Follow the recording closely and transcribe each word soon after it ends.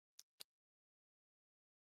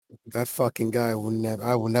That fucking guy will never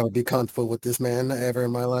I will never be comfortable with this man ever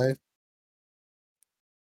in my life.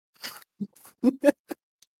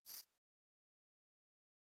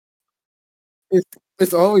 It's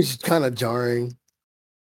it's always kinda jarring.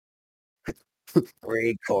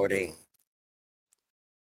 Recording.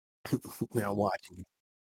 Now watching.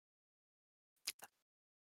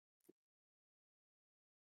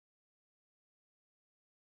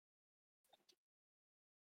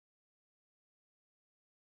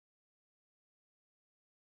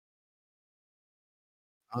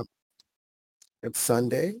 Um, it's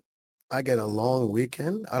Sunday. I get a long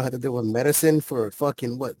weekend. I don't have to deal with medicine for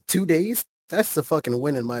fucking what, 2 days? That's the fucking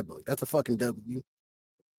win in my book. That's a fucking W.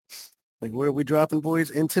 Like, where are we dropping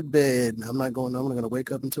boys? Into bed. I'm not gonna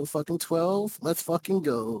wake up until fucking 12. Let's fucking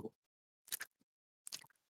go.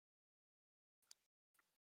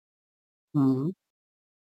 Mhm.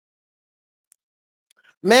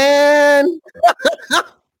 Man!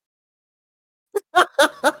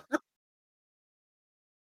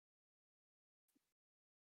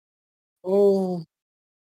 Oh,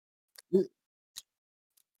 mm,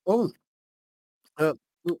 oh, uh,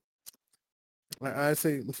 mm, I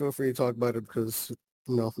say feel free to talk about it because,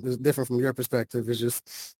 it's different from your perspective. It's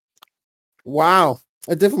just, wow,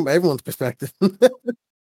 it's different from everyone's perspective.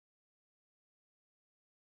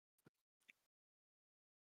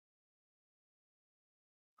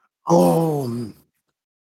 Oh,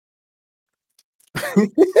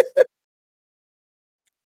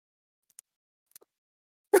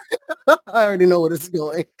 I already know where this is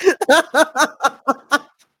going.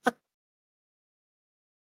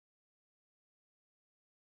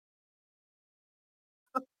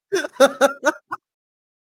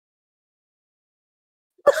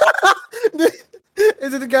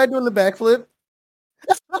 Is it the guy doing the backflip?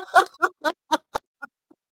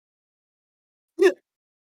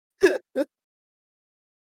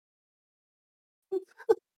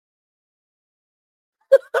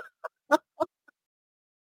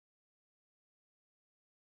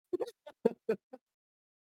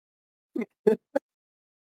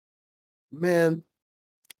 Man,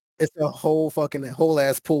 it's a whole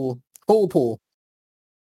ass pool. Whole pool.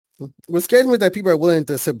 What scares me is that people are willing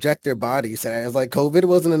to subject their bodies to that. It's like COVID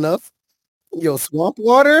wasn't enough. Yo, swamp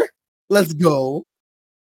water? Let's go.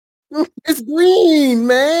 It's green,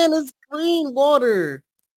 man. It's green water.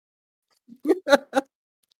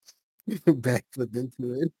 Backflip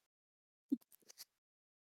into it.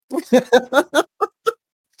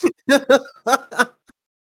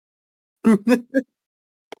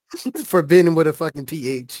 Forbidden with a fucking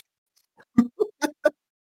PH.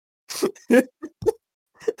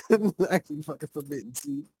 Actually fucking forbidden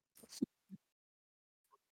too.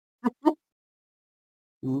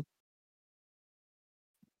 Mhm.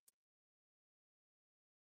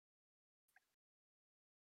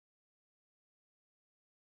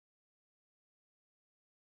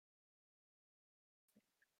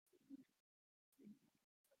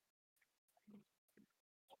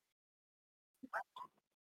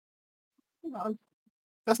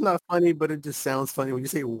 That's not funny, but it just sounds funny when you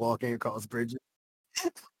say walking across bridges.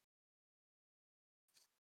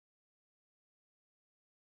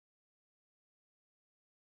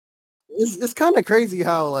 It's kind of crazy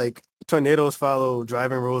how like tornadoes follow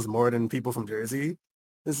driving rules more than people from Jersey.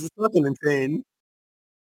 This is fucking insane.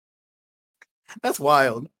 That's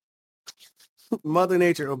wild. Mother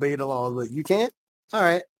Nature obeyed the laws, but you can't. All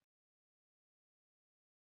right.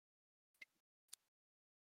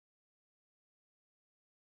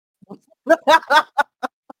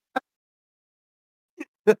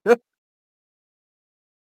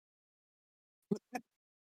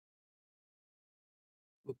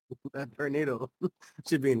 That tornado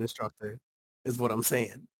should be an instructor, is what I'm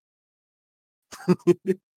saying.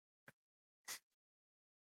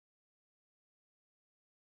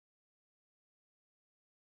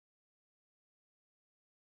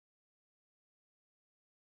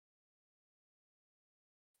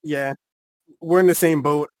 Yeah, we're in the same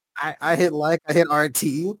boat. I hit I hit RT,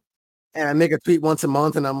 and I make a tweet once a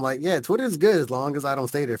month, and I'm like, yeah, Twitter's good as long as I don't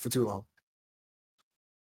stay there for too long.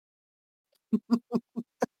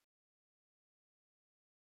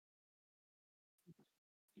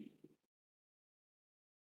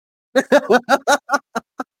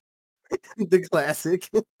 The classic.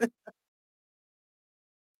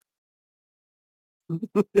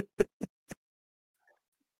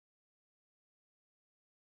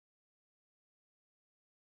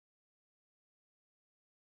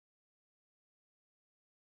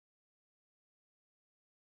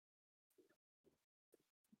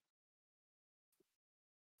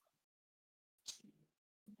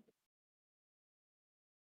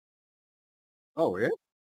 Oh, yeah?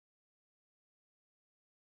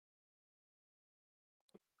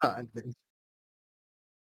 Uh,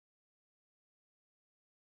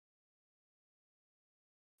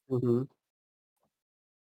 mhm,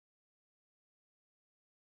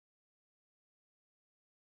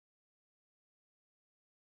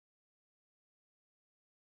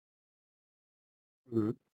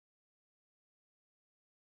 mhm,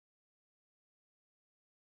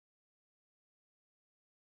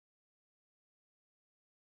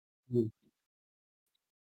 mhm.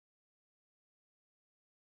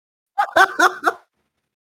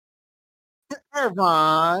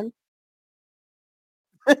 Irvine.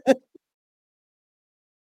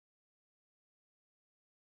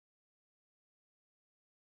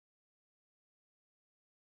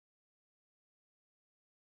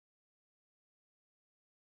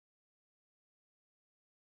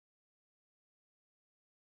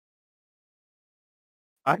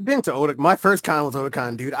 I've been to Oda my first con was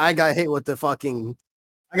Otakon, dude. I got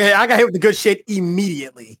hit with the good shit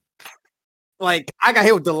immediately. Like, I got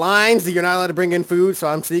hit with the lines that you're not allowed to bring in food, so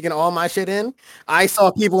I'm sneaking all my shit in. I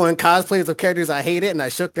saw people in cosplays of characters I hated, and I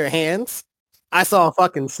shook their hands. I saw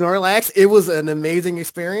fucking Snorlax. It was an amazing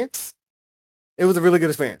experience. It was a really good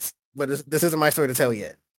experience. But this isn't my story to tell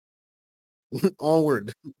yet.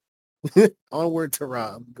 Onward. Onward to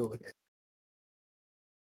Rob. Go ahead.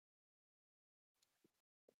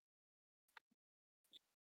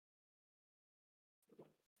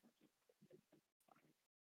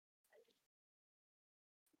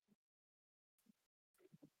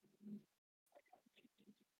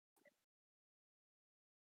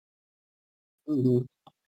 Mhm.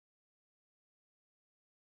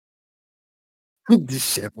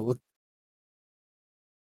 Disheveled.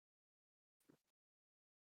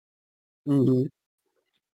 Mhm.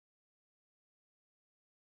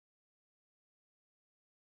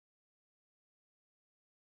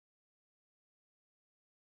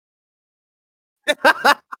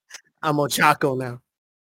 I'm Ochako now.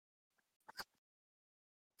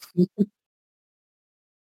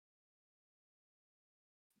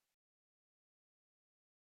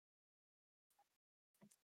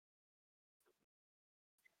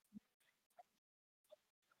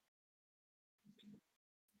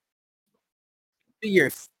 To your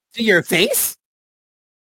to your face?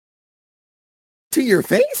 To your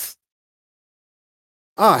face?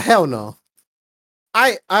 Oh hell no.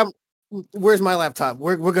 I'm where's my laptop?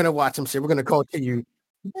 We're gonna watch some shit. We're gonna call to you.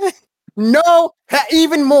 No,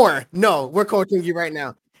 even more. No, we're coaching you right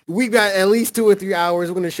now. We got at least 2 or 3 hours.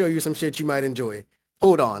 We're gonna show you some shit you might enjoy.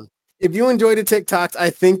 Hold on. If you enjoy the TikToks, I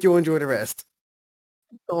think you'll enjoy the rest.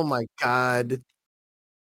 Oh my god.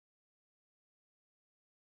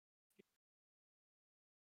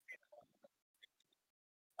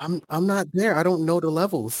 I'm not there. I don't know the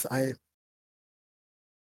levels. I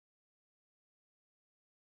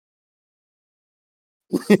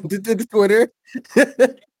the Twitter.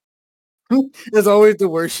 It's always the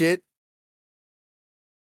worst shit.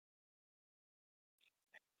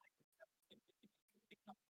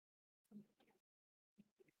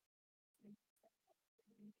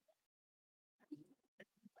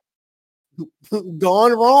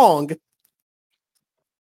 Gone wrong.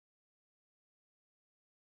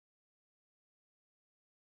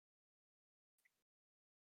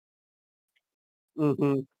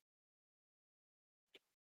 Mhm.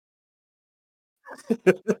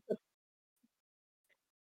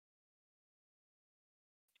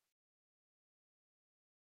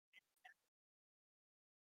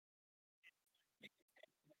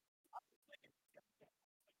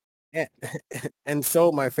 A- And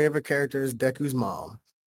so my favorite character is Deku's mom.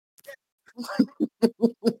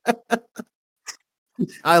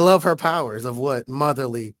 I love her powers of what?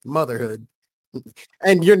 Motherhood.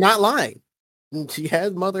 And you're not lying. She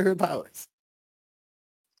has motherhood powers.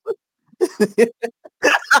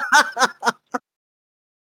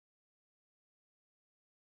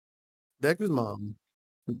 Deku's mom.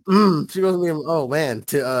 She goes to me, oh man,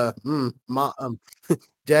 to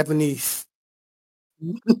Japanese.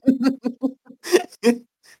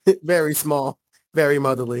 Very small, very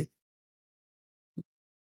motherly.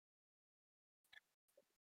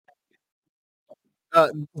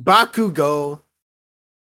 Bakugo.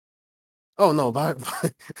 Oh no,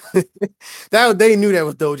 that they knew that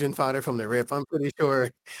was Dojin fodder from the rip. I'm pretty sure.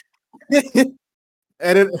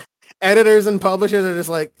 Edit, editors and publishers are just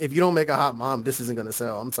like, if you don't make a hot mom, this isn't gonna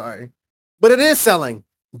sell. I'm sorry, but it is selling.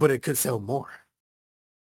 But it could sell more.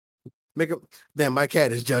 Make a damn. My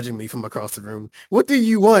cat is judging me from across the room. What do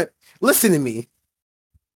you want? Listen to me.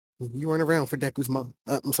 You weren't around for Deku's mom.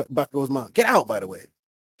 I'm sorry, Bakugo's mom. Get out, by the way.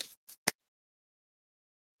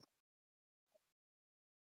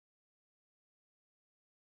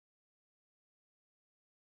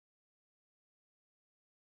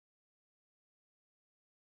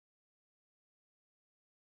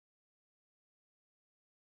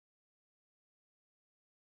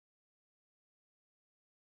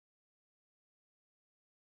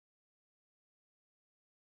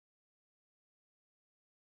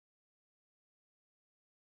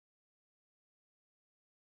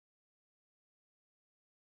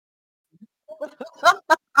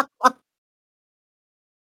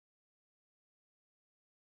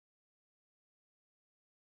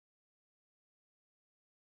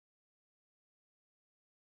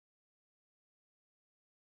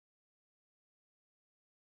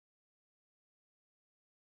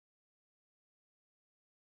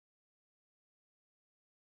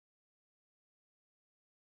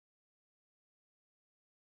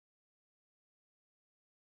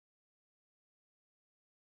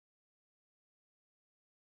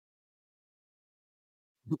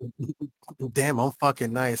 Damn, I'm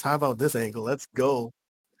fucking nice. How about this angle? Let's go.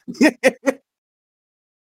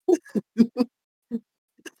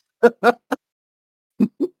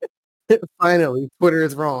 Finally, Twitter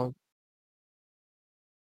is wrong.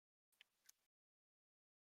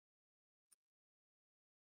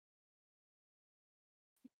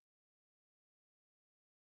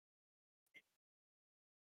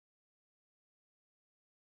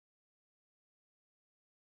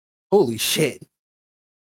 Holy shit.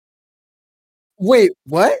 Wait,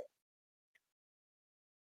 what?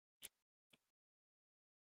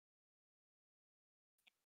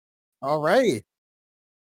 Alright.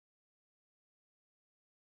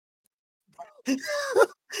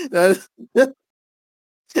 That's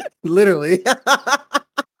literally.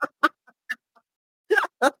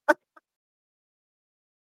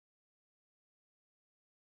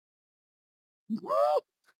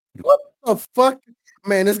 What the fuck?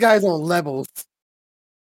 Man, this guy's on levels.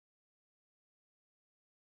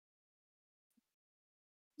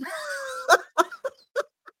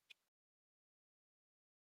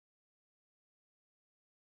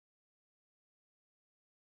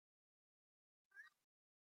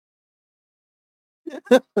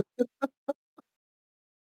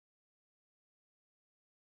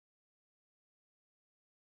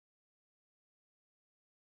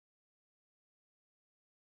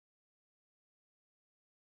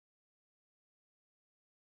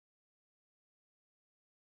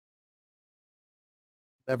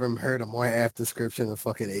 Never heard a more apt description of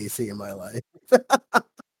fucking AC in my life.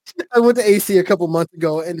 I went to AC a couple months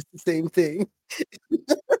ago, and it's the same thing.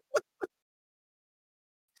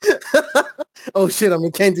 Oh shit, I'm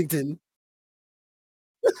in Kensington.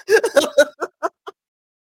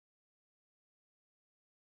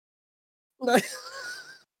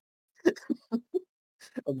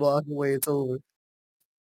 A block away, it's over.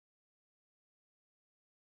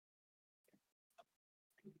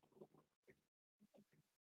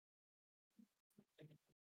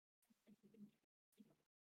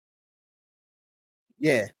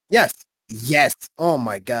 Yeah. Yes. Yes. Oh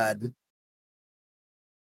my god.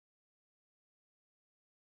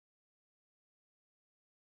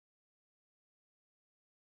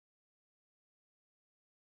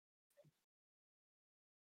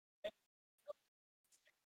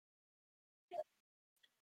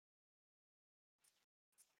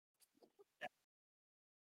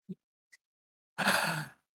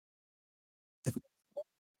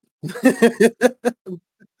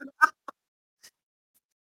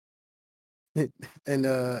 And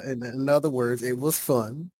in other words, it was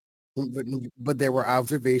fun, but there were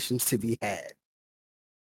observations to be had.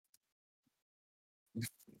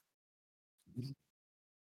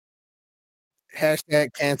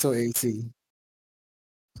 Hashtag cancel AC.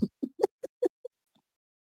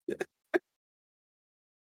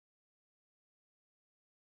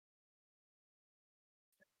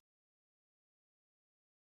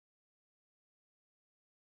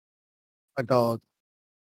 A dog.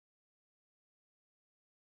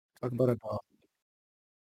 Talk about a dog.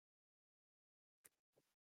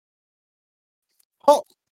 Oh,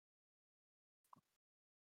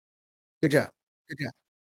 good job. Good job.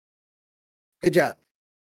 Good job.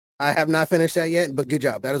 I have not finished that yet, but good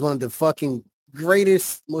job. That is one of the fucking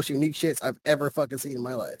greatest, most unique shits I've ever fucking seen in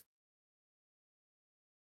my life.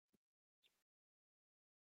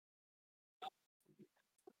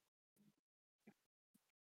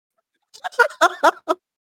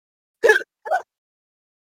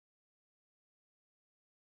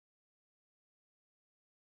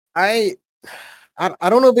 I I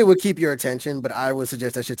don't know if it would keep your attention, but I would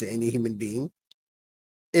suggest that shit to any human being.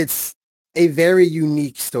 It's a very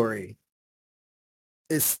unique story.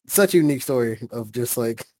 It's such a unique story of just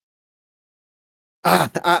like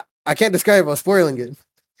I can't describe it without spoiling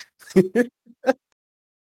it.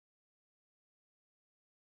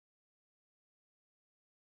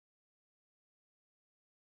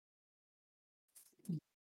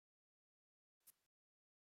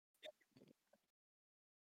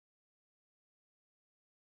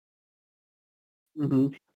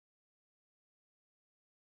 Mhm.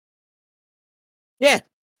 Yeah,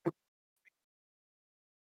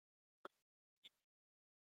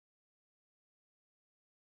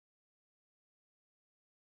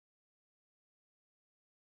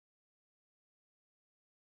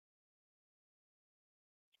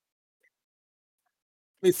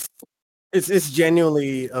 It's it's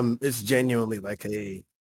genuinely like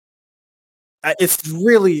it's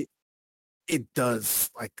really it does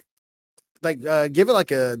give it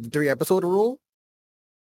like a 3 episode rule,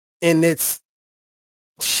 and it's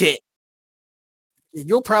shit.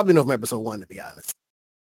 You'll probably know from episode one, to be honest.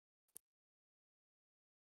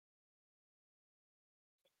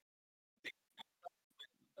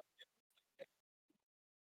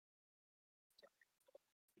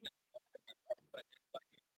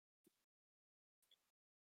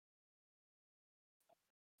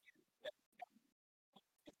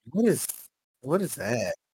 What is what is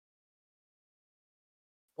that?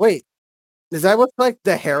 Wait, is that what's like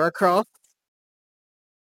the Heracross?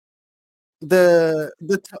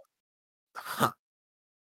 Huh.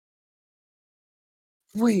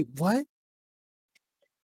 Wait, what?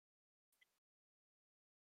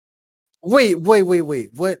 Wait.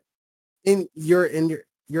 What in your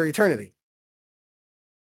eternity?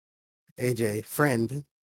 AJ, friend,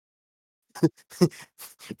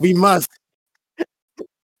 we must.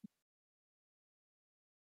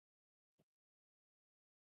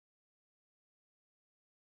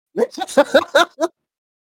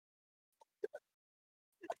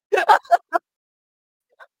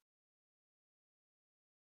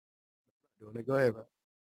 Go ahead, bro.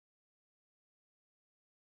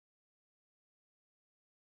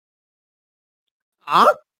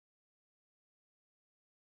 Huh?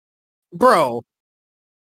 Bro.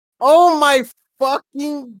 Oh my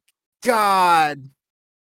fucking god.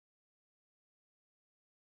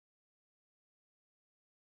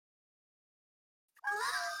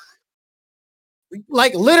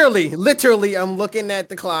 Like literally, I'm looking at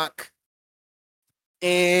the clock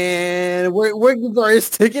and it's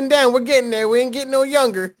ticking down. We're getting there. We ain't getting no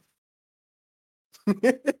younger.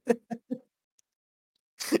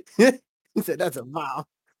 He said that's a vow.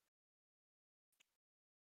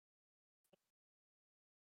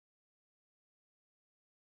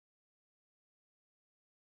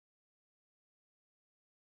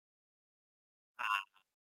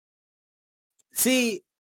 See,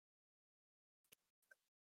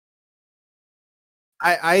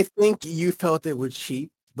 I think you felt it was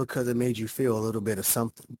cheap because it made you feel a little bit of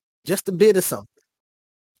something. Just a bit of something.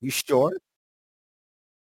 You sure?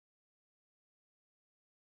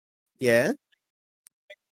 Yeah.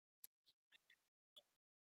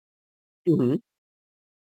 Hmm.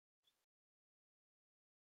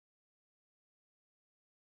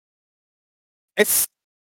 It's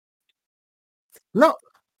no,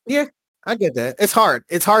 yeah, I get that. It's hard.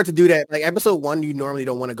 It's hard to do that. Like episode one, you normally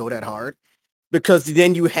don't want to go that hard because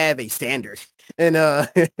then you have a standard. And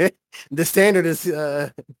the standard is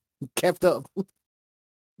kept up.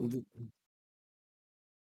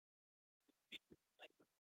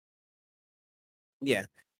 Yeah.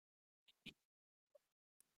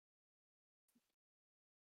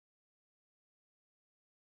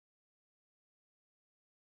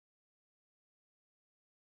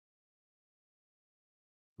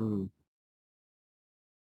 Mm.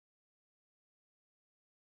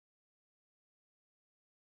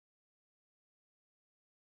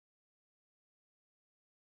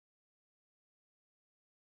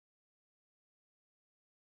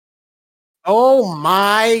 Oh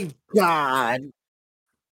my god.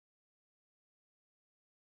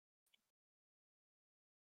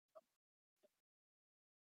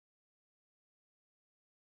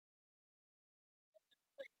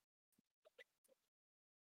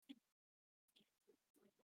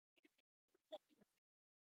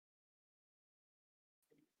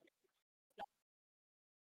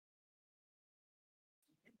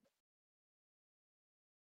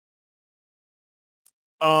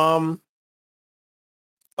 Um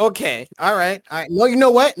okay. All right. All right. No, you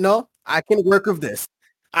know what? No, I can work with this.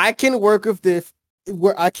 I can work with this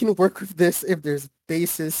where I can work with this if there's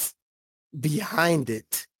basis behind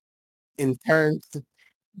it in terms.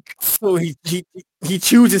 So he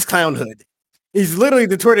chooses clownhood. He's literally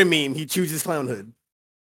the Twitter meme. He chooses clownhood.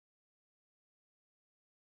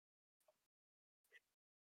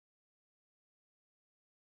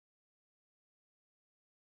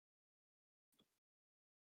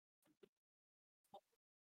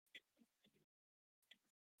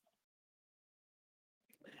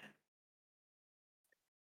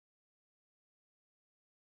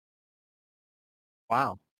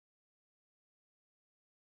 Wow.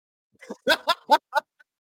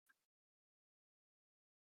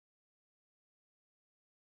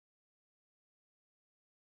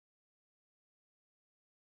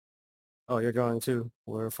 Oh, you're going too.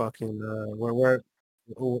 We're fucking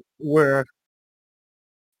we're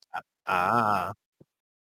ah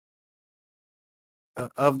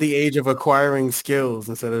Of the age of acquiring skills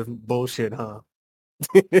instead of bullshit, huh?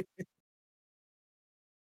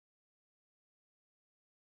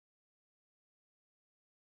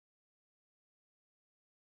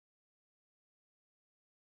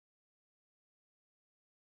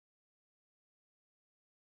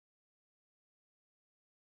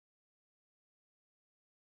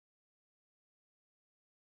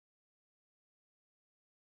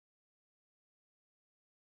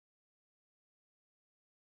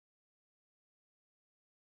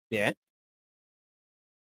 Yeah.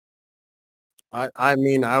 I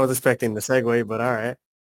mean, I was expecting the segue, but alright.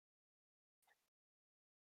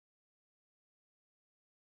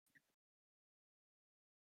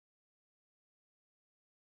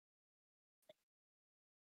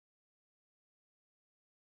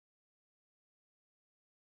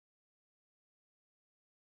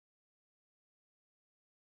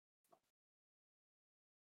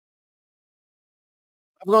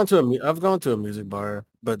 I've gone to a music bar,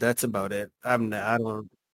 but that's about it. I don't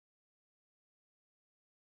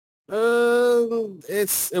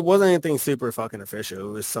it wasn't anything super fucking official.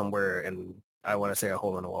 It was somewhere in I wanna say a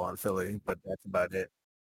hole in the wall in Philly, but that's about it.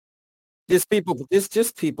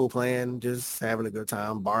 Just people playing, just having a good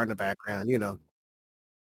time, bar in the background, you know.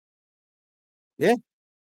 Yeah.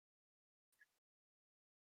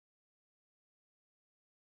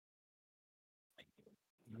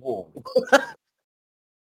 Whoa.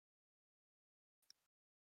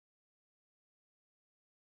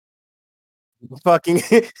 Fucking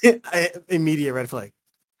immediate red flag.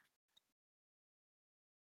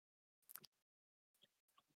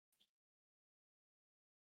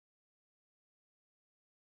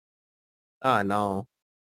 Oh, no.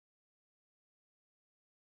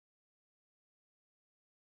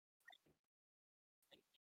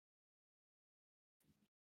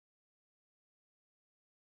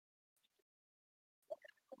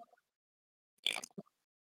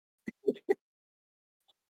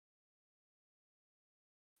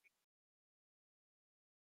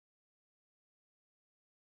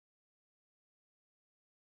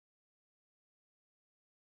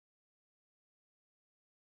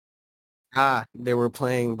 They were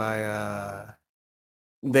playing by,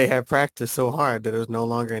 they had practiced so hard that there was no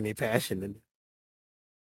longer any passion in it.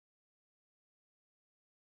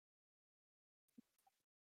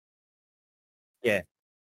 Yeah.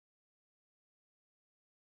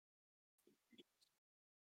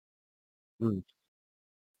 Mm.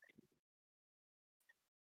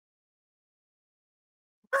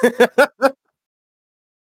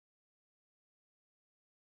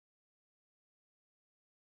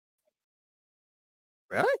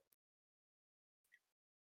 Really?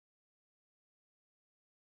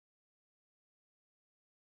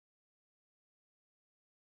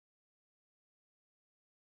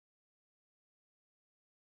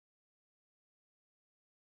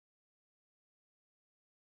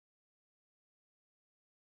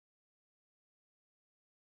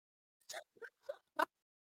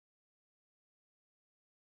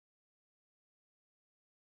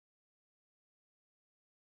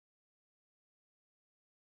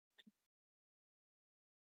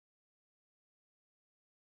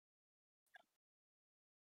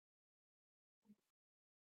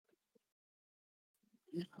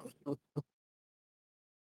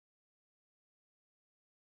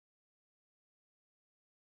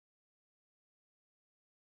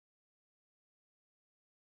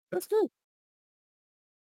 That's good.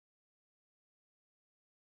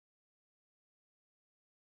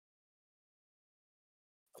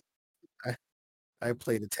 I I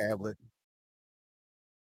played the tablet.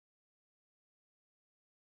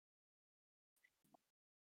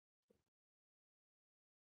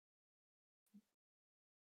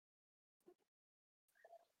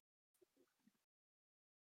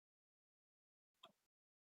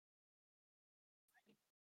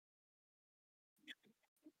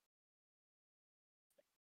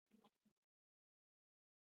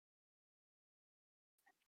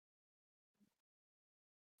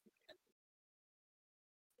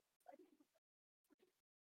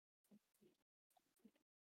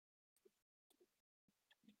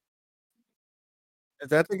 Is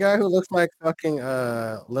that the guy who looks like fucking,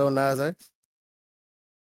 Lil Nas X?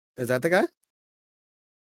 Is that the guy?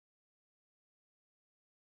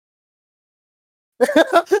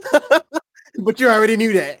 But you already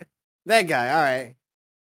knew that. That guy, alright.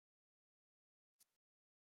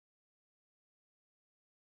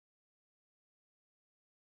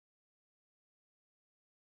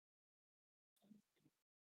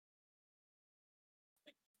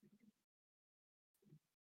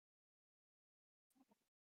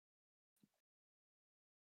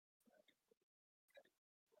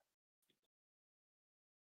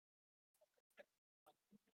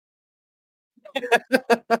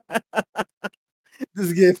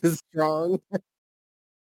 This gift is strong.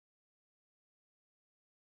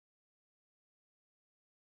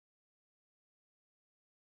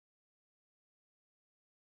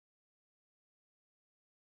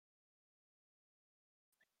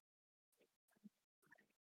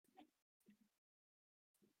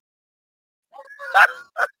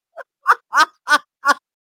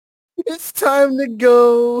 It's time to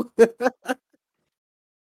go.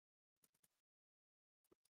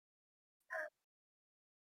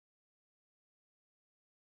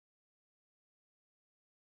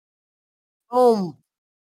 Um,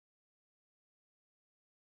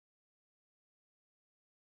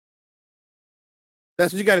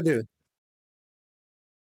 that's what you gotta do.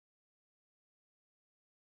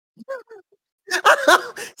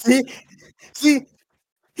 See see,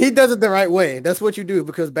 he does it the right way. That's what you do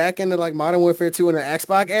because back in the like Modern Warfare 2 and the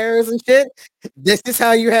Xbox eras and shit, this is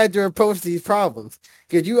how you had to approach these problems.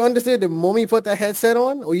 Because you understood the moment you put that headset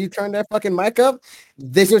on or you turn that fucking mic up,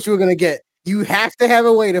 this is what you were gonna get. You have to have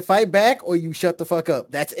a way to fight back or you shut the fuck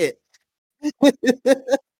up. That's it.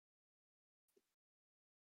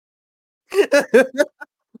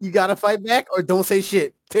 You gotta fight back or don't say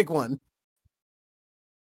shit. Pick one.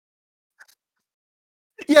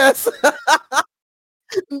 Yes.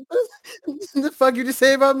 The fuck you just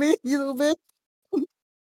say about me, you little bitch?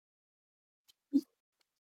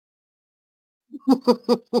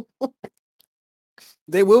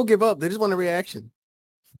 They will give up. They just want a reaction.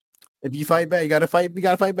 If you fight back, you gotta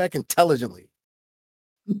fight back intelligently.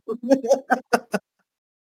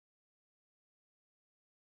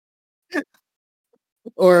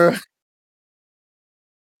 Or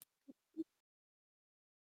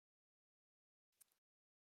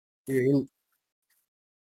you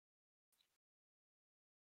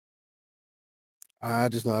I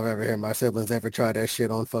just know I've ever heard my siblings ever try that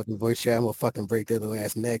shit on fucking voice chat. I'm gonna fucking break their little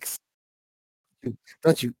ass necks.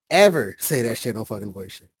 Don't you ever say that shit on fucking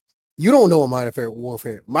voice chat. You don't know what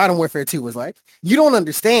Modern Warfare 2 was like. You don't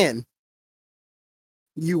understand.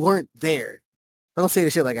 You weren't there. Don't say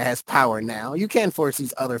the shit like it has power now. You can't force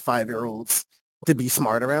these other 5-year-olds to be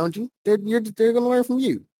smart around you. They're gonna learn from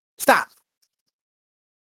you. Stop.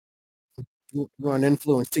 You're an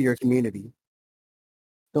influence to your community.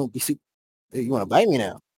 Don't be super. You want to bite me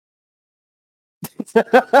now?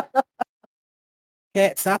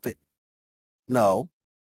 Cat, stop it. No,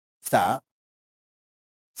 stop.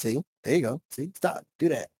 See, there you go. See, stop. Do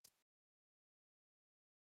that.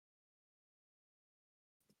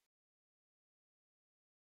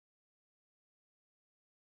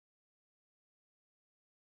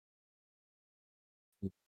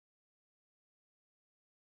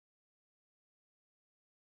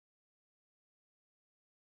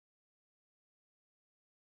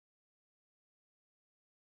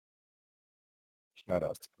 Shout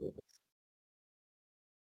out to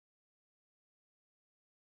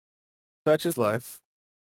such is life.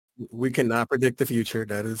 We cannot predict the future.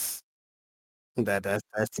 That's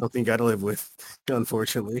something you got to live with,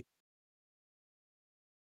 unfortunately.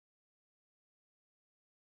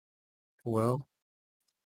 Well,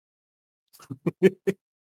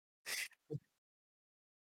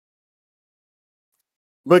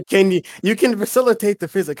 but you can facilitate the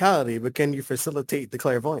physicality, but can you facilitate the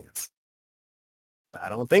clairvoyance? I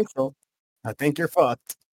don't think so. I think you're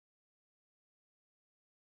fucked.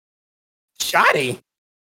 Shoddy.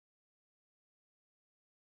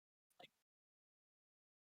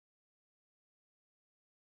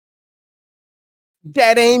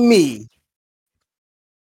 That ain't me.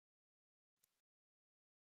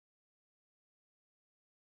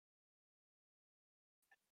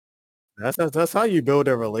 That's how you build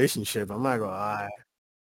a relationship. I'm not gonna lie.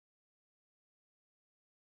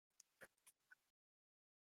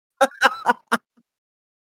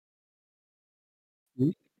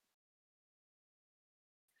 Mm,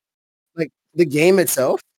 like the game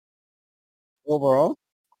itself, overall.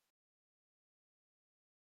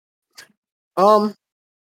 Um,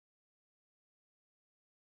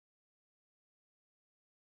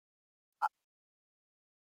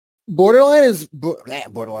 Borderline is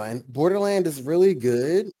really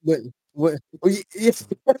good. Yes,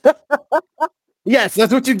 yes,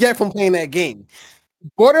 that's what you get from playing that game.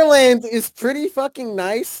 Borderlands is pretty fucking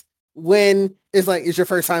nice when it's your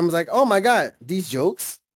first time. It's like, oh my god, these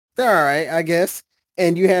jokes, they're all right, I guess.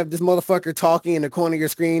 And you have this motherfucker talking in the corner of your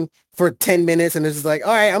screen for 10 minutes, and it's just like,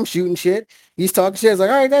 all right, I'm shooting shit. He's talking shit. It's like,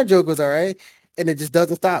 all right, that joke was all right. And it just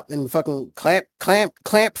doesn't stop. And fucking clamp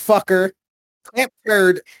fucker, clamp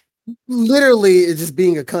bird, literally is just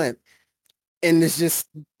being a cunt. And that's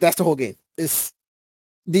the whole game. It's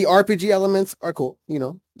the RPG elements are cool, you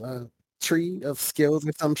know. tree of skills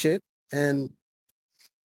or some shit, and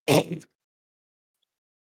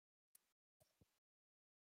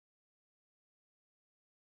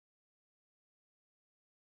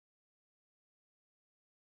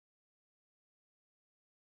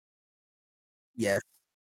yes,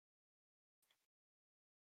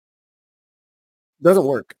 doesn't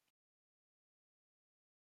work.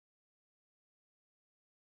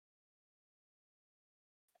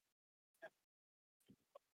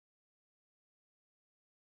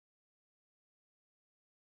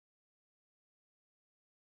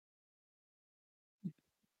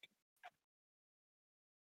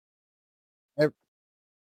 Ev-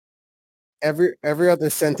 every other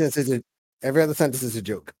sentence is a every other sentence is a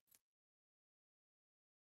joke.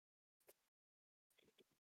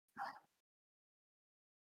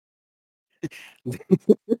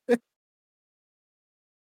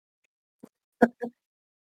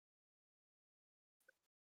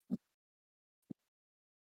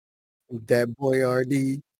 That boy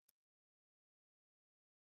RD.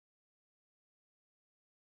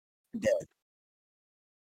 Dead.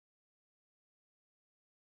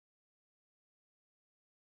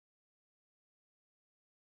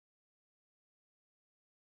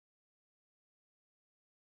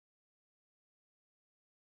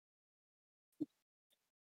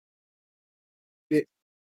 It,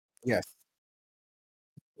 yes,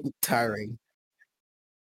 tiring.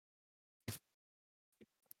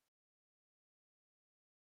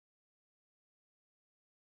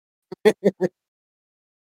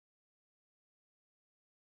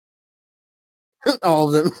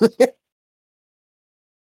 All of them.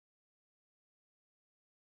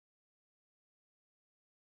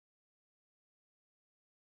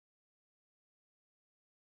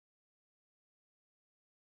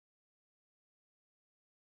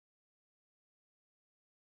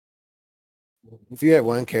 If you had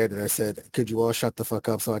one character that said, "Could you all shut the fuck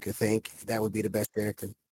up so I could think?" That would be the best character.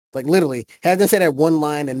 Like literally, have them say that one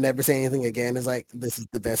line and never say anything again. Is like this is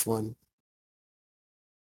the best one.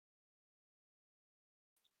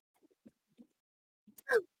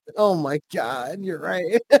 Oh my god, you're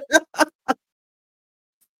right.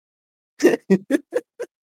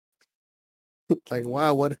 Like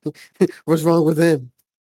wow, what what's wrong with him?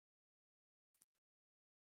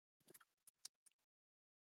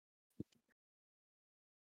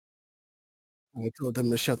 I told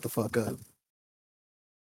them to shut the fuck up.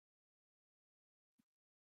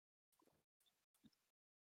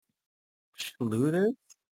 Looter?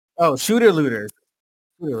 Oh, shooter looters.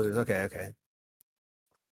 Shooter looters. Okay, okay.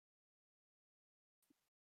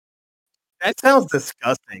 That sounds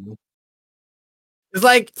disgusting. It's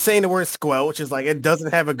like saying the word squelch is like it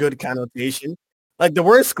doesn't have a good connotation. Like the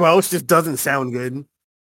word squelch just doesn't sound good.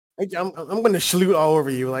 Like, I'm gonna salute all over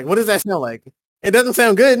you. Like, what does that smell like? It doesn't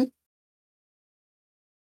sound good.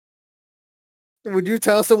 Would you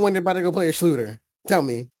tell someone they're about to go play a Schluter? Tell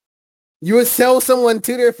me. You would tell someone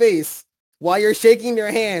to their face while you're shaking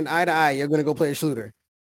their hand eye to eye, you're gonna go play a Schluter.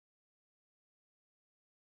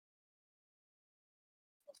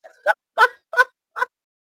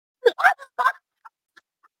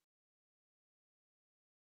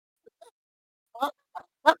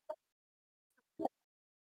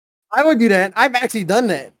 I would do that. I've actually done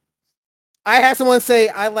that. I had someone say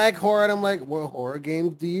I like horror, and I'm like, what horror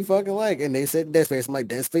games do you fucking like? And they said Dead Space. I'm like,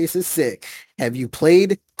 Dead Space is sick. Have you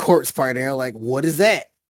played Corpse Party? And they're like, what is that?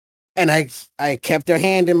 And I kept their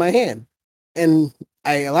hand in my hand. And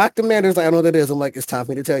I locked them there. There's like, I don't know what that is. I'm like, it's time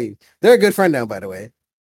for me to tell you. They're a good friend now, by the way.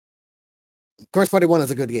 Corpse Party 1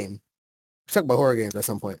 is a good game. Let's talk about horror games at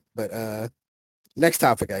some point. But next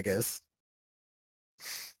topic, I guess.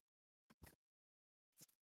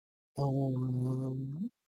 Um,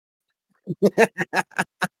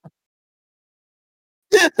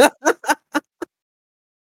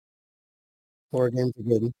 horror games are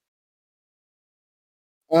good.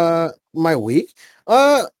 My week.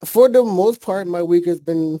 For the most part, my week has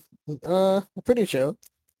been pretty chill.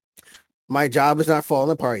 My job is not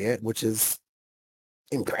falling apart yet, which is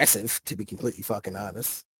impressive to be completely fucking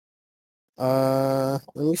honest. Let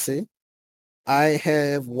me see. I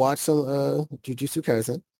have watched some Jujutsu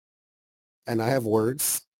Kaizen, and I have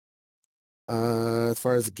words. As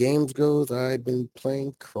far as games goes, I've been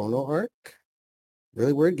playing Chrono Arc.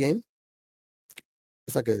 Really weird game.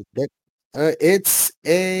 It's like a deck. It's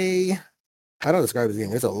a how do I describe this game?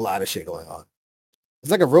 There's a lot of shit going on.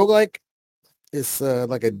 It's like a roguelike. It's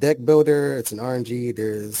like a deck builder. It's an RNG.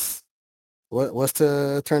 There's what's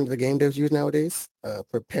the term the game devs use nowadays?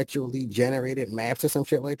 Perpetually generated maps or some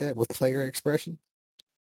shit like that with player expression.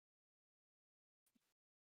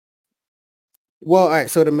 Well, all right.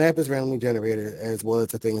 So the map is randomly generated as well as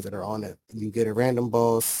the things that are on it. You get a random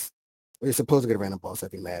boss. Or you're supposed to get a random boss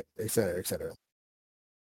every map, et cetera, et cetera.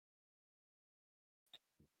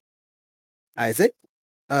 Isaac,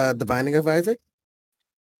 the Binding of Isaac.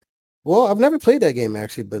 Well, I've never played that game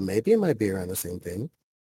actually, but maybe it might be around the same thing.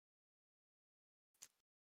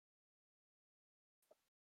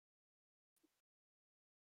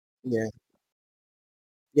 Yeah,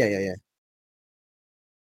 yeah.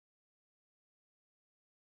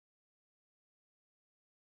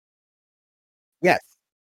 Yes,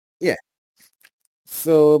 yeah.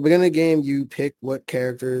 So beginning of the game, you pick what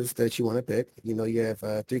characters that you want to pick. You know, you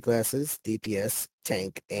have three classes: DPS,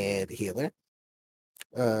 tank, and healer.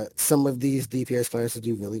 Some of these DPS classes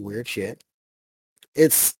do really weird shit.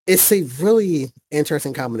 It's a really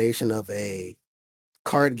interesting combination of a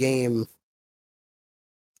card game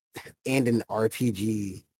and an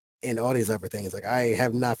RPG and all these other things. Like I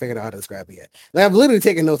have not figured out how to describe it yet. Like I've literally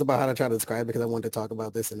taken notes about how to try to describe it because I wanted to talk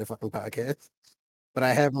about this in the fucking podcast, but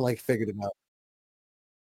I haven't like figured it out.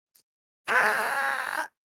 Ah!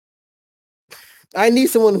 I need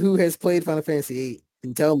someone who has played Final Fantasy 8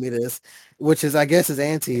 to tell me this, which is I guess is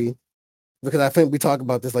Auntie, because I think we talked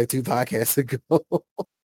about this like two podcasts ago.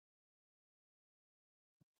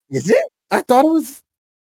 Is it? I thought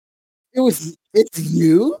it's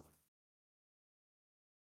you.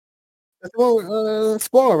 That's the one with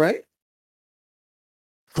Squall, right?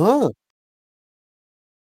 Huh.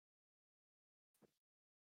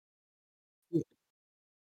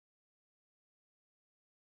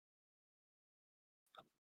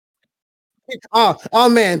 Oh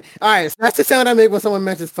man. All right. So that's the sound I make when someone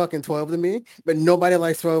mentions fucking 12 to me, but nobody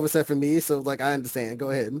likes 12 except for me. So like I understand. Go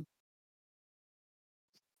ahead.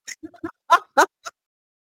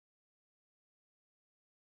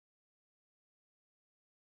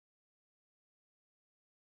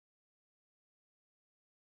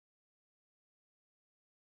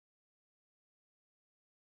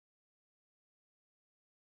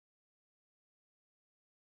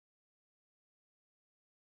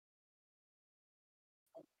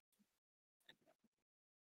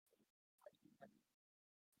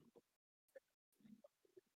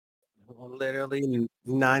 Literally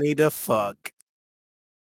 90 to fuck.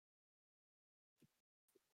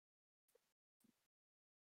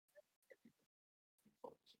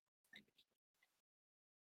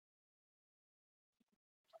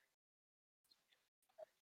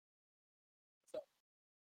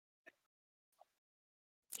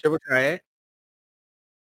 Triple try it.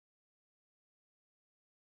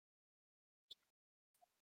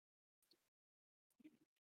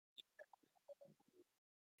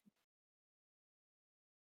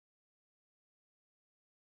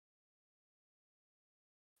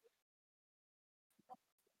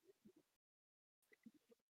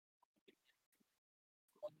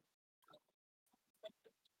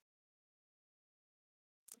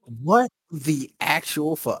 What the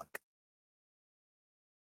actual fuck?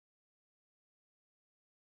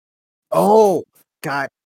 Oh God,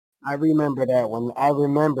 I remember that one. I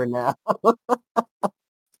remember now.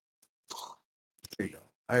 There you go.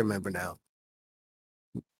 I remember now.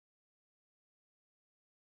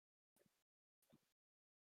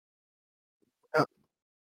 Uh,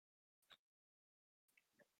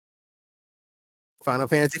 Final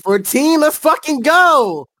Fantasy 14. Let's fucking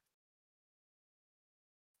go.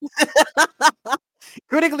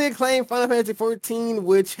 Critically acclaimed Final Fantasy 14,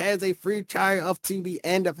 which has a free trial up to the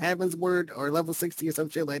end of Heaven's Word or level 60 or some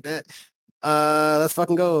shit like that. Let's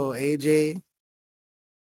fucking go, AJ.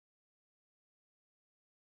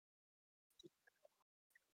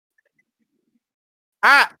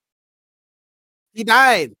 Ah, he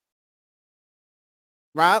died.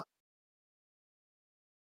 Rob.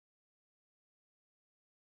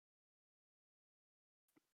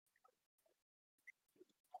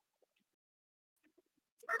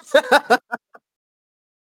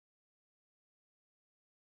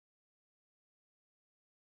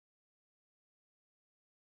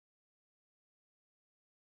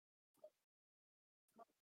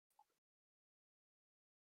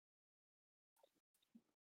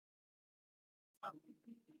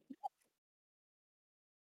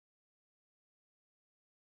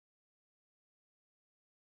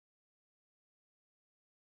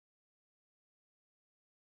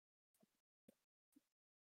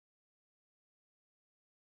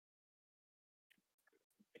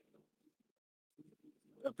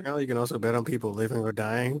 Apparently, you can also bet on people living or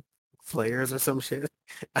dying, players or some shit.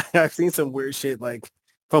 I've seen some weird shit like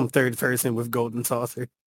from third person with golden saucer.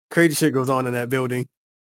 Crazy shit goes on in that building.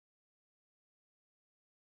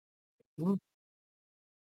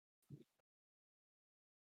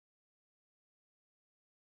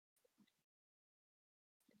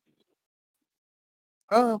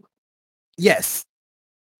 Um, yes.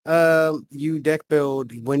 You deck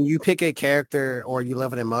build when you pick a character or you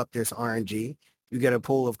level them up, there's RNG. You get a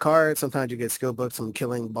pool of cards. Sometimes you get skill books from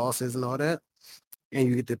killing bosses and all that. And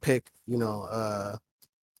you get to pick,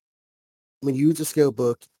 when you use a skill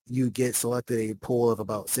book, you get selected a pool of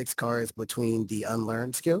about 6 cards between the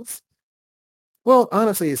unlearned skills. Well,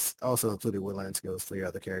 honestly, it's also included with learned skills for your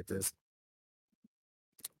other characters.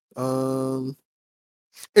 Um,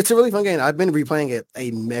 it's a really fun game. I've been replaying it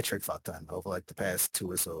a metric fuck ton over like the past 2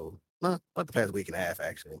 or so. No, about the past week and a half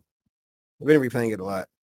actually. I've been replaying it a lot.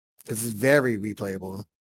 It's very replayable.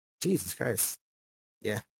 Jesus Christ.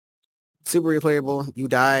 Yeah. Super replayable. You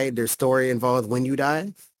die. There's story involved when you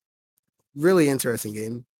die. Really interesting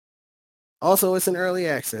game. Also, it's an early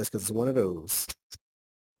access because it's one of those.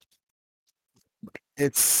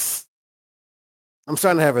 It's I'm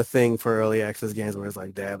starting to have a thing for early access games where it's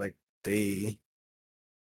like that. Like they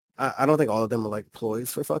I don't think all of them are like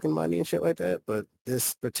ploys for fucking money and shit like that, but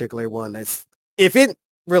this particular one that's if it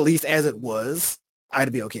released as it was,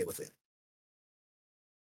 I'd be okay with it.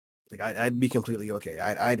 Like I'd be completely okay.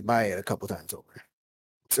 I'd buy it a couple times over.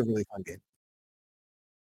 It's a really fun game.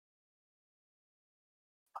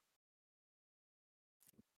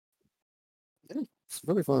 Yeah, it's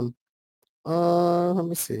really fun. Let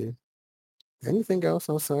me see. Anything else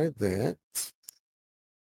outside that?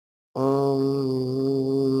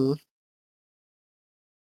 Um,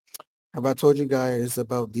 have I told you guys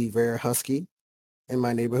about the rare husky in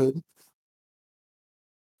my neighborhood?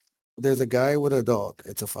 There's a guy with a dog.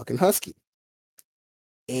 It's a fucking husky.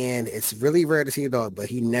 And it's really rare to see a dog, but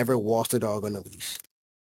he never walks the dog on a leash.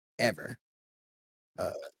 Ever.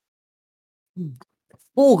 Uh,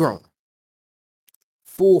 full grown.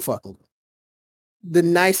 Full fucking grown. The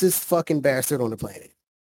nicest fucking bastard on the planet.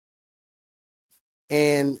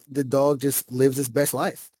 And the dog just lives his best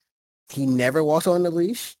life. He never walks on the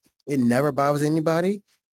leash. It never bothers anybody.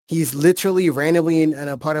 He's literally randomly in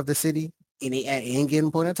a part of the city at any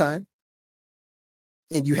given point in time,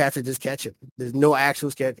 and you have to just catch him. There's no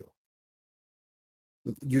actual schedule.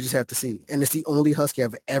 You just have to see. And it's the only husky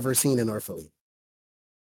I've ever seen in North Philly.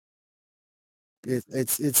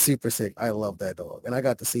 It's super sick. I love that dog, and I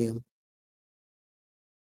got to see him.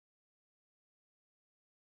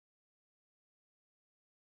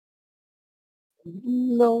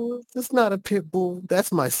 No, it's not a pit bull.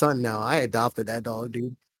 That's my son now. I adopted that dog,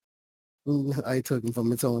 dude. I took him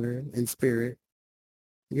from its owner in spirit.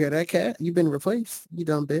 You hear that cat? You've been replaced, you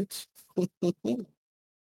dumb bitch.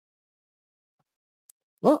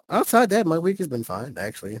 Well, outside that, my week has been fine,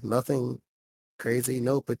 actually. Nothing crazy.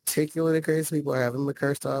 No particularly crazy people are having a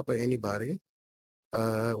cursed off by anybody.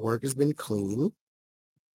 Work has been clean.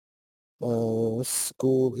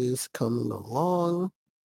 School is coming along.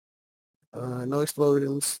 No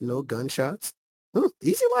explosions, no gunshots.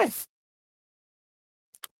 Easy life.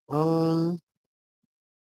 Um,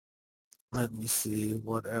 let me see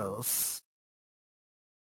what else.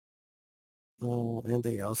 Oh,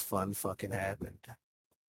 anything else fun fucking happened?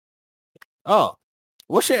 Oh,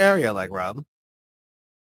 what's your area like, Rob?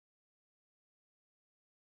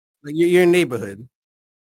 Like your neighborhood.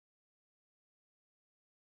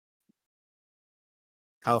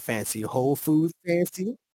 How fancy? Whole Foods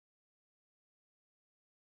fancy?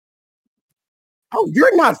 Oh,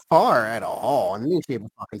 you're not far at all. And you shape a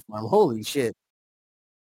fucking farm. Holy shit.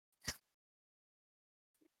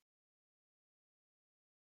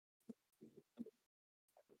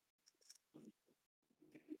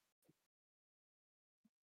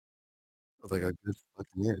 I was like a good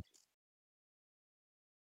fucking year.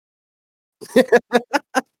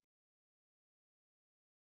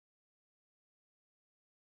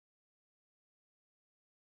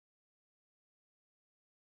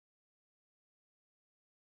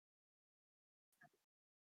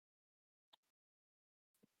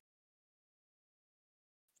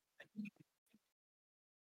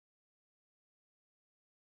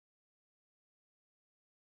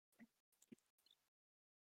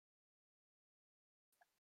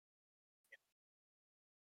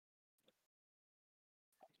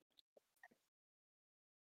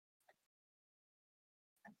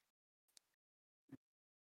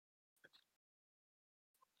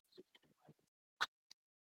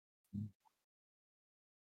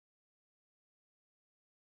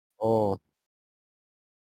 Oh,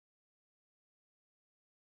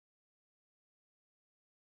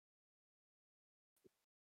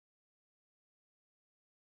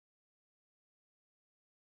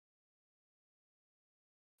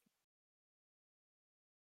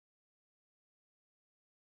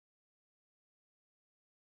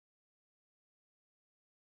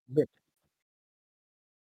 yeah.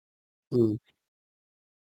 Mm.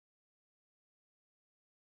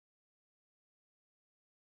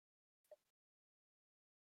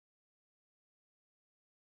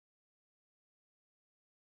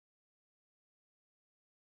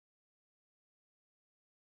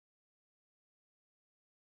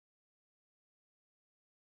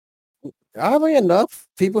 Oddly enough,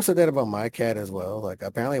 people said that about my cat as well. Like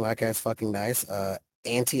apparently my cat's fucking nice.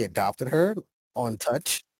 Auntie adopted her on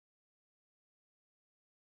touch.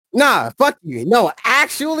 Nah, fuck you. No,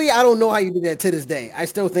 actually, I don't know how you did that to this day. I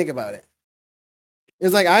still think about it.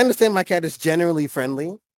 It's like I understand my cat is generally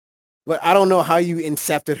friendly, but I don't know how you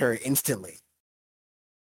incepted her instantly.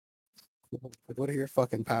 Like, what are your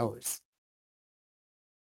fucking powers?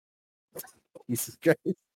 Jesus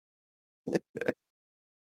Christ.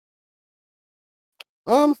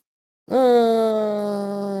 Um,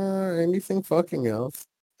 anything fucking else?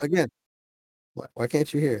 Again, why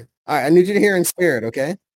can't you hear? All right, I need you to hear in spirit,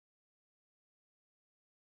 okay?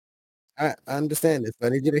 I understand this, but I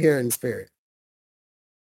need you to hear in spirit.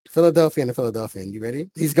 Philadelphia and the Philadelphian. You ready?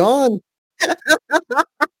 He's gone.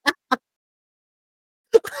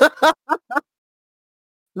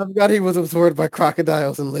 I forgot he was absorbed by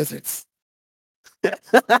crocodiles and lizards.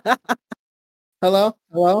 Hello?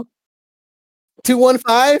 Hello?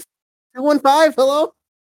 215? 215? Hello?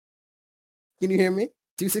 Can you hear me?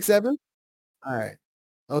 267? All right.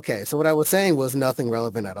 Okay, so what I was saying was nothing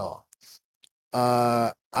relevant at all.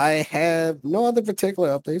 I have no other particular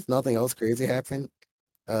updates. Nothing else crazy happened.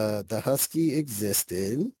 The husky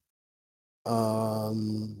existed.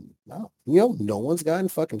 No, no one's gotten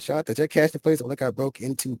fucking shot. The jet cash the place only got broke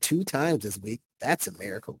into 2 times this week. That's a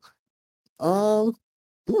miracle. Um,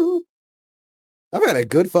 hmm, I've had a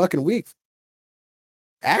good fucking week.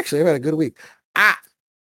 Actually, I've had a good week. Ah,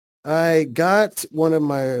 I got one of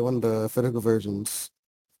the physical versions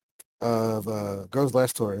of Girls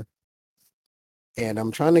Last Tour, and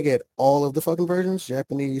I'm trying to get all of the fucking versions,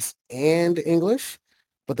 Japanese and English.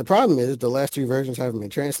 But the problem is the last 3 versions haven't been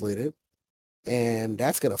translated, and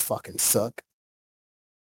that's gonna fucking suck.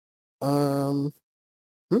 Um,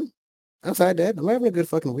 hmm, Outside that, I'm having a good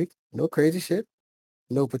fucking week. No crazy shit.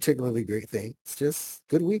 No particularly great thing. It's just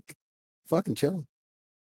good week. Fucking chilling.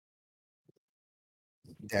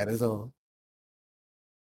 That is all.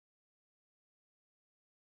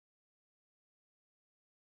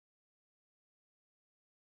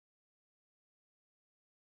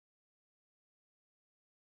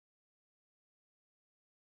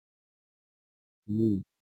 Mm.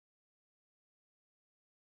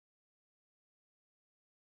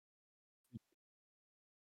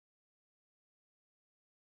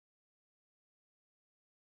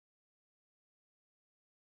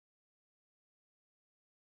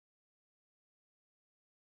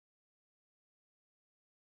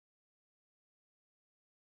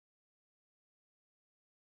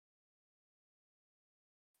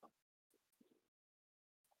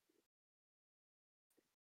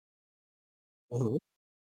 Mhm.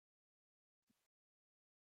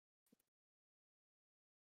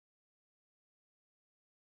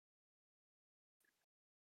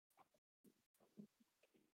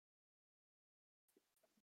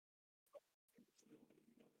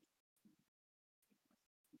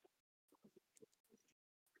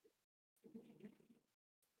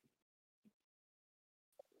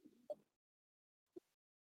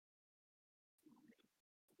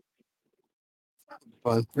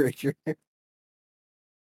 Fun, pretty sure.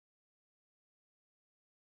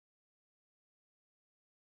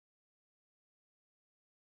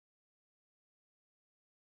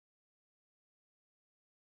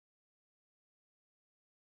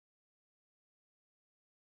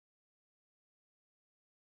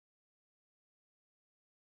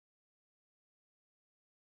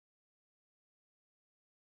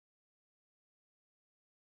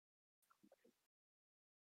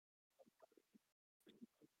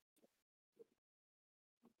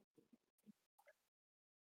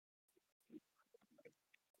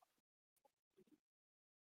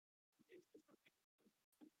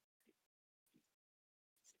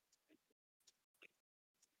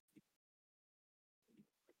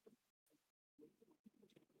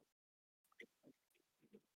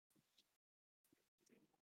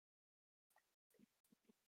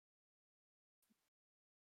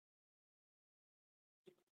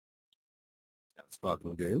 That's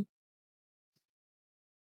fucking good.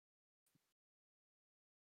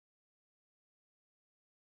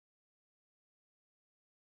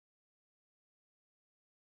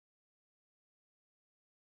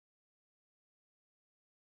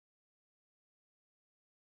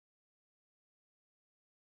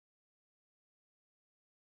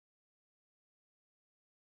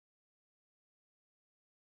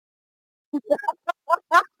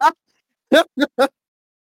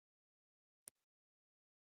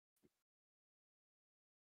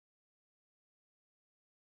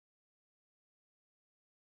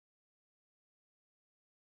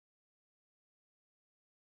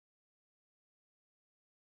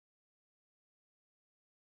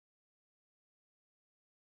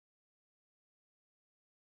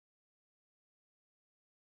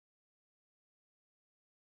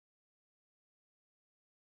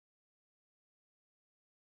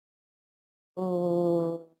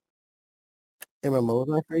 Uh, MMOs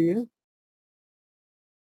not for you?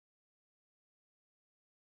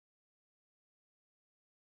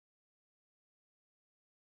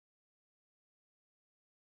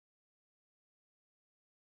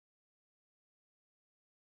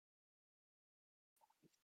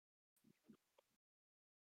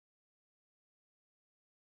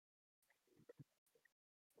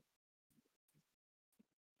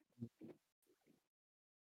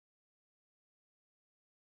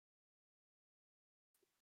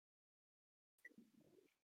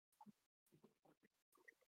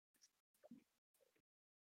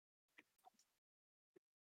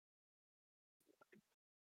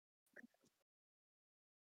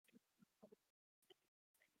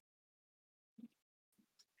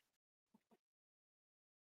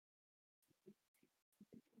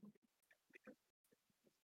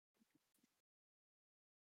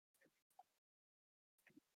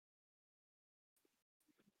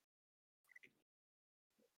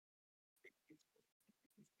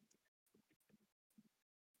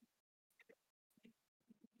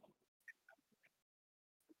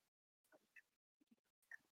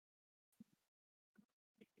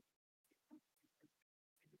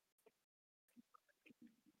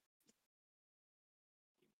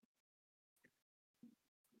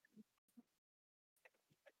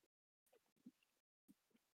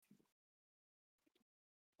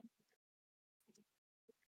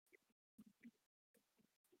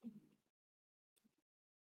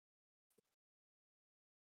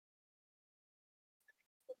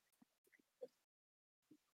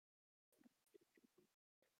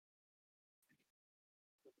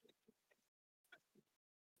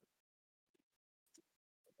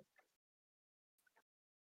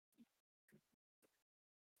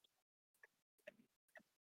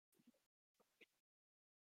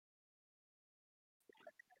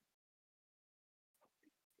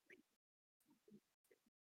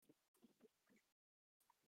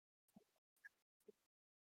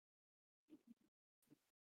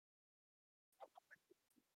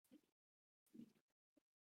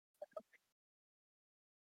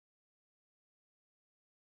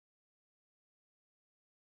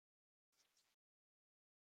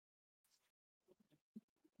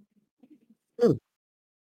 Hmm,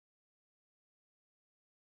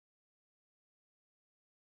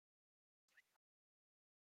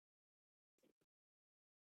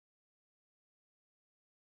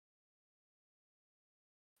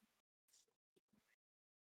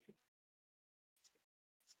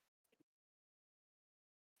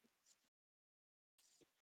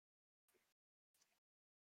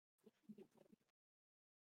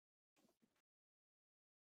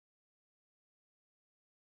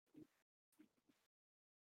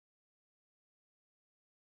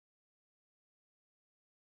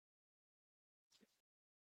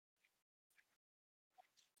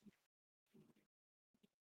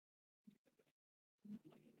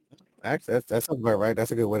 actually, that sounds about right.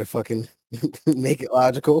 That's a good way to fucking make it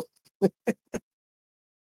logical.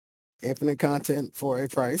 Infinite content for a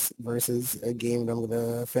price versus a game that I'm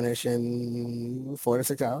gonna finish in 4 to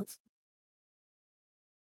 6 hours.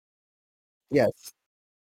 Yes,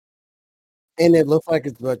 and it looks like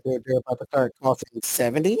it's what they're about to start costing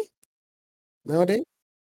 70 nowadays.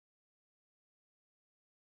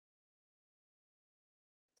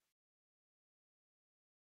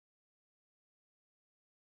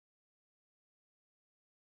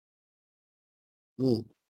 Mm.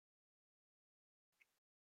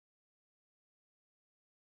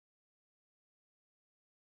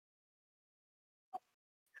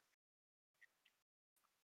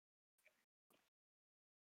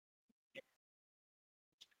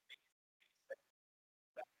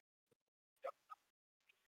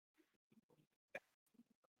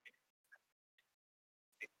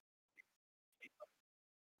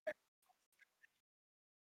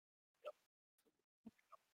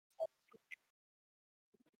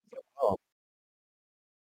 Oh,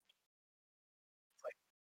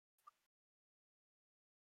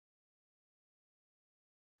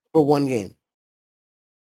 for one game.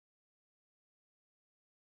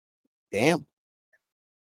 Damn.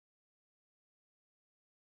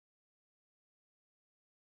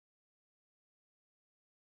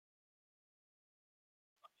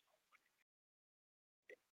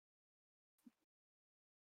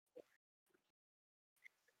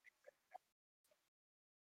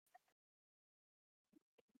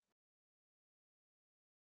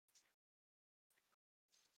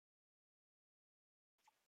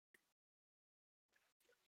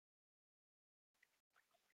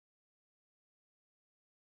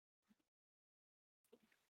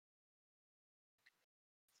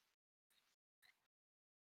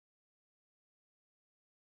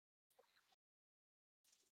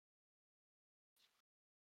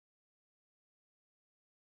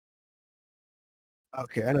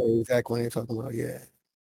 Okay, I know exactly what you're talking about, yeah.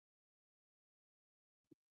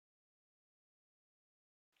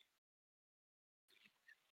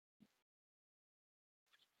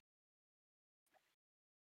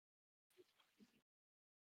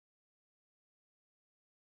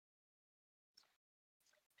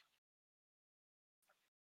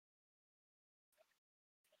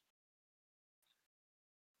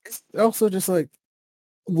 It's also just like,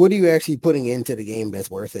 what are you actually putting into the game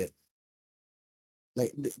that's worth it?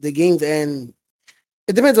 Like the games, and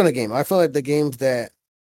it depends on the game. I feel like the games that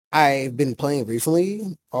I've been playing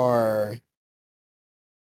recently are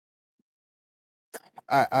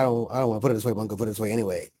I don't want to put it this way, but I'm gonna put it this way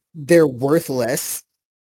anyway. They're worth less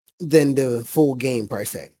than the full game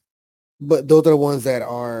price tag. But those are the ones that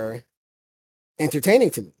are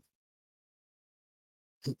entertaining to me.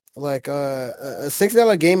 Like a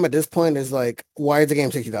 $60 game at this point is like, why is the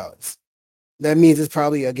game $60? That means it's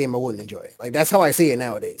probably a game I wouldn't enjoy. Like that's how I see it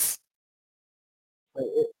nowadays. Like,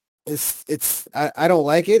 I don't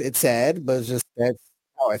like it. It's sad, but it's just that's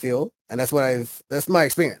how I feel, and that's my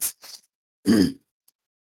experience.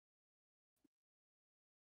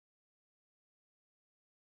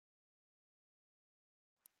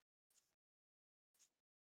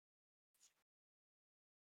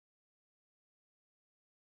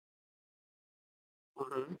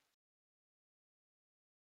 Mhm.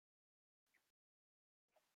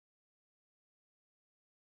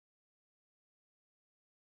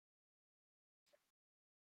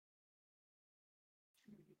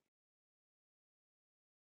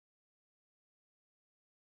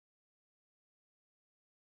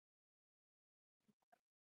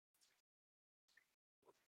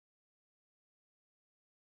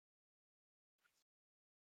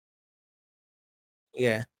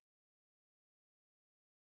 Yeah,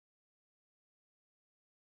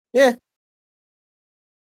 yeah,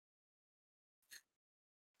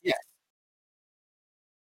 yeah.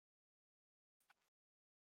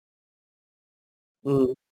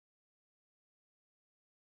 Mhm.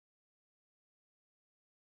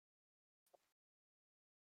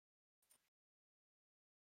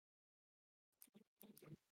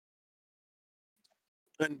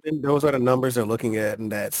 And those are the numbers they're looking at,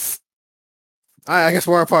 and I guess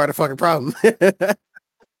we're a part of the fucking problem.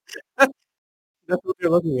 That's what they're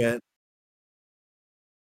looking at.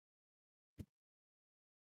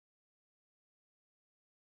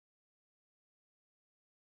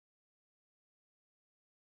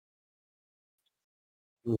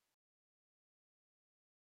 Mm,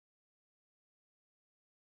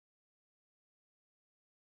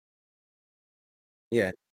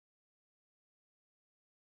 yeah,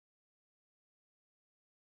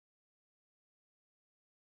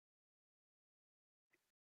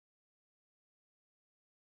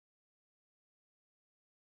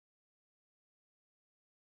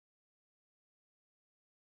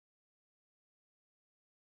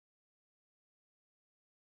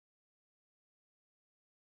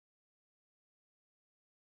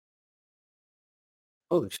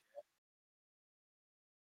 holy shit.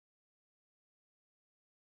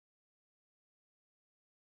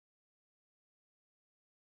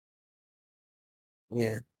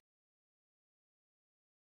 Yeah,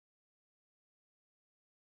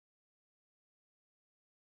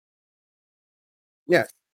 yeah.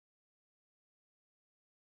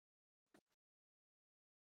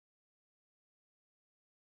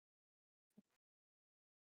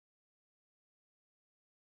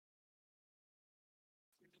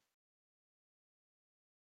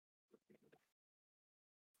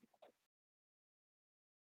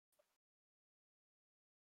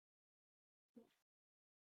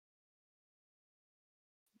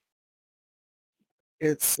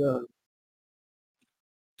 It's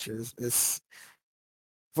it's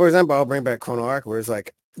for example, I'll bring back Chrono Arc, where it's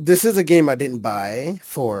like this is a game I didn't buy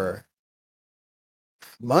for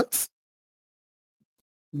months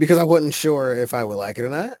because I wasn't sure if I would like it or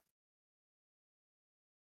not.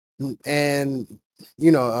 And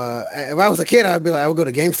if I was a kid, I'd be like, I would go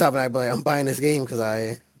to GameStop and I'd be like, I'm buying this game because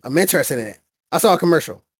I'm interested in it. I saw a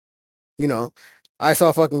commercial, you know, I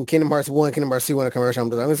saw fucking Kingdom Hearts 1, Kingdom Hearts 2 on a commercial. I'm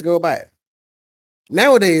just like, let's go buy it.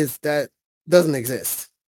 Nowadays, that doesn't exist.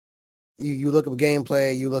 You look up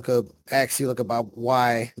gameplay, you look up X, you look about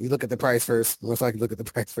Y, you look at the price first. Most likely look at the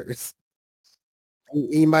price first.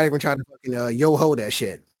 You might even try to fucking yo-ho that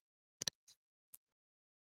shit.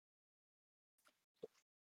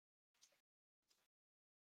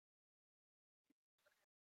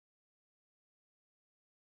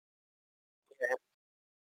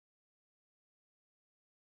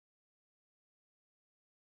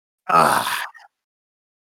 Ah,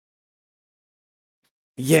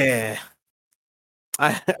 yeah.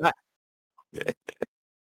 I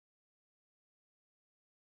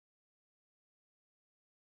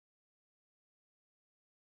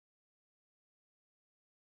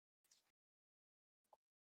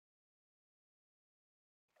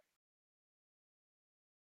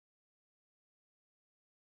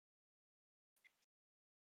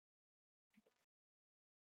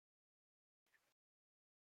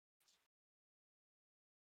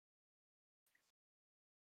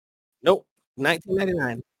nope,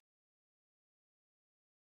 1999.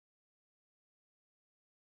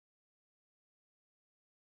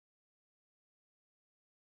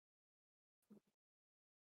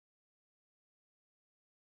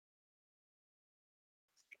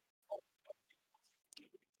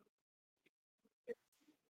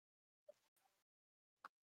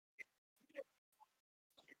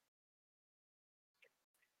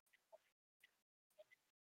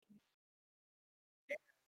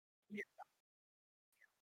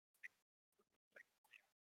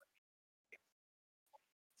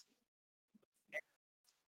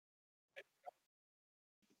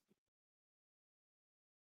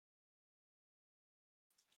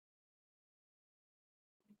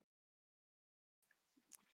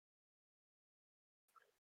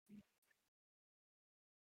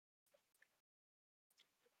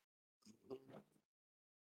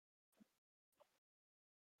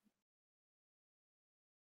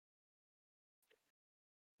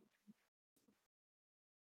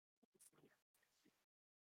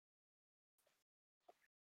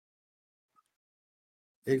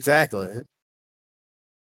 Exactly.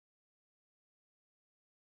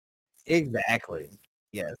 Exactly.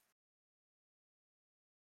 Yes.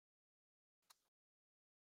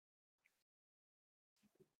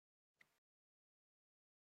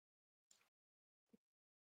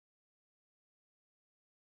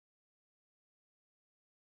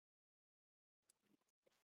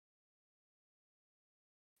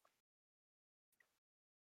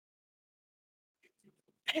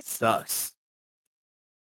 It sucks.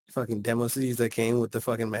 Fucking demo CDs that came with the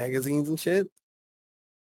fucking magazines and shit.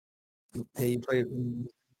 Hey, you play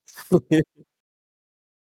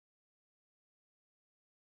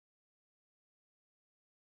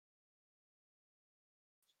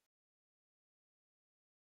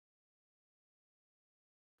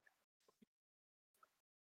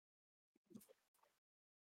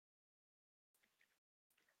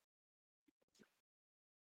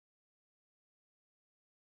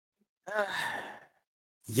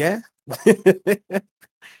Yeah.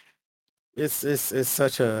 It's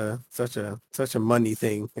such a money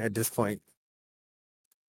thing at this point.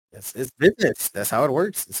 It's business. That's how it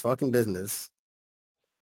works. It's fucking business.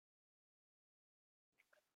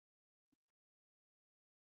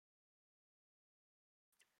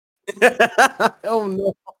 Oh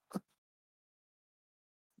no.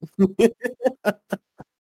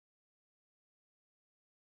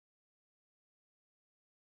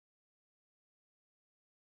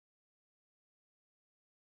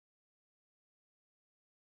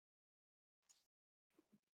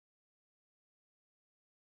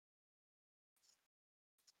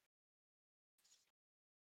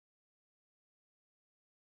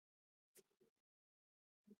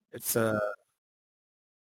 It's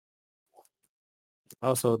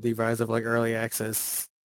also the rise of like early access,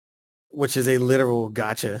 which is a literal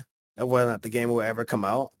gotcha of whether or not the game will ever come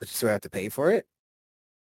out, but you still have to pay for it.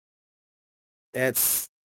 That's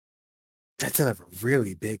that's a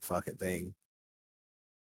really big fucking thing.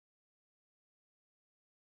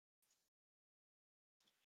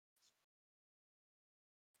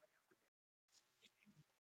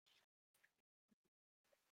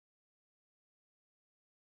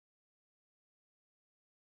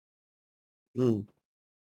 Mm.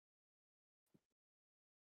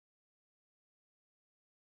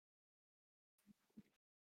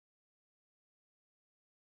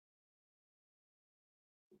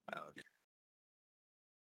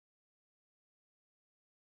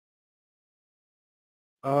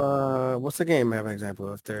 What's the game I have an example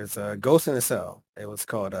of? There's Ghost in the Cell. It was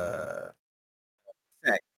called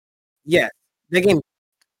heck, yeah. That game,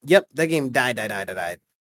 yep, that game died.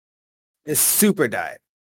 It super died.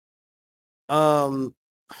 Um,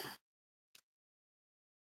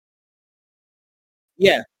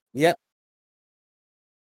 yeah, yep,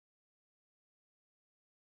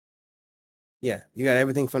 yeah. You got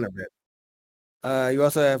everything from the rip. You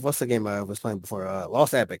also have what's the game I was playing before?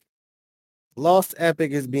 Lost Epic. Lost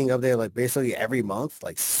Epic is being updated like basically every month,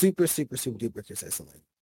 like super duper consistently.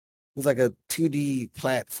 It's like a 2D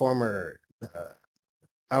platformer.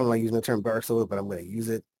 I don't like using the term Dark Souls, but I'm going to use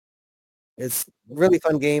it. It's a really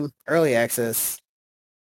fun game, early access.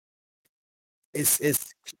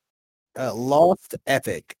 It's Lost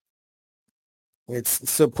Epic. It's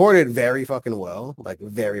supported very fucking well, like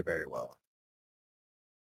very, very well.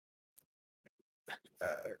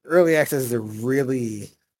 Early access is a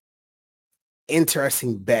really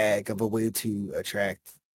interesting bag of a way to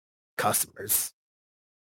attract customers.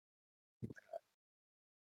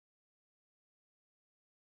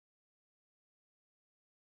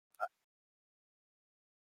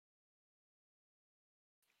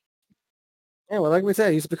 Yeah, well, like we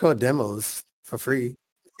said, it used to be called demos for free.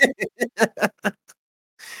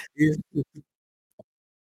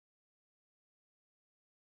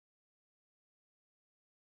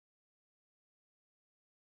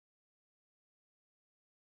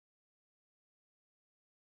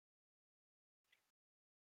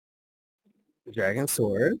 Dragon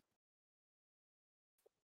Sword,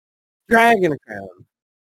 Dragon Crown.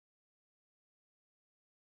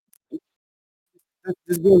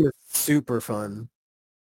 This game is super fun.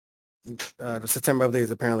 The September update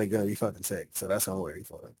is apparently gonna be fucking sick, so that's what I'm waiting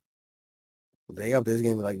for. They up this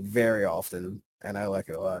game like very often, and I like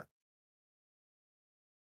it a lot.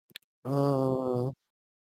 Uh,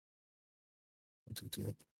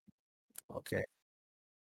 okay.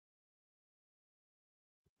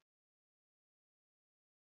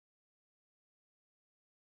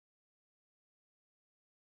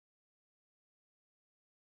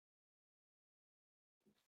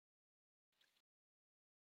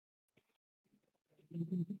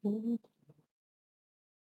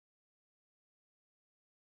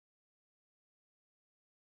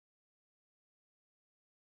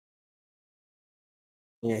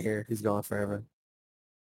 Yeah, here he's going forever.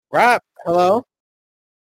 Rob, hello.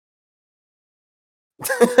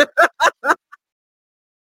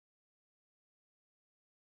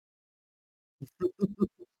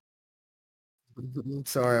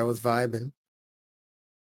 Sorry, I was vibing.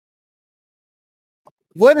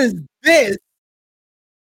 What is this?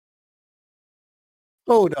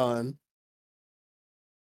 Hold on.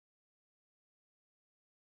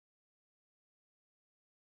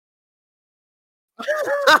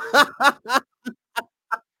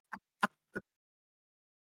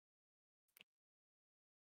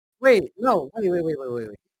 Wait, no, wait.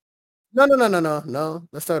 No.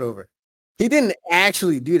 Let's start over. He didn't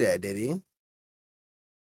actually do that, did he?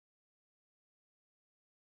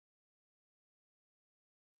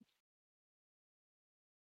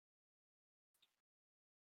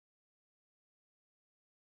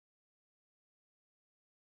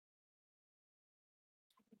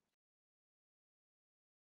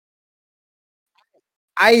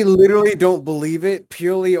 I literally don't believe it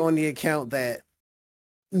purely on the account that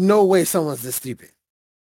no way someone's this stupid.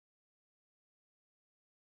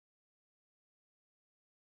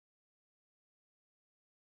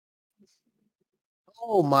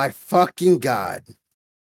 Oh my fucking god.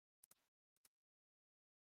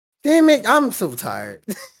 Damn it, I'm so tired.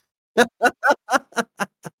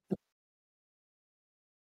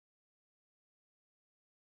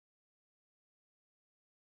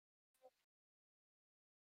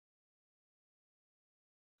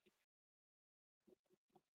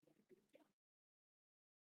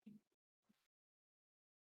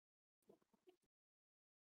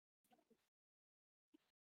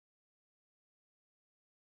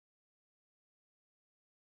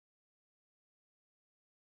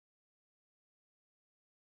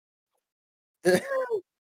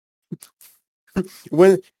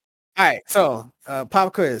 When all right, so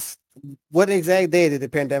pop quiz. What exact day did the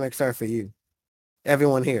pandemic start for you?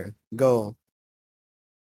 Everyone here, go.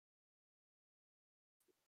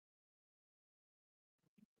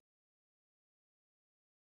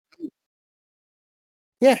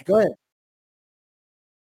 Yeah, go ahead.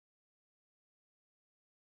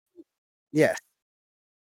 Yes.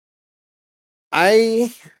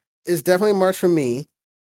 I it's definitely March for me.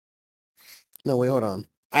 No, wait, hold on.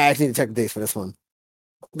 I actually need to check the dates for this one.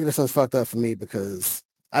 This one's fucked up for me because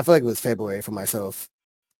I feel like it was February for myself.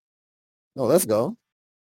 Oh, let's go.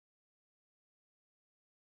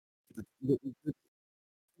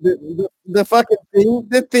 The, the fucking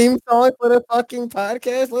the theme song for the fucking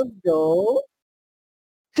podcast. Let's go.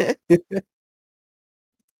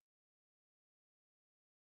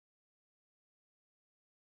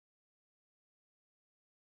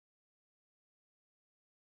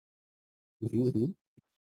 Mhm.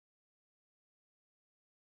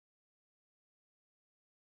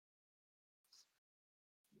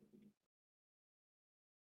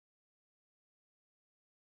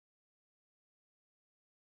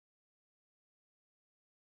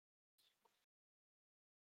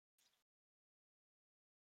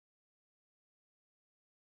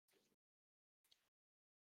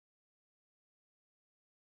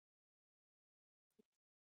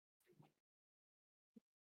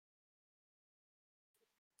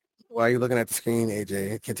 Why are you looking at the screen,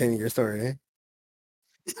 AJ? Continue your story.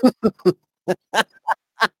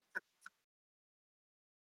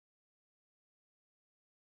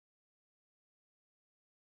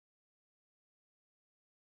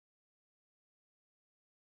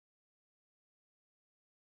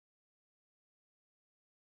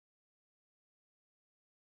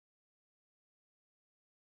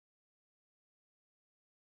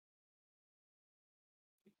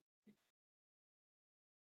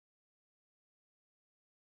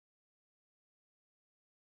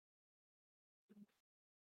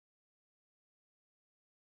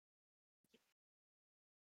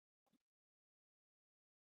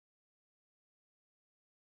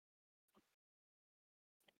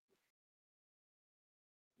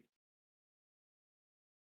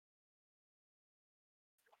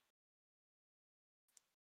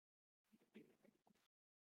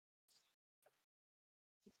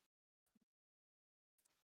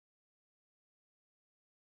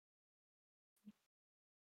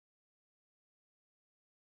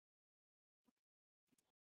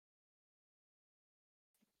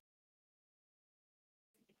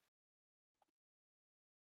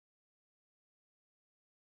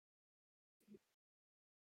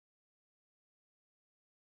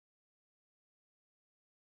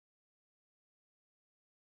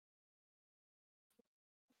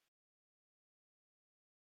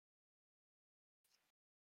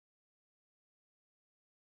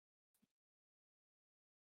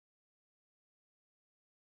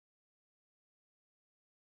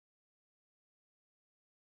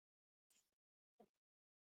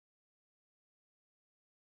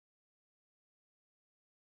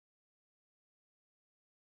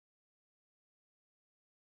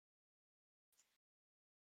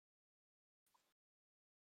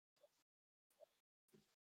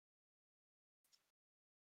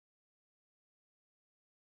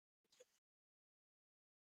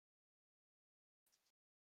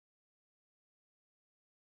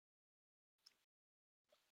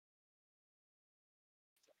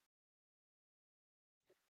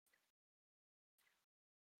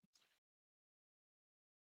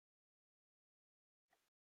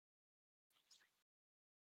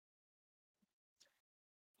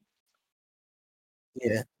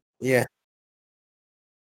 Yeah. Yeah.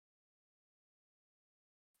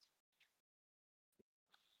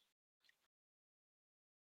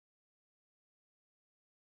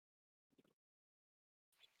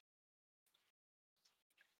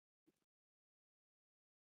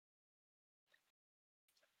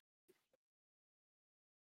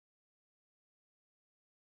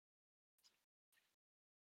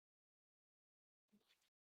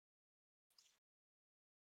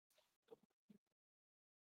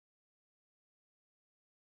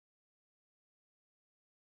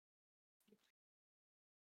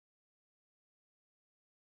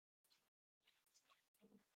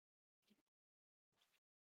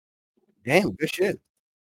 Damn, good shit.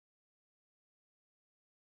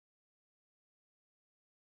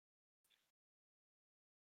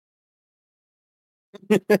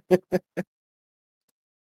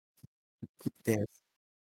 Damn.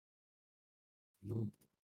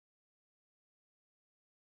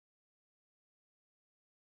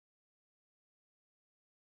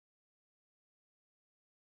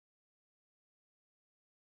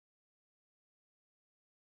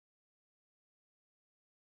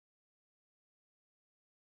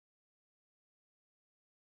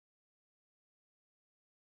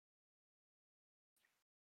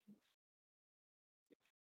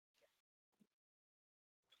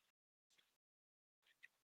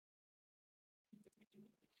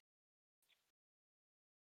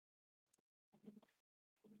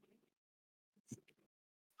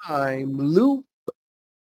 Time loop.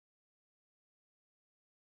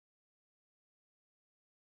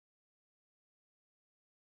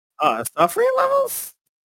 Suffering levels?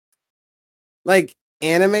 Like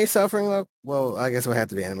anime suffering level? Well, I guess it would have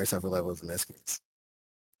to be anime suffering levels in this case.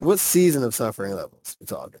 What season of suffering levels we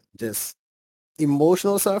talking? Just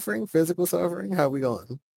emotional suffering, physical suffering? How we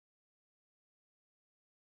going?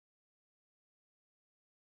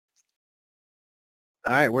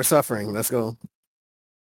 All right, we're suffering. Let's go.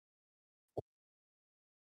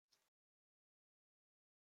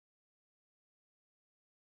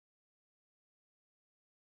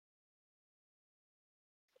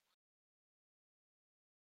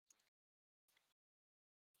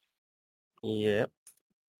 Yep.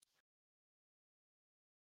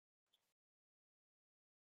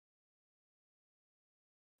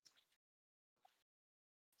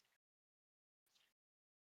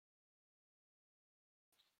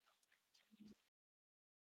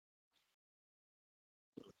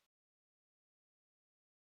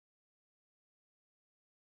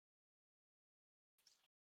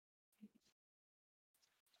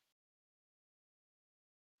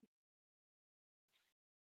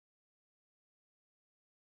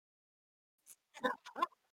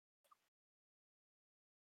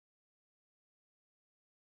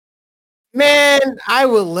 Man, I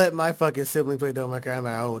would let my fucking sibling play Devil May Cry. I'm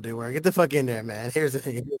like, oh, dude, where get the fuck in there, man. Here's the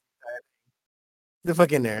thing. Get the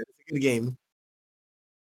fuck in there. It's a good game.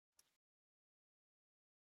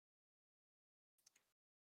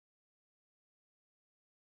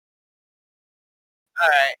 All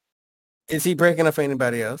right. Is he breaking up for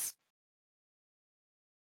anybody else?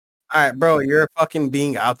 All right, bro, you're fucking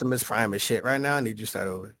being Optimus Prime as shit right now. I need you to start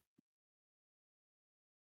over.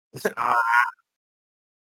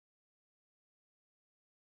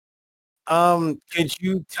 Could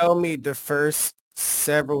you tell me the first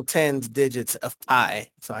several tens digits of pi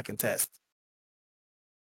so I can test?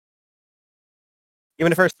 Even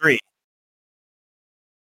the first three.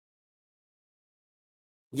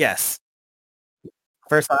 Yes.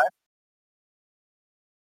 First five?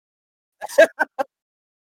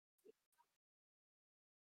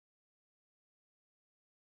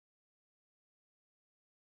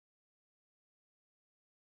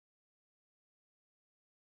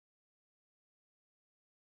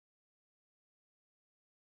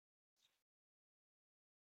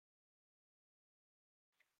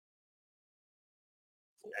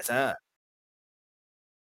 That's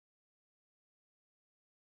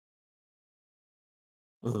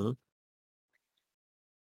Mhm.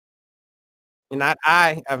 Not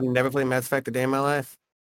I. I've never played Mass Effect a day in my life.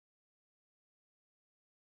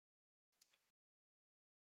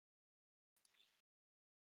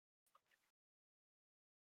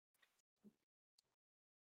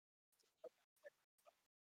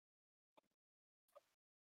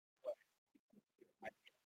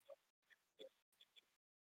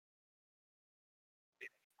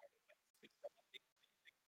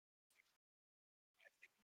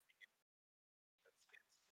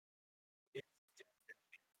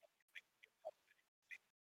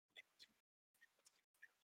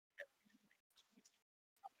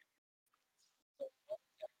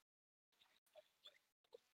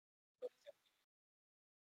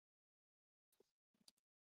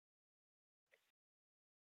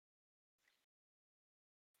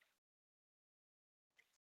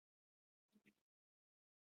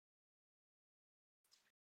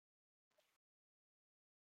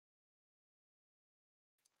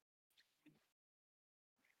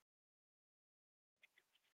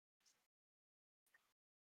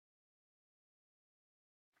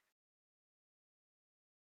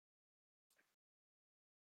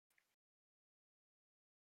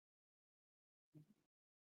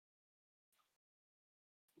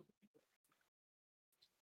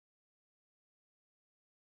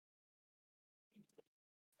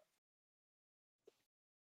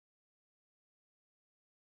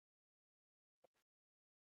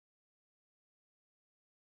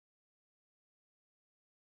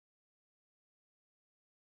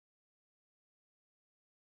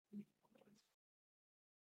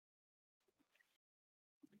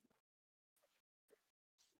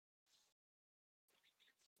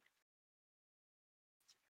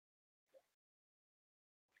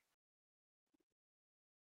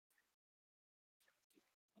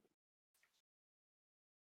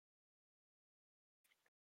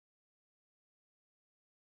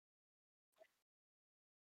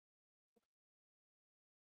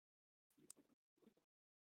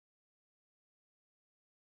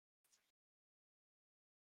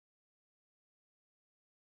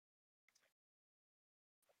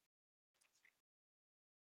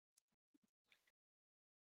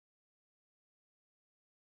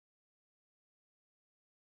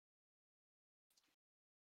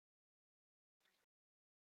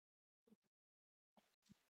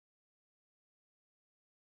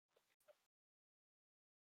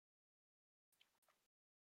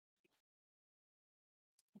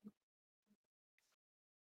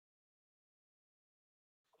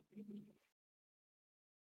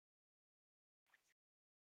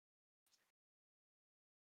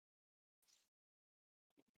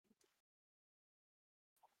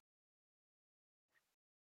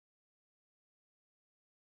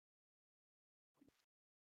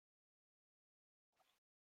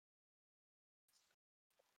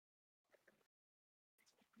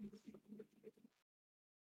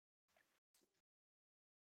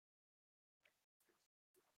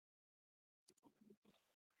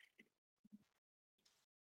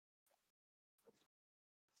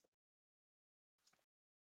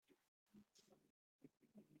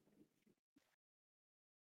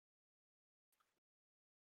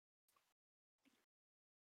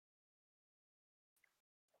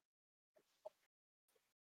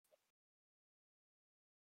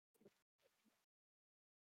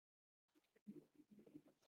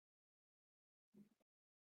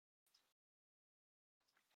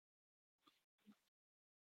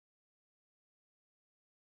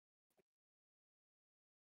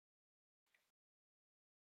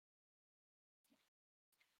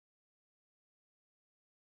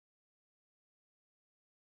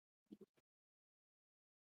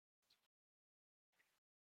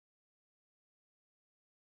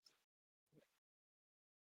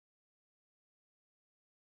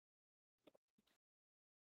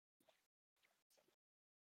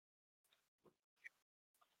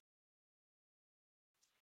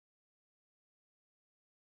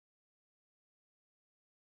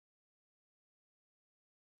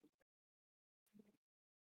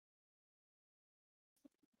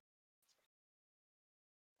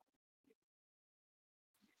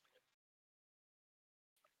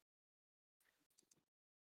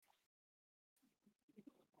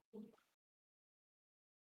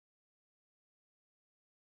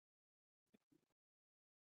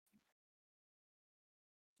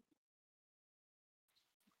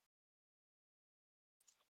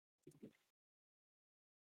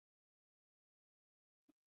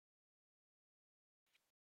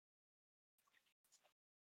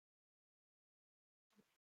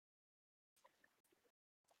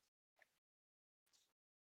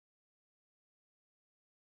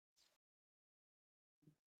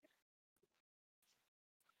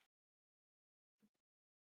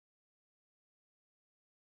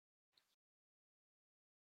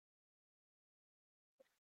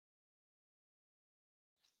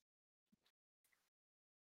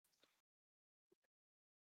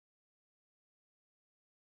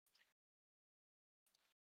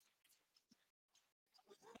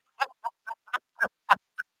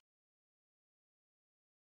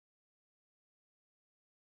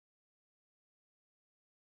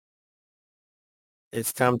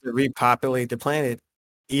 It's time to repopulate the planet,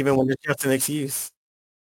 even when it's just an excuse.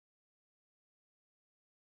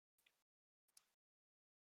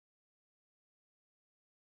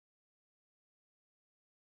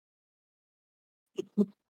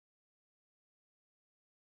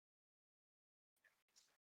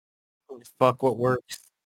 Fuck what works.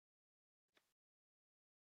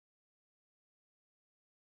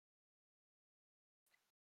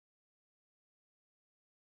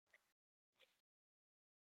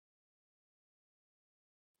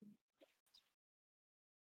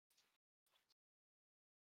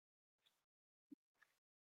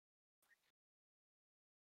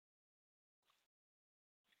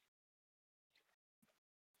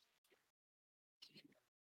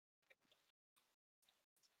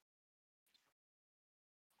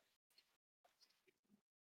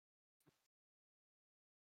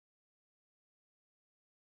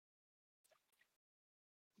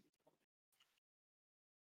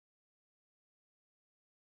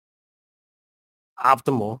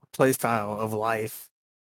 Optimal playstyle of life.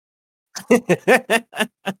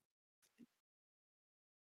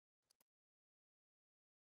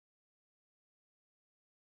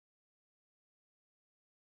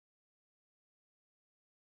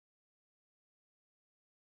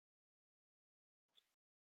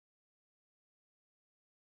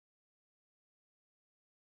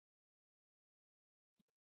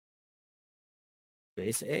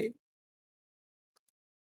 Base 8?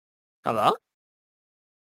 Hello?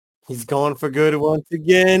 He's going for good once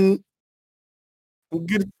again.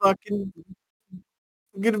 Good fucking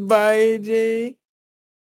goodbye, AJ.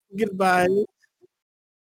 Goodbye.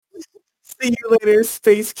 See you later,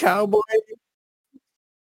 space cowboy.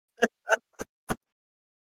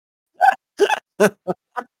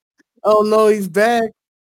 Oh no, he's back.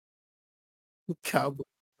 Cowboy.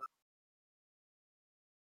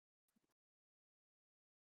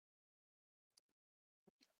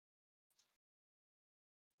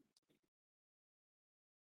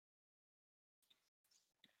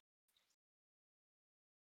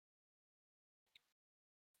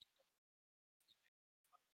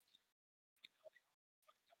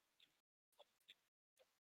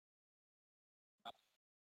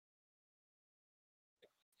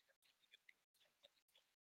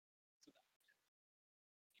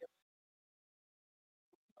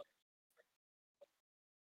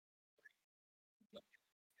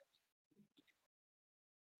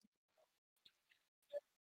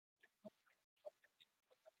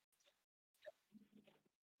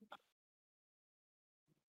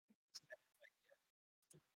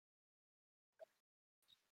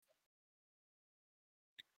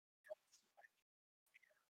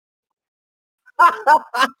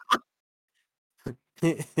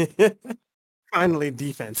 Finally,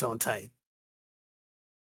 defense on tight.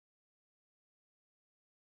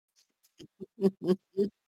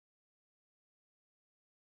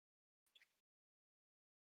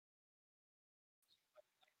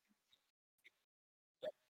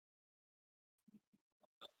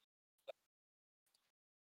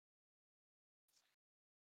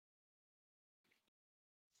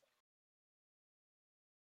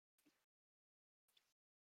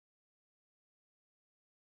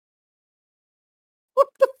 What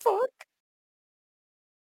the fuck?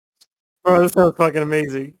 Bro, this sounds fucking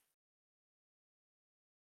amazing.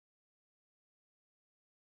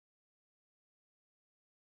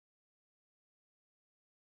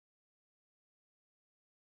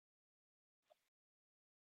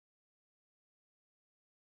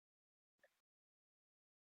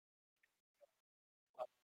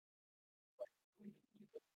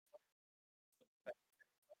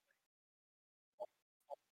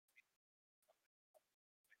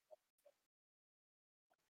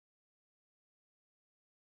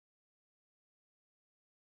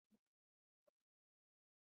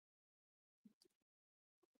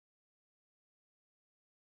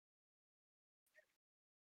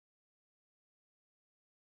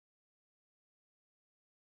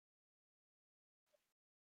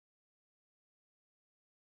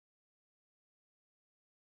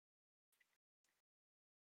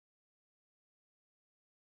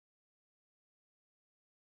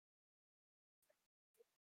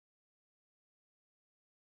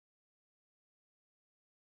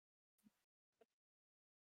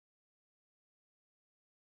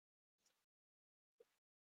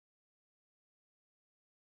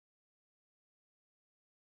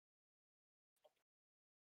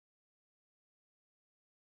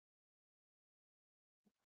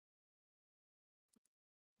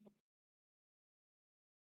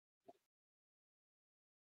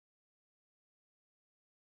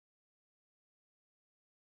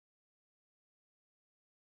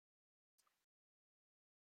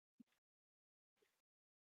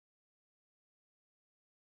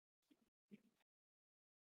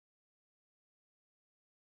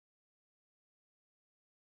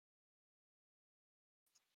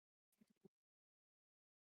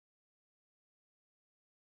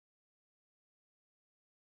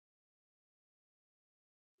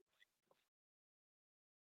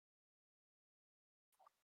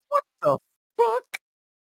 fuck?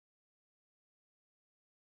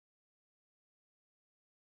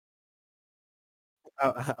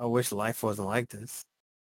 I wish life wasn't like this.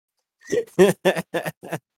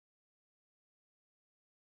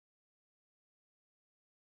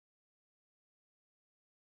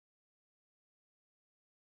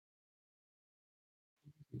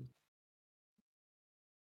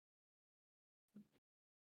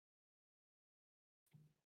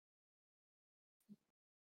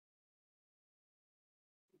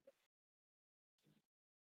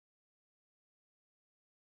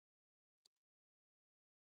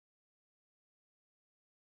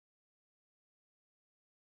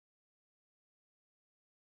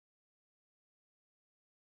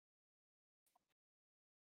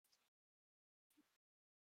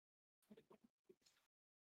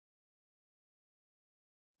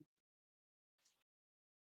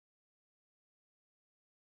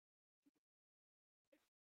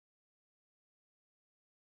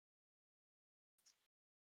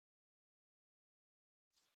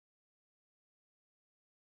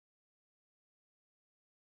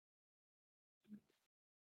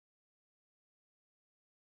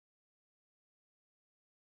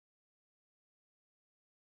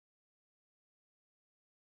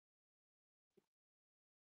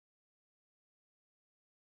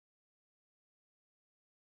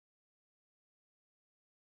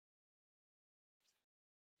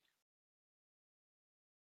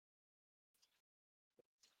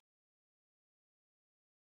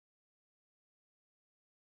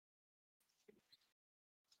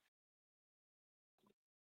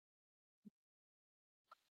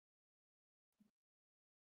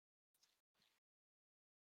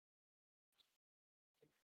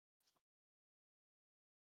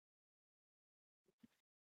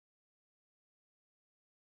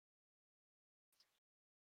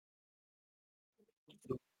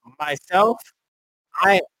 Myself,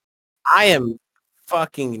 I I am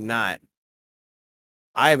fucking not.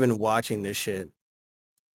 I've been watching this shit.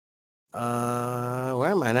 Where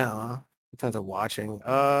am I now? In terms of watching,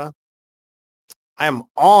 I am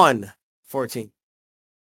on 14.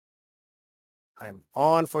 I'm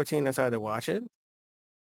on 14. That's how to watch it.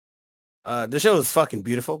 The show is fucking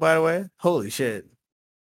beautiful, by the way. Holy shit!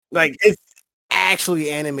 Like it's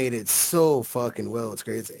actually animated so fucking well. It's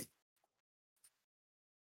crazy.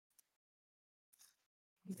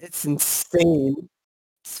 It's insane.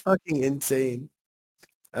 It's fucking insane.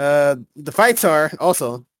 The fights are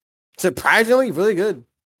also surprisingly really good.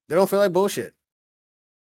 They don't feel like bullshit.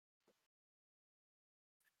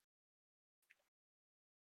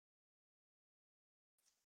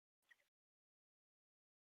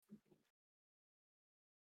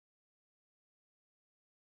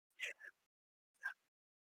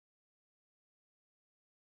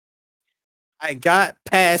 I got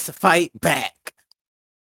past fight back.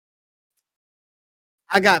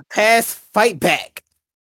 I got past fight back.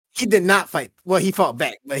 He did not fight. Well, he fought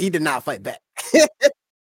back, but he did not fight back.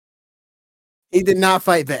 He did not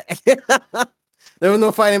fight back. There was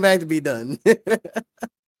no fighting back to be done.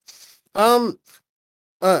 um,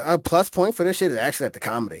 a plus point for this shit is actually at the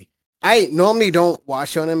comedy. I normally don't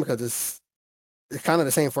watch shonen because it's kind of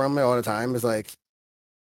the same formula all the time. It's like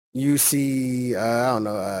you see, I don't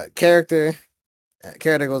know, character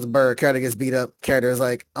goes bird, character gets beat up, character is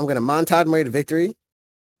like, I'm gonna montage my way to victory,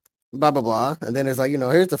 blah blah blah, and then it's like,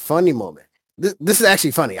 here's the funny moment. This is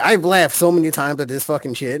actually funny. I've laughed so many times at this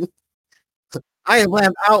fucking shit. I have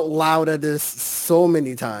laughed out loud at this so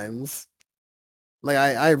many times. Like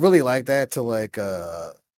I really like that to like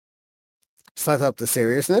set up the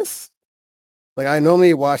seriousness. Like I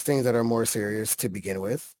normally watch things that are more serious to begin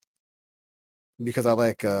with because I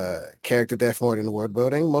like character depth more than word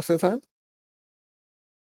building most of the time.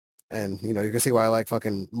 And you can see why I like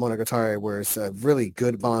fucking Monogatari, where it's a really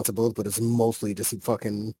good balance of both, but it's mostly just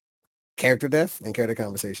fucking character depth and character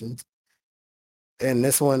conversations. And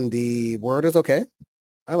this one, the word is okay.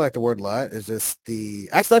 I like the word a lot. It's just I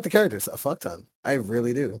actually like the characters a fuck ton. I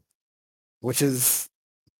really do. Which is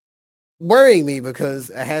worrying me because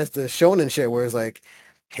it has the shonen shit where it's like,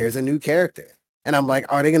 here's a new character. And I'm like,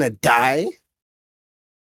 are they gonna die?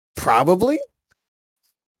 Probably.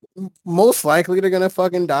 Most likely they're gonna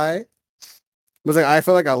fucking die. But like I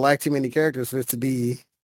feel like I like too many characters for it to be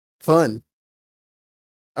fun.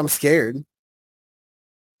 I'm scared.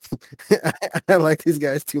 I like these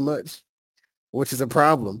guys too much, which is a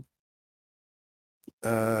problem.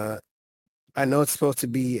 Uh I know it's supposed to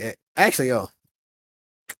be actually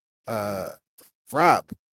uh Rob,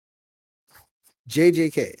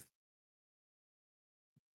 JJK.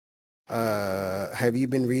 Have you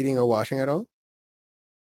been reading or watching at all?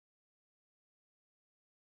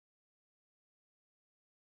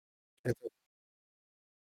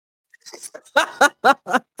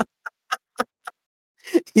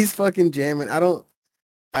 He's fucking jamming. I don't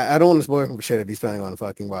want to spoil him for shit if he's planning on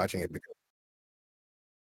fucking watching it because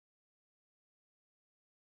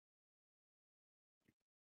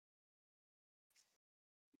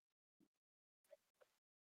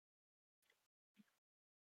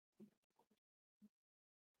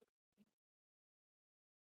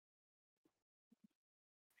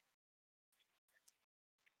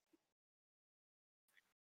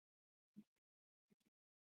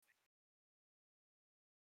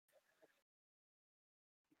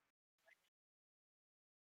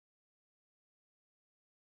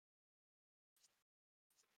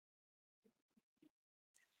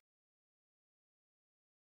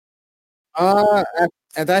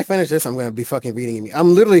after I finish this, I'm gonna be fucking reading it.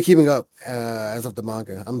 I'm literally keeping up as of the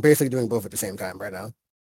manga. I'm basically doing both at the same time right now.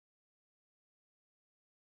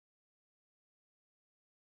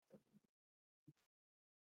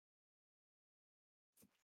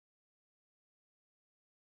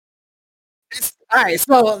 All right,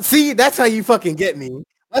 so see, that's how you fucking get me.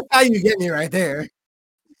 That's how you get me right there.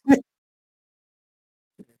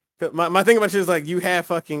 My thing about you is like you have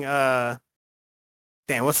fucking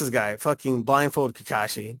damn, what's this guy? Fucking blindfold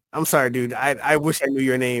Kakashi. I'm sorry, dude. I wish I knew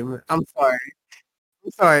your name. I'm sorry.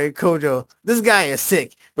 I'm sorry, Kojo. This guy is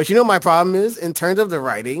sick. But you know my problem is in terms of the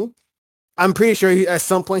writing, I'm pretty sure at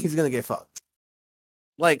some point he's gonna get fucked.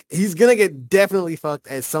 Like he's gonna get definitely fucked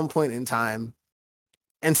at some point in time,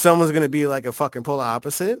 and someone's gonna be like a fucking polar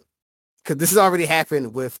opposite. Because this has already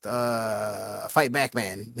happened with Fight Back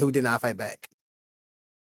Man, who did not fight back.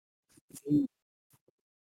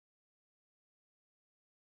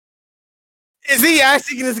 Is he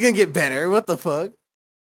actually this gonna get better? What the fuck?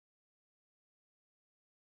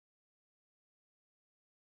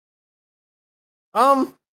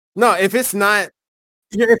 Um, no, if it's not,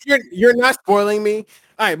 if you're not spoiling me,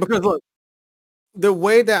 all right. Because look, the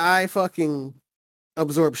way that I fucking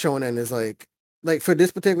absorb shonen is like for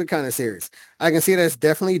this particular kind of series, I can see that it's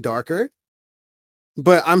definitely darker,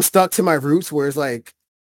 but I'm stuck to my roots where it's like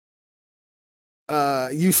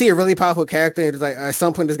you see a really powerful character and it's like at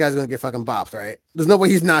some point this guy's gonna get fucking bopped, right? There's no way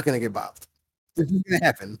he's not gonna get bopped. It's just gonna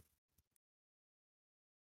happen.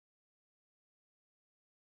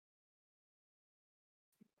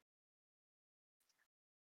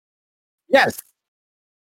 Yes.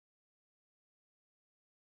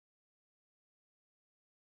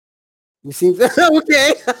 You seem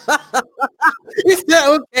okay. You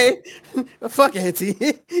said okay. Fuck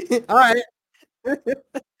it, all right.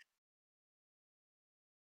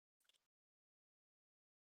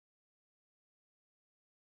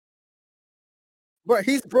 But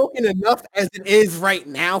he's broken enough as it is right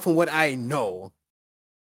now from what I know.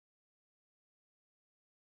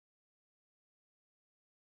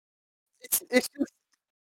 It's just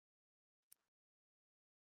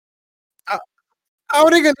how, how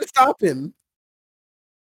are they gonna stop him?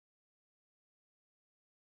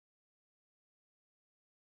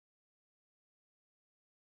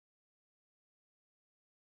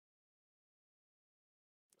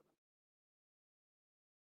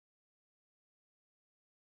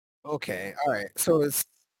 Okay, all right. So it's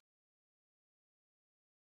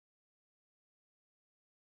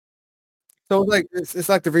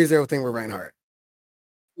like the ReZero thing with Reinhardt.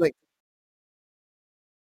 Like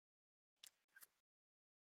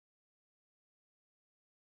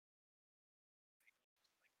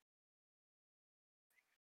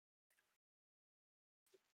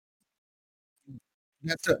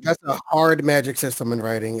that's a hard magic system in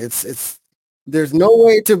writing. It's there's no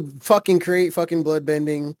way to fucking create fucking blood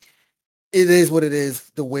bending. It is what it is,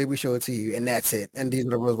 the way we show it to you, and that's it. And these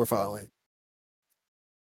are the rules we're following.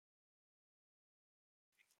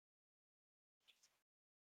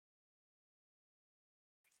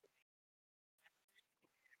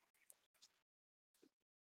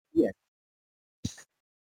 Yeah.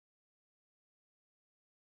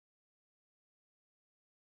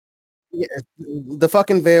 Yeah, the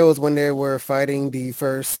fucking veils when they were fighting the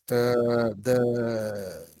first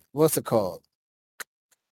the what's it called?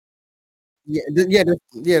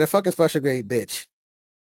 The fucking special grade bitch.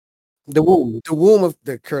 The womb of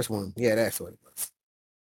the curse one. Yeah, that's what it was.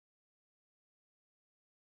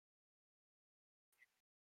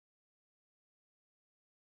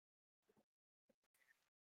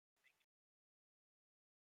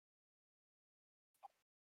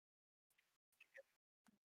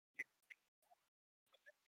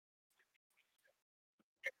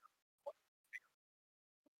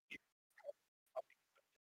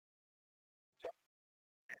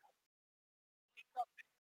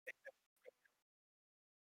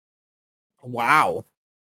 Wow.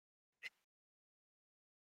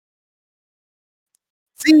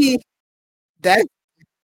 See, that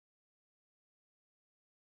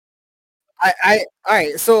I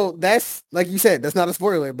alright, so that's like you said, that's not a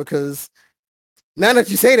spoiler because now that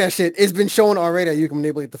you say that shit, it's been shown already that you can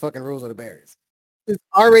manipulate the fucking rules of the berries. It's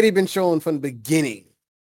already been shown from the beginning.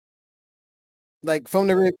 Like from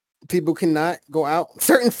the rip, people cannot go out.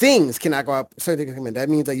 Certain things cannot go out. Certain things come in. That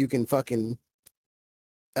means that you can fucking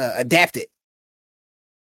adapt it.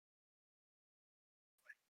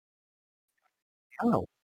 Oh,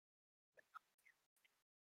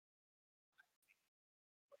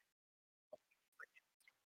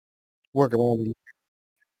 work around it.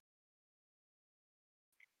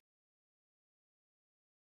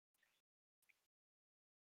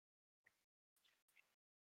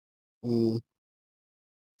 Mm,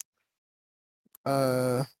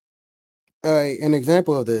 uh, an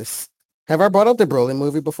example of this. Have I brought up the Broly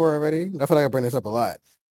movie before already? I feel like I bring this up a lot.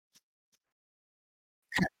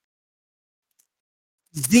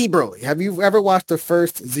 Z Broly. Have you ever watched the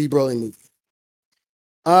first Z Broly movie?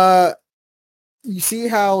 Uh, you see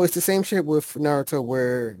how it's the same shit with Naruto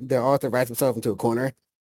where the author writes himself into a corner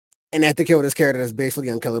and they have to kill this character that's basically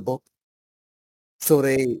unkillable. So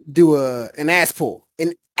they do an ass pull,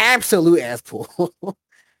 an absolute ass pull.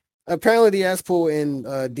 Apparently, the ass pull in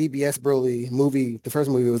DBS Broly movie, the first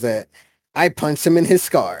movie was that I punched him in his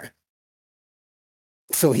scar,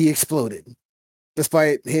 so he exploded,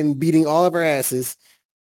 despite him beating all of our asses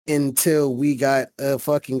until we got a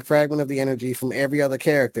fucking fragment of the energy from every other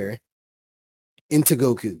character into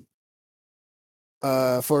Goku.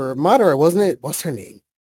 For Madara, wasn't it? What's her name?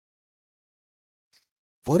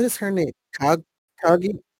 What is her name?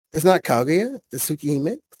 Kagi? It's not Kaguya. It's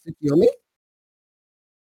Tsukihime. Tsukiyomi?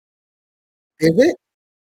 Is it?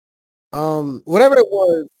 Whatever it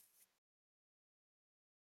was.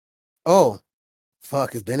 Oh,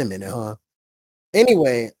 fuck! It's been a minute, huh?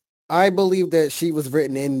 Anyway, I believe that she was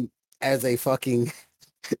written in as a fucking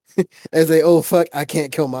as a oh fuck I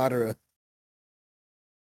can't kill Madara.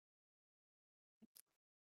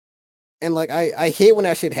 And like I hate when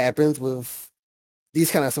that shit happens with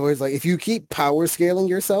these kind of stories. Like if you keep power scaling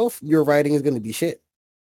yourself, your writing is gonna be shit.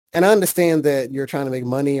 And I understand that you're trying to make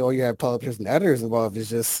money or you have publishers and editors involved. It's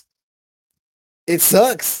just it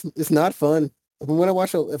sucks. It's not fun. If I'm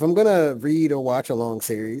gonna read or watch a long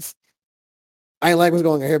series, I like what's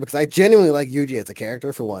going on here because I genuinely like Yuji as a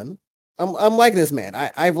character for one. I'm like this man.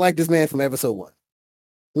 I've liked this man from episode one.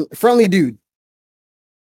 Friendly dude.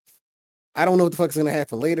 I don't know what the fuck is gonna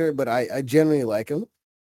happen later, but I generally like him.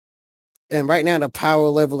 And right now the power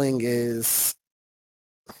leveling is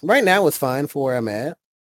right now it's fine for where I'm at.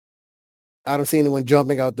 I don't see anyone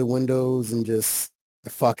jumping out the windows and just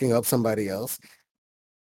fucking up somebody else.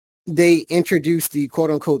 They introduced the quote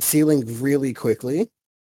unquote ceiling really quickly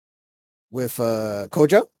with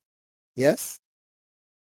Kojo. Yes.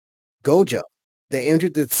 Gojo. They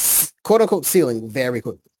entered the quote unquote ceiling very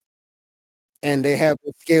quickly. And they have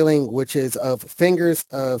the scaling which is of fingers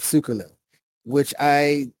of Sukuna, which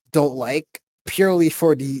I don't like purely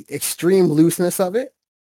for the extreme looseness of it.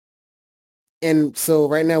 And so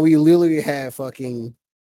right now we literally have fucking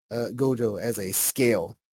Gojo as a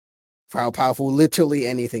scale for how powerful literally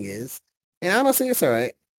anything is. And honestly, it's all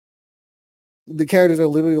right. The characters are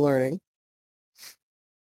literally learning.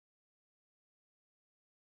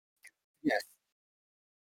 Yes.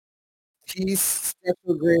 He's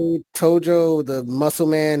special grade. Tojo, the muscle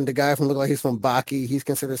man, the guy from look like he's from Baki, he's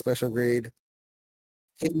considered special grade.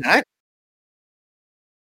 He's not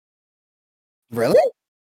really.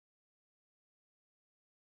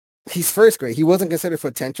 He's first grade. He wasn't considered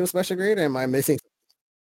potential special grade. Am I missing?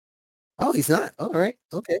 Oh, he's not. All right.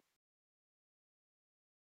 Okay.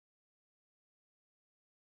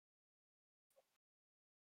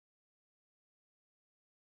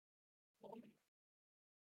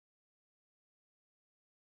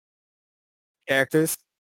 Characters.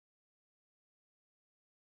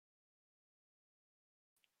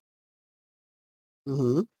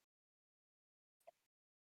 Hmm.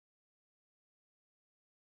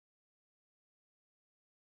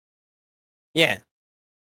 Yeah.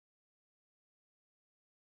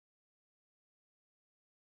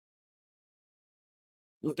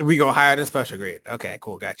 We go higher than special grade. Okay,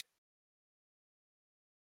 cool. Gotcha.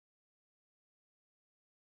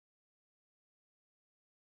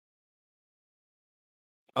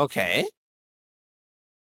 Okay.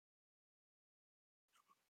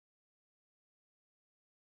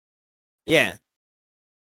 Yeah.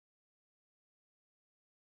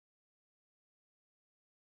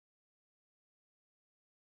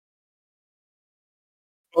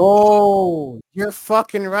 Oh, you're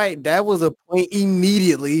fucking right. That was a point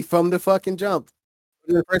immediately from the fucking jump.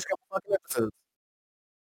 In the first couple fucking episodes.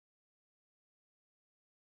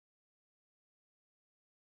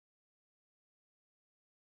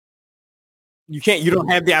 You don't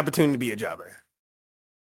have the opportunity to be a jobber.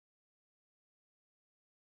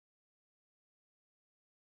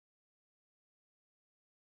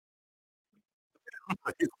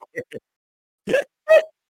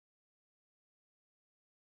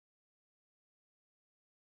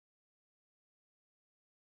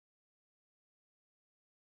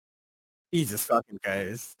 Jesus fucking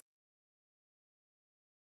Christ.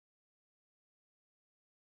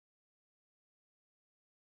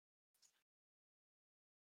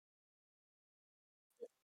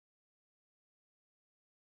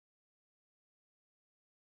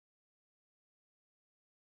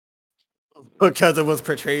 Because it was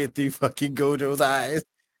portrayed through fucking Gojo's eyes.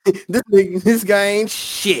 This guy ain't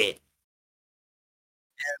shit.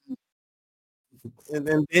 And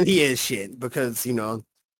then he is shit because,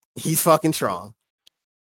 he's fucking strong.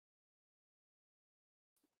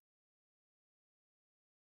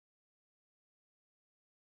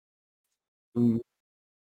 Mm.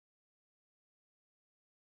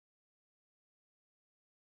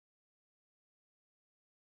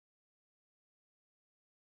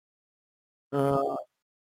 Uh,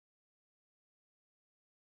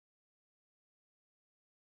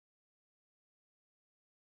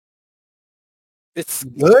 it's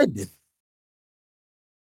good.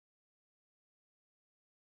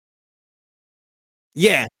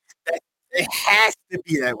 Yeah. It has to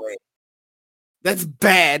be that way. That's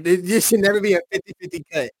bad. It just should never be a 50-50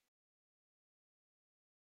 cut.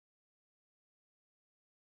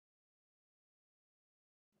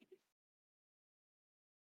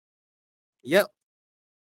 Yep.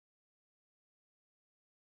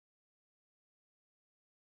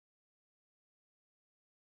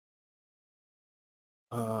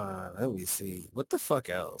 Let me see. What the fuck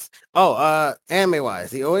else? Oh, anime wise,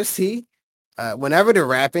 the OST. Whenever the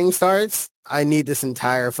rapping starts, I need this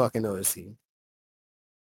entire fucking OST.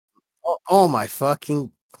 Oh my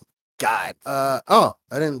fucking god. Oh,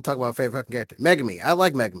 I didn't talk about favorite fucking character. Megami. I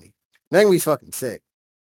like Megami. Megami's fucking sick.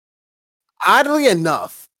 Oddly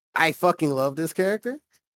enough, I fucking love this character,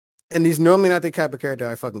 and he's normally not the type of character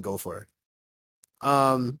I fucking go for.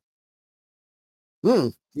 Um, hmm.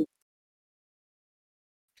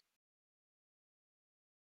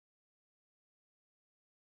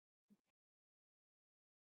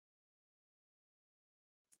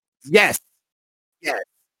 Yes, yes,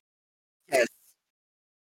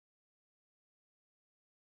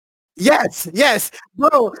 yes, yes,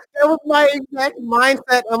 bro. That was my exact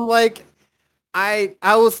mindset. I'm like, I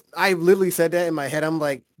literally said that in my head. I'm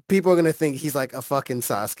like, people are gonna think he's like a fucking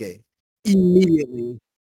Sasuke immediately,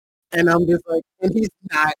 and I'm just like, and he's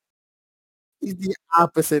not. He's the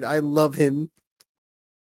opposite. I love him.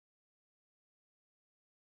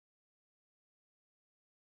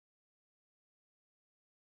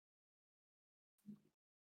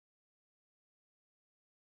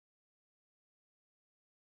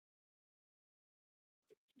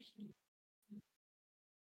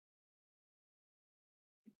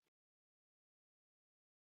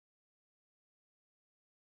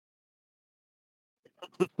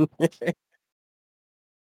 I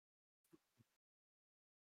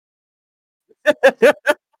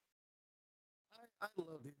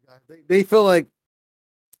love these guys. They feel like,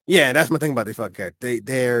 yeah, that's my thing about these fucking characters.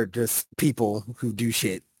 They're just people who do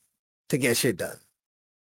shit to get shit done.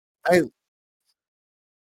 I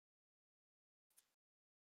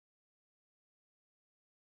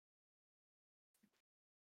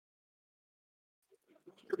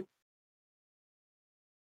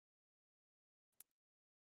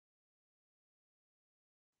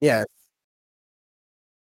yes,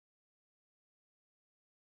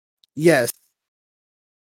 yes.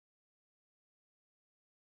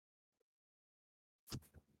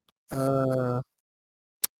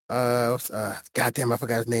 Uh, goddamn, I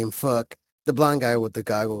forgot his name. Fuck the blonde guy with the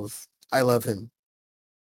goggles. I love him.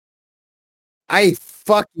 I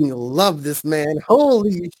fucking love this man.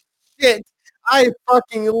 Holy shit! I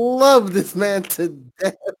fucking love this man to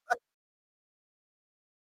death.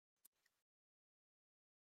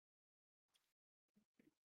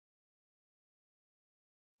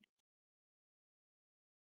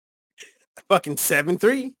 Fucking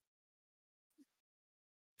 7-3.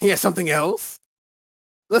 He has something else.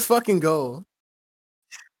 Let's fucking go.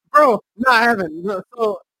 Bro, no, I haven't. No,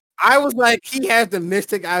 so I was like, he has the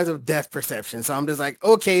mystic eyes of death perception. So I'm just like,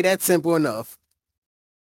 okay, that's simple enough.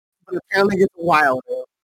 But apparently gets wild.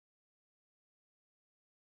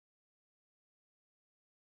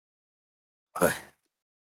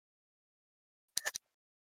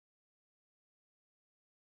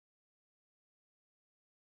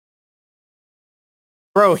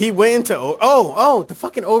 Bro, he went into the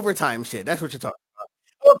fucking overtime shit. That's what you're talking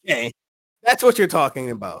about. Okay. That's what you're talking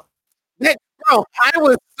about. That, bro, I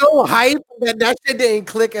was so hyped that that shit didn't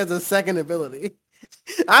click as a second ability.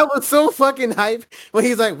 I was so fucking hyped when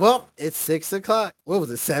he's like, "Well, it's 6 o'clock." What was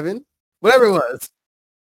it, 7? Whatever it was.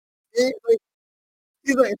 He's like,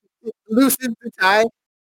 he's like loosen the tie.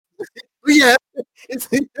 Yeah, it's,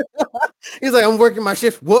 he's like, "I'm working my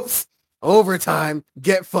shift. Whoops, overtime.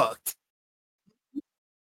 Get fucked."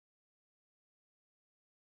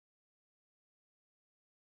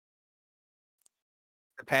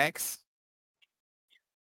 The packs.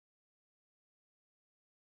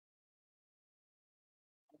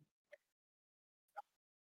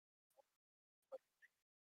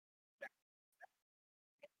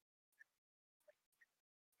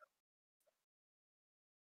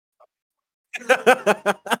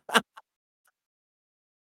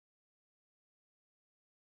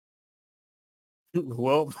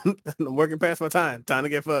 Well, I'm working past my time. Time to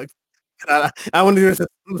get fucked. I want to do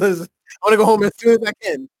this. I want to go home as soon as I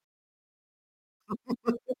can.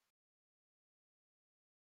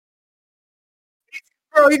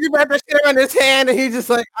 Bro, he just wrapped that shit around his hand, and he's just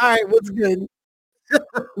like, "All right, what's good?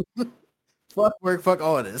 Fuck work, fuck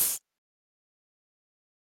all of this."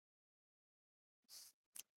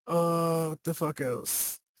 What the fuck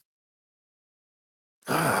else?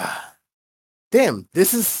 Ah, damn,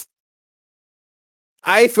 this is.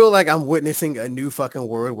 I feel like I'm witnessing a new fucking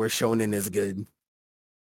world where shonen is good.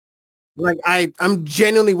 Like I'm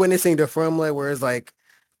genuinely witnessing the formula where it's like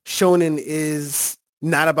shonen is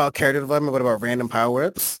not about character development, but about random power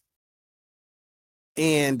ups.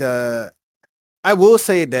 And I will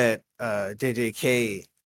say that JJK,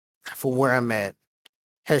 for where I'm at,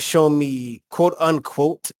 has shown me quote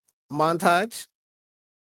unquote montage,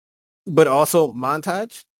 but also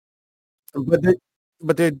montage. But they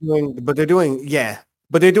but they're doing yeah.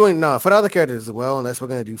 But they're doing no for the other characters as well, unless we're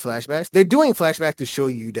gonna do flashbacks. They're doing flashbacks to show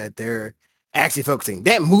you that they're actually focusing.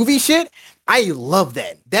 That movie shit, I love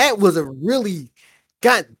that. That was a really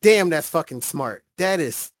god damn that's fucking smart. That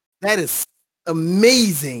is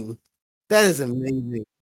amazing. That is amazing.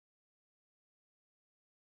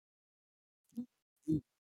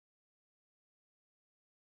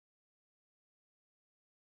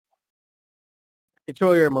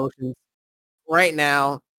 Control your emotions right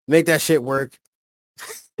now. Make that shit work.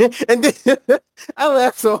 And then I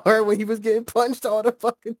laughed so hard when he was getting punched all the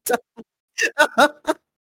fucking time.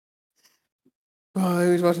 Oh,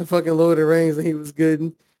 he was watching fucking Lord of the Rings and he was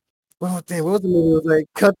good. Oh damn, what was the movie? It was like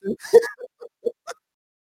cut the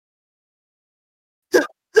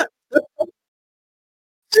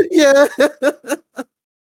yeah.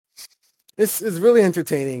 It's really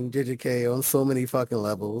entertaining, JJK, on so many fucking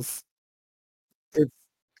levels. It's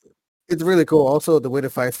it's really cool. Also, the way the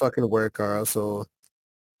fights fucking work are also.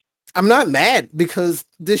 I'm not mad because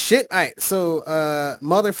this shit. Alright, so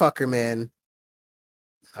motherfucker, man.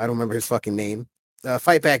 I don't remember his fucking name.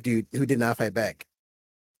 Fight back, dude, who did not fight back.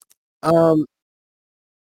 Um,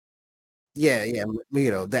 yeah, yeah,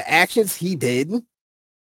 the actions he didn't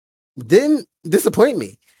disappoint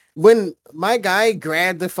me. When my guy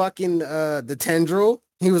grabbed the fucking the tendril,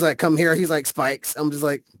 he was like, "Come here." He's like, "Spikes." I'm just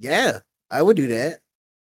like, "Yeah, I would do that."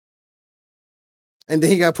 And then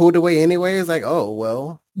he got pulled away anyway. It's like, "Oh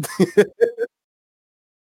well."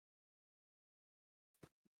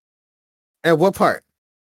 At what part?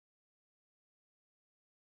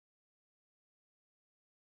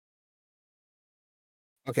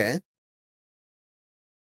 Okay.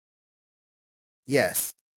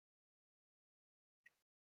 Yes.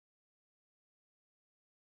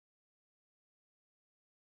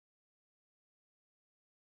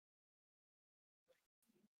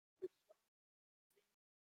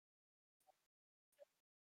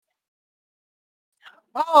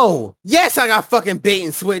 Oh, yes, I got fucking bait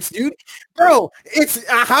and switch, dude. Bro, it's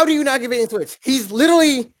how do you not get bait and switch? He's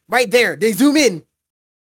literally right there. They zoom in.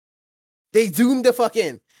 They zoom the fuck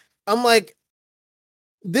in. I'm like,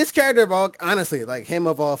 this character of all honestly, like him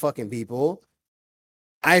of all fucking people,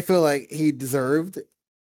 I feel like he deserved,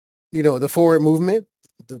 the forward movement,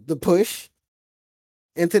 the push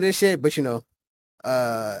into this shit. But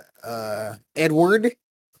Edward,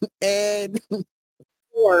 Edward.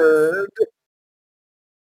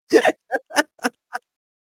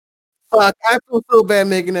 Fuck, I feel so bad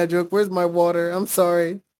making that joke. Where's my water? I'm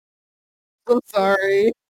sorry. I'm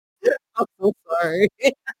sorry. I'm so sorry.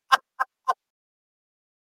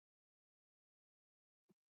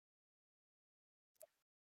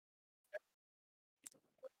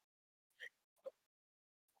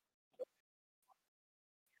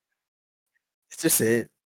 It's just it.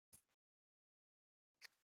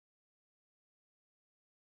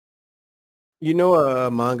 You know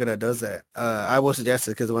a manga that does that. I will suggest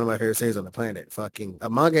it because it's one of my favorite series on the planet. Fucking a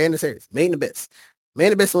manga and a series. Made in Abyss. Made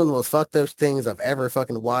in Abyss is one of the most fucked up things I've ever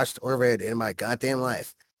fucking watched or read in my goddamn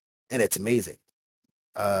life. And it's amazing.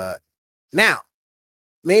 Uh Now,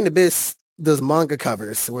 Made in Abyss does manga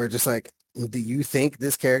covers where just like, do you think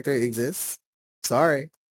this character exists?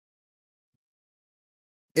 Sorry.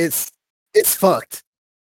 It's it's fucked.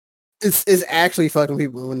 It's actually fucking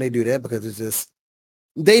people when they do that because it's just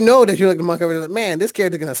they know that you're like the manga cover, like, man, this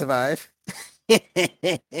character gonna survive.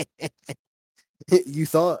 You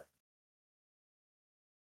thought.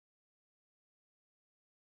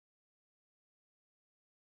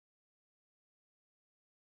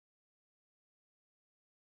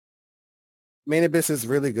 Main Abyss is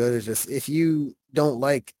really good. It's just if you don't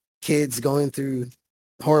like kids going through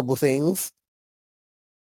horrible things,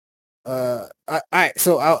 so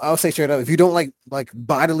I'll say straight up, if you don't like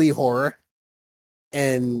bodily horror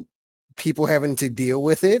and people having to deal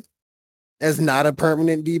with it as not a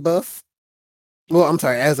permanent debuff, well, I'm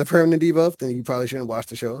sorry, as a permanent debuff, then you probably shouldn't watch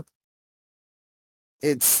the show.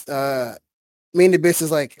 It's Main Abyss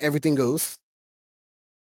is like everything goes.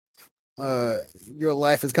 Your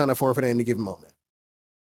life is kind of forfeit at any given moment.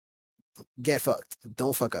 Get fucked.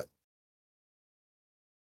 Don't fuck up.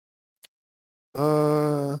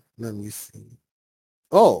 Let me see.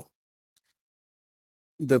 Oh,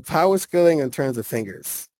 the power scaling in terms of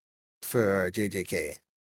fingers for JJK.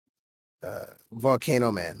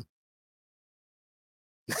 Volcano Man.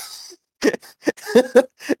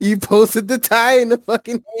 You posted the tie in the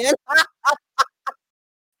fucking hand.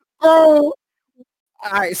 Oh,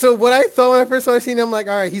 all right. So what I thought when I first started seeing him, I'm like,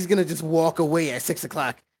 all right, he's gonna just walk away at 6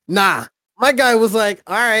 o'clock. Nah, my guy was like,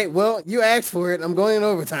 all right, well, you asked for it. I'm going in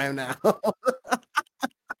overtime now.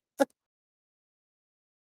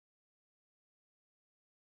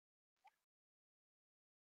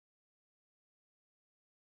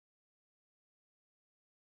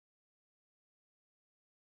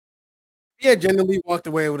 Yeah, genuinely walked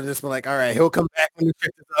away with just been like, all right, he'll come back when the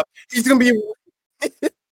shift is up. He's gonna be.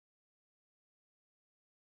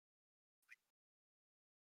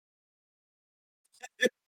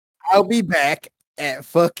 I'll be back at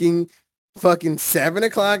fucking 7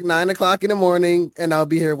 o'clock, 9 o'clock in the morning, and I'll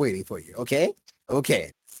be here waiting for you. Okay,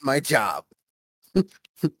 okay, it's my job. You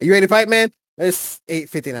ready to fight, man? It's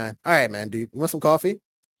 8:59. All right, man. Dude, you want some coffee?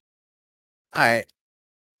 All right.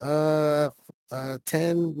 Uh,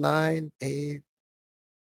 10, 9, 8.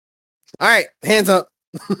 All right, hands up.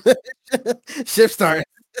 Shift start.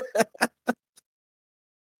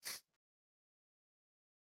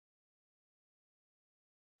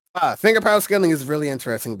 Finger power scaling is really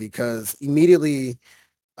interesting because immediately,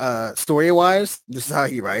 story wise, this is how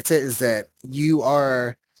he writes it: is that you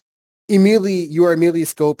are immediately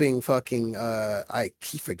scoping fucking I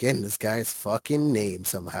keep forgetting this guy's fucking name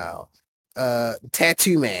somehow.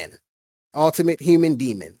 Tattoo Man, Ultimate Human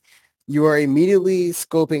Demon. You are immediately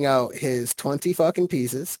scoping out his 20 fucking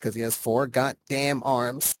pieces because he has four goddamn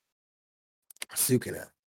arms. Sukuna.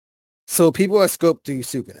 So people are scoped through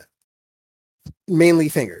Sukuna, mainly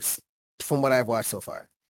fingers, from what I've watched so far.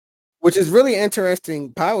 Which is really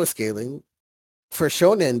interesting power scaling for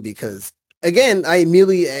Shonen because again, I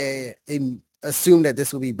immediately assume that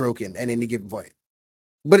this will be broken at any given point.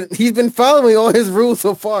 But he's been following all his rules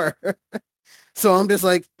so far. So I'm just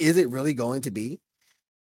like, is it really going to be?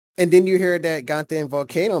 And then you hear that goddamn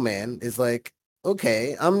Volcano Man is like,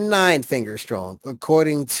 okay, I'm 9 fingers strong,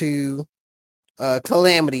 according to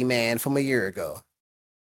Calamity Man from a year ago.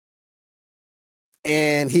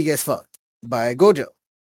 And he gets fucked by Gojo.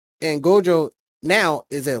 And Gojo now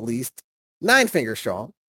is at least 9 fingers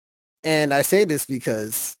strong. And I say this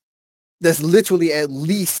because that's literally at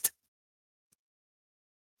least,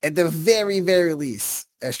 at the very, very least,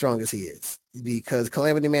 as strong as he is. Because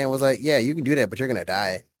Calamity Man was like, yeah, you can do that, but you're going to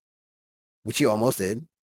die, which you almost did.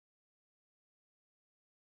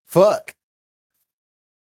 Fuck.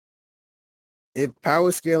 If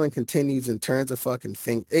power scaling continues in terms of fucking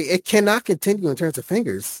it cannot continue in terms of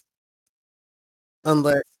fingers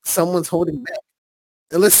unless someone's holding back.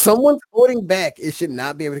 Unless someone's holding back, it should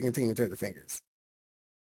not be able to continue in terms of fingers.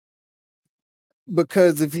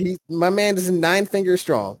 Because if my man is 9 fingers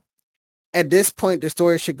strong, at this point, the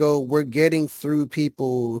story should go, we're getting through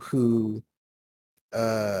people who,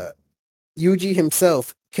 uh, Yuji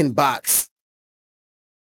himself can box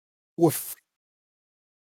with.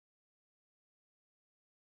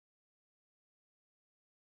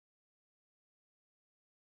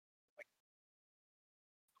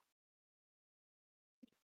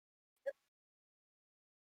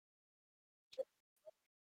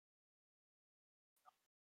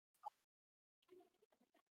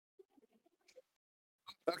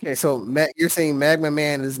 Okay, so you're saying Magma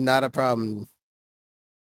Man is not a problem.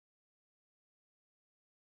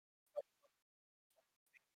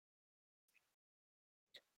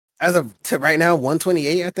 As of to right now,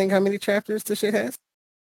 128, I think how many chapters the shit has?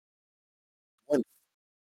 One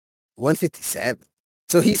 157.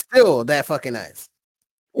 So he's still that fucking nice.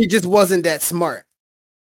 He just wasn't that smart.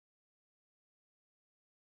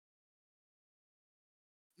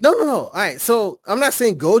 No, no, no. All right. So I'm not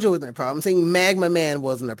saying Gojo wasn't a problem. I'm saying Magma Man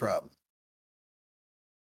wasn't a problem.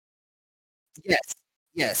 Yes.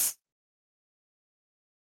 Yes.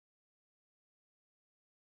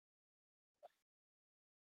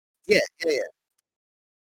 Yeah. Yeah. Yeah.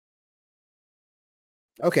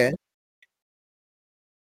 Okay.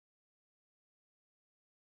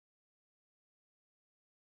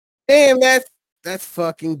 Damn, that's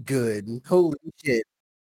fucking good. Holy shit.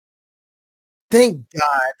 Thank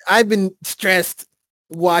God. I've been stressed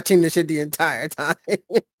watching this shit the entire time.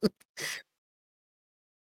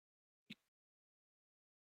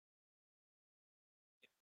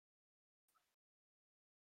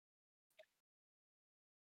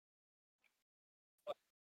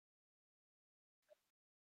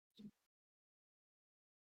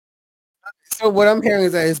 So what I'm hearing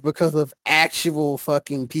is that it's because of actual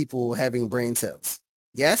fucking people having brain cells.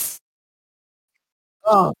 Yes?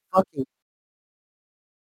 Oh, fucking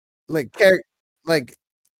like like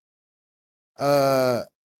uh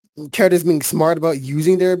characters being smart about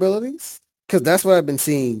using their abilities? Because that's what I've been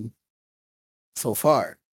seeing so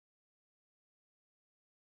far.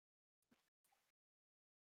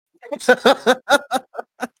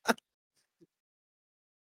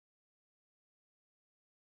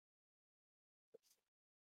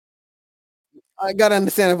 I gotta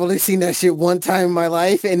understand, I've only seen that shit one time in my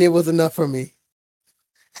life, and it was enough for me.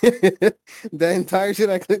 The entire shit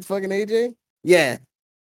I clicked fucking AJ? Yeah.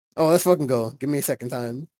 Oh, let's fucking go. Give me a second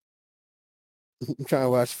time. I'm trying to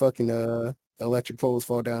watch fucking electric poles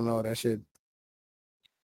fall down and all that shit.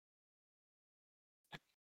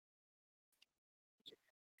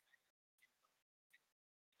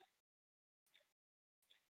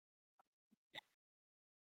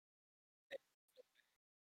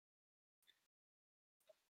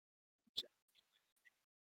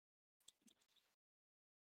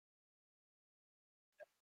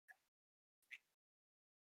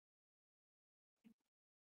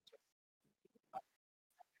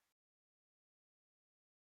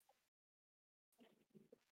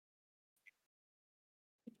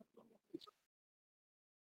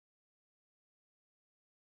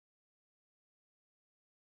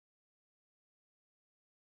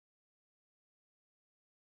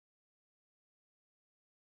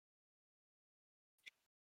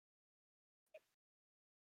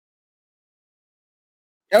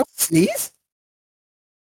 Yep. Sneeze?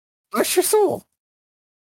 Bless your soul.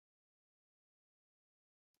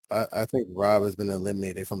 I think Rob has been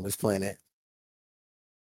eliminated from this planet.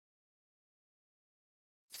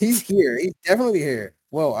 He's here. He's definitely here.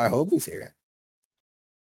 Well, I hope he's here.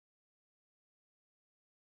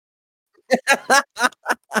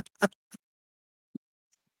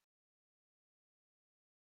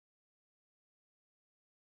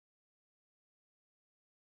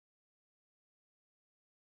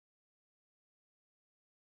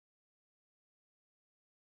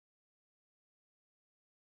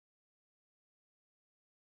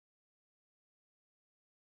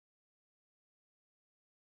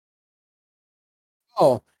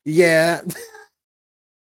 Oh, yeah.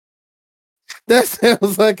 That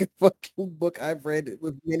sounds like a fucking book I've read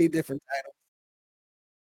with many different titles.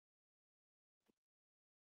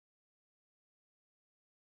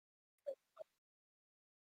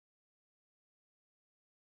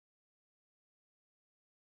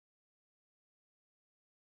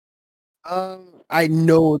 I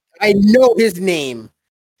know his name.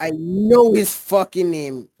 I know his fucking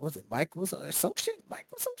name. Was it Mike? Was it some shit? Mike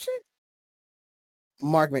was some shit?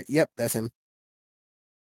 Markman. Yep, that's him.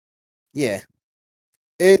 Yeah.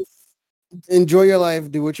 It's enjoy your life,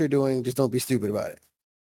 do what you're doing, just don't be stupid about it.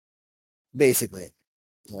 Basically.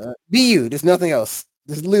 Be you. There's nothing else.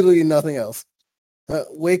 There's literally nothing else.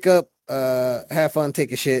 Wake up, have fun,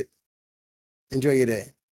 take a shit, enjoy your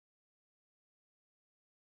day.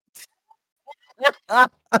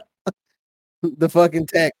 The fucking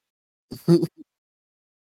tech.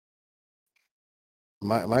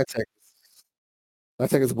 My my tech my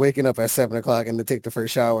tech is waking up at 7 o'clock and to take the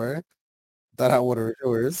first shower. Thought I would have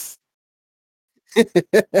yours.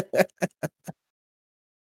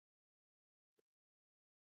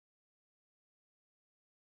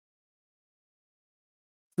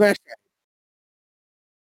 Smash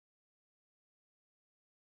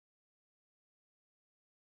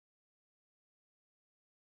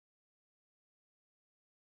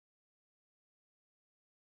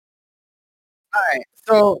Alright,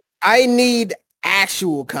 so I need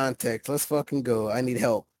actual context. Let's fucking go. I need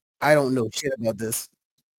help. I don't know shit about this.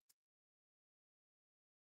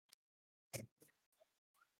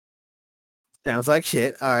 Sounds like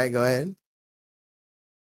shit. Alright, go ahead.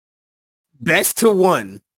 Best to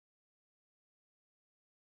one.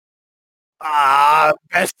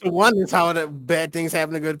 Best to one is how the bad things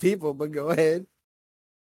happen to good people, but go ahead.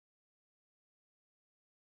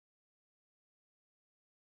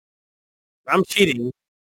 I'm cheating.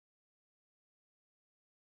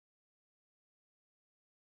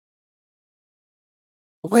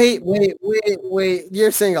 Wait.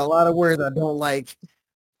 You're saying a lot of words I don't like.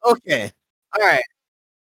 Okay. All right.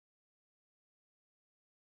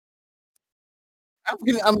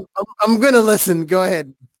 I'm gonna listen. Go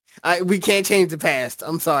ahead. We can't change the past.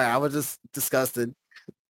 I'm sorry. I was just disgusted.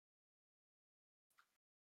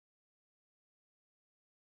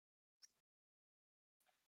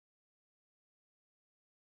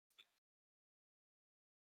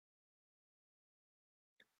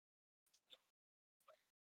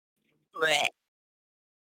 Blech.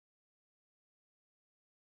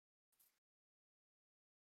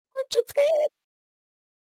 Japan.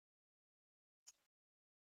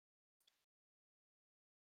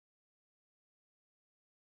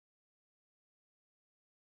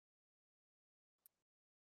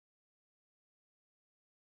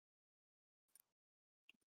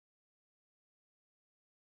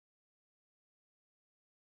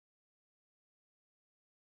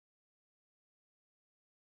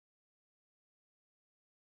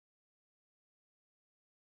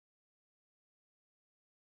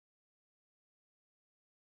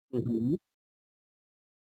 Mhm.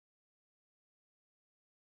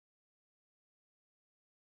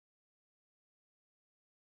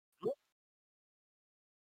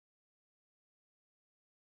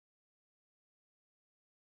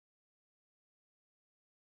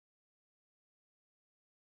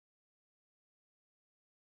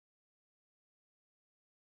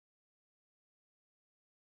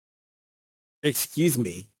 Excuse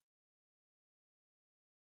me.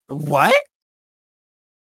 What?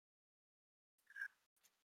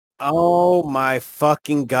 Oh my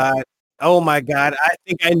fucking god. Oh my god. I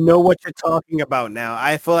think I know what you're talking about now.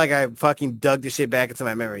 I feel like I fucking dug this shit back into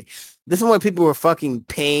my memory. This is when people were fucking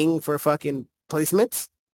paying for fucking placements.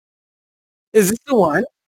 Is this the one?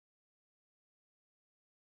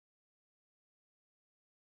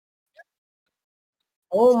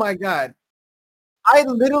 Oh my god. I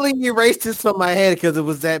literally erased this from my head because it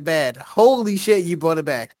was that bad. Holy shit, you brought it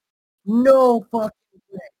back. No fucking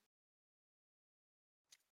way.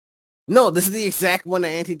 No, this is the exact one that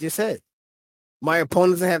Auntie just said. My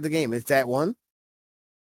opponent doesn't have the game. It's that one.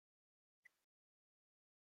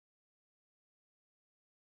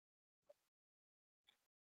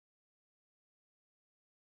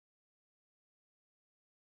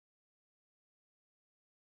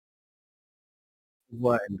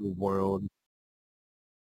 What in the world?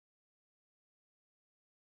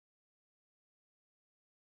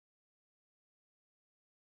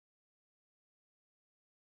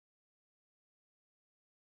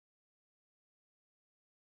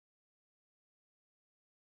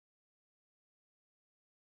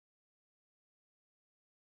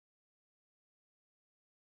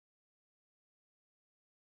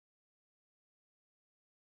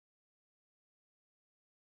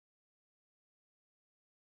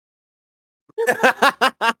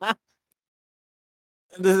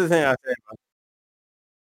 This is the thing I said.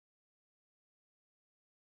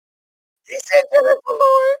 He said Jennifer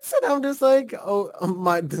Lawrence, and I'm just like, oh,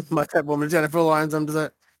 my type woman, Jennifer Lawrence. I'm just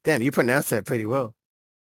like, damn, you pronounced that pretty well.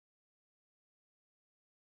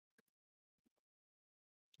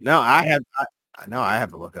 No, no, I have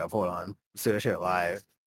to look up. Hold on, see that shit live.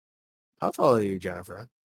 How tall are you, Jennifer?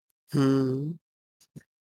 Hmm.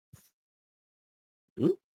 Hmm?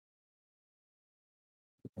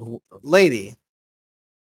 Lady,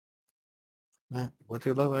 what do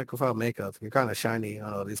you look like without makeup? You're kind of shiny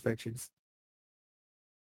on all these pictures.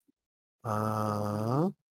 Uh,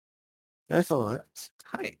 excellent.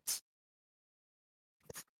 Height.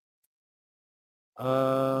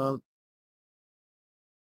 Uh,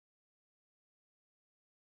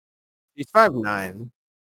 she's 5'9".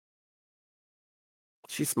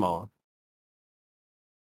 She's small.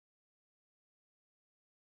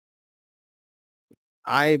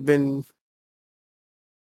 I've been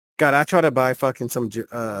God. I try to buy fucking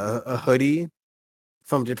a hoodie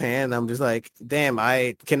from Japan. I'm just like, damn,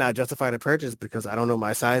 I cannot justify the purchase because I don't know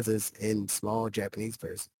my sizes in small Japanese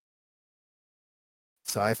person.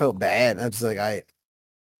 So I felt bad. I'm just like,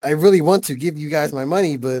 I really want to give you guys my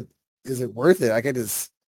money, but is it worth it? I could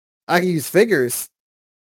just I can use figures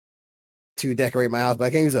to decorate my house, but I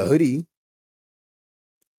can't use a hoodie.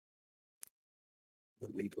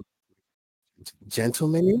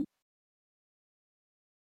 Gentleman?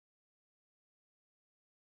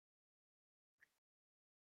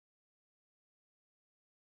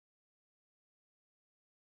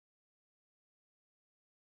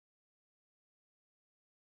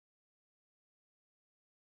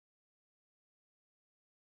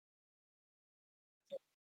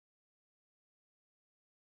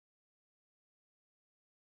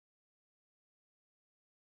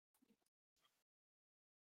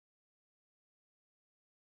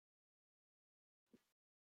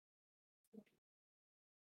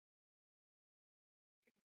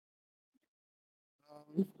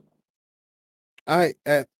 Um, I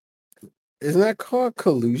isn't that called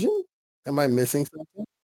collusion? Am I missing something?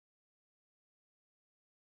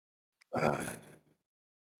 Uh,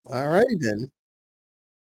 all right then.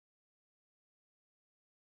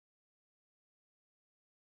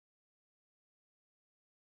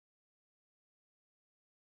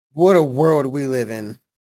 What a world we live in.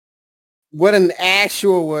 What an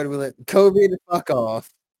actual world we live. COVID, fuck off.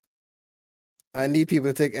 I need people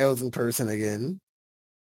to take L's in person again.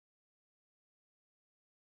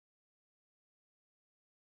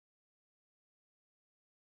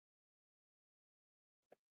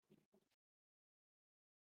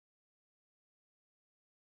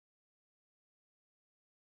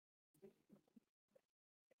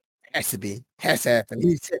 Has to be. Has to happen.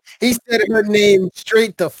 He said her name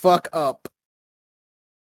straight the fuck up.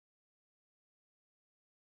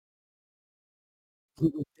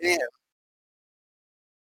 Damn.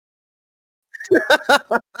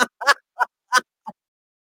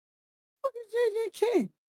 JJK.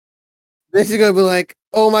 Then she's gonna be like,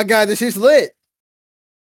 "Oh my god, this shit's lit."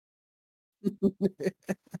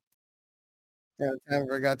 Yeah, time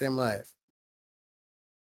for a goddamn life.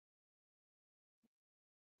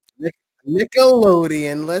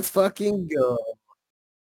 Nickelodeon, let's fucking go.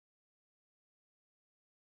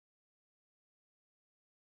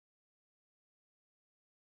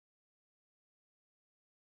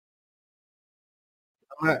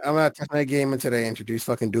 I'm not touching that game until they introduce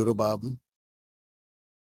fucking Doodle Bob.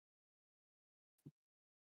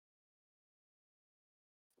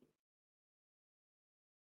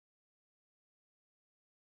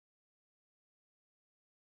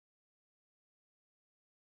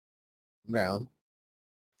 Brown.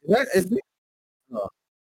 Is it? Oh,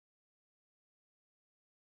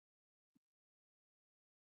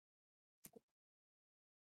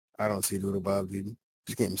 I don't see Doodle Bob, dude.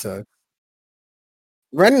 This game sucks.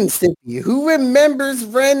 Ren and Stimpy. Who remembers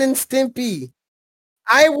Ren and Stimpy?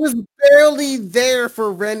 I was barely there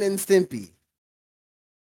for Ren and Stimpy.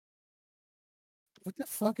 What the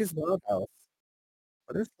fuck is Loud House?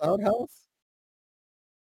 What is Loud House?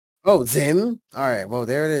 Oh, Zim. All right, well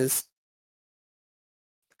there it is.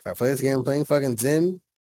 If I play this game playing fucking Zim,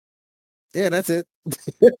 yeah, that's it.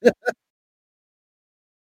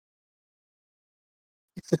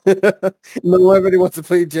 Nobody wants to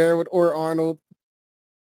play Jared or Arnold.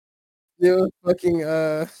 You know, fucking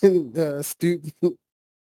Stoop.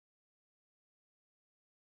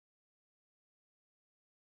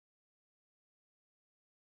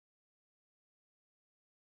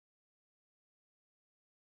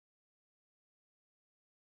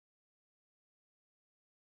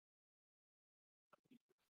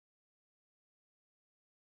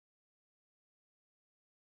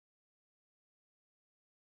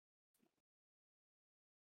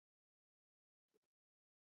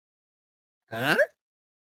 Huh?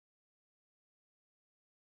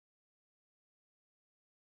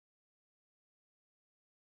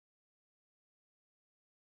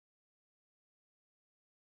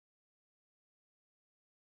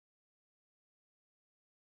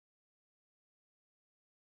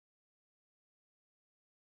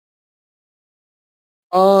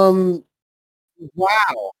 Um,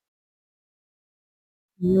 wow.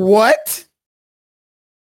 What?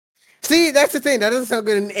 See, that's the thing. That doesn't sound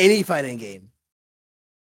good in any fighting game.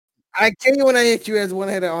 I kill you when I hit you as one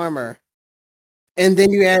head of armor. And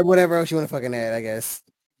then you add whatever else you want to fucking add, I guess.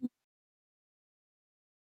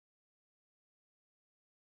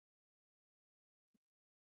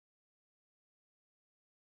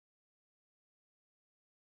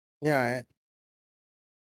 Yeah, all right.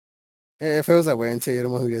 It feels that way until you're the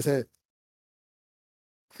one who gets hit.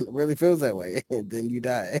 It really feels that way. And then you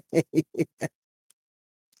die. I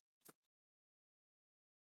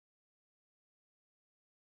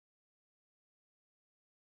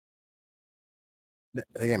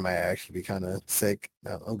think it might actually be kind of sick.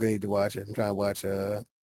 I'm gonna need to watch it. I'm trying to watch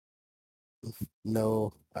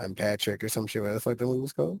no I'm Patrick or some shit. What the fuck the movie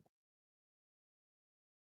was called?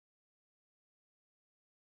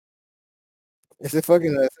 It's a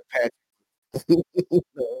fucking it's a Patrick.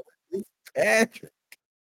 No, it's Patrick.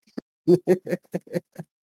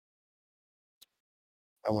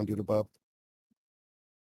 I want to do the bub.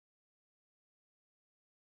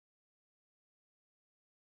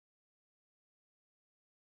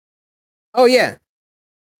 Oh yeah.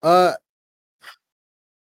 Uh,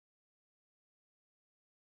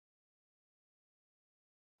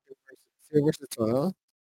 Silver Toronto.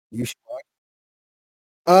 You should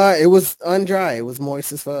watch. It was undry. It was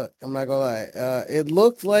moist as fuck. I'm not gonna lie. It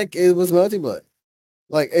looked like it was melty blood,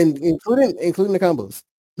 like and including the combos.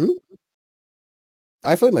 Hmm?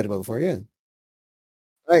 I played multi blood before. Yeah,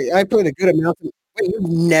 I played a good amount. Wait, you've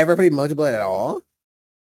never played multi blood at all?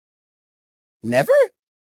 Never?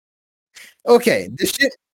 Okay, this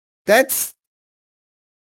shit. That's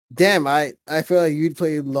damn. I feel like you'd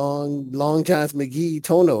play Long John's McGee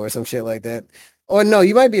Tono or some shit like that. Or no,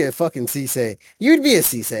 you might be a fucking Cisse. You'd be a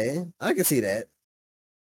Cisse. I can see that.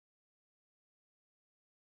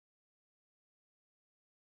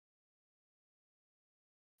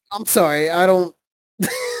 I'm sorry. I don't.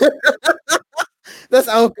 That's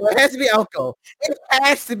alcohol. It has to be alcohol. It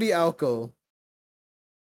has to be alcohol.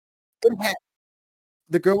 It ha-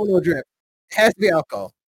 the girl with no drip. It has to be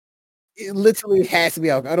alcohol. It literally has to be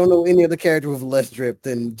alcohol. I don't know any other character with less drip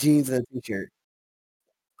than jeans and a t-shirt.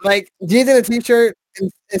 Like jeans and a t-shirt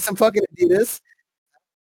and some fucking Adidas.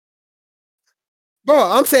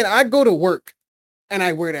 Bro, I'm saying I go to work and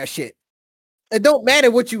I wear that shit. It don't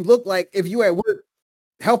matter what you look like if you at work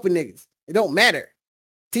helping niggas. It don't matter.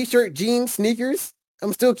 T-shirt, jeans, sneakers.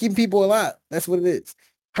 I'm still keeping people alive. That's what it is.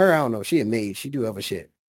 Her, I don't know. She a maid. She do other shit.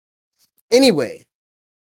 Anyway,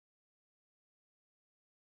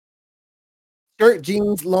 shirt,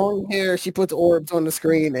 jeans, long hair. She puts orbs on the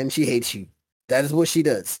screen and she hates you. That is what she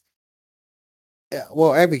does. Yeah,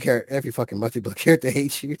 well, every character, every fucking multiple character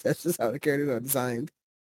hates you. That's just how the characters are designed.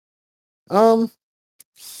 Um,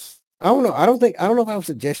 I don't know. I don't know if I would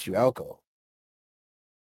suggest you alcohol.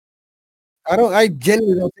 I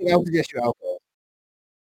genuinely don't think I would suggest you alcohol.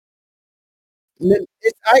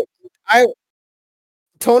 It's I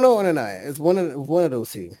Tono and I is one of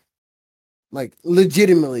those two. Like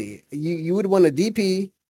legitimately, you would want a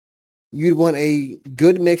DP, you'd want a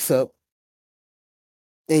good mix up,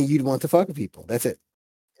 and you'd want to fuck with people. That's it.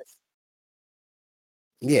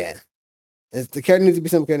 Yeah, the character needs to be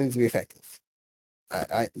some character needs to be effective.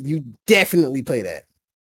 You definitely play that.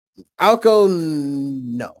 Alco,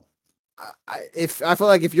 no. If I feel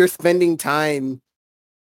like if you're spending time,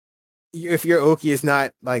 if your Oki is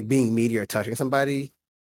not like being meaty or touching somebody,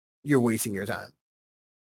 you're wasting your time.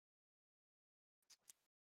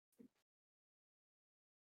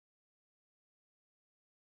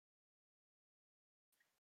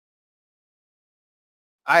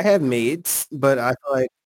 I have maids, but I feel like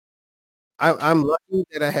I'm lucky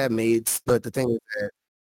that I have maids. But the thing is that,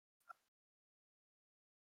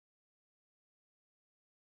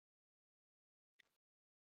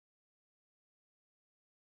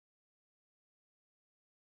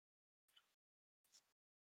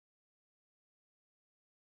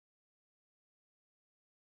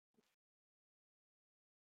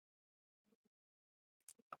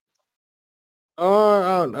 oh,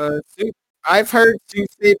 I don't know. I've heard Sue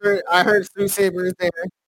Saber. I heard Sue Saber is there.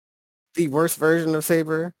 The worst version of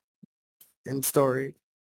Saber in story.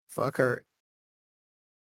 Fuck her.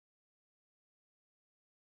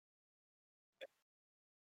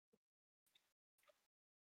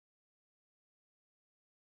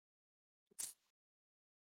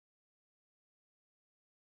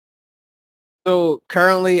 So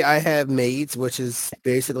currently, I have maids, which is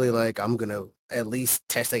basically like I'm gonna at least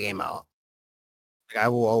test the game out. Like, I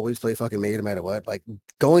will always play fucking maid no matter what. Like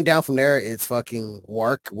going down from there, it's fucking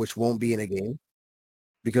Wark, which won't be in a game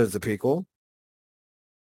because it's a prequel.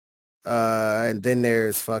 And then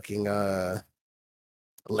there's fucking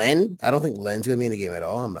Len. I don't think Len's gonna be in the game at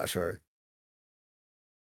all. I'm not sure,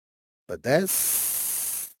 but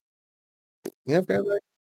that's yeah, like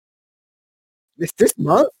this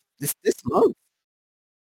month. This month.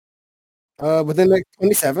 Within like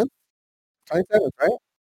 27th, 27th, right?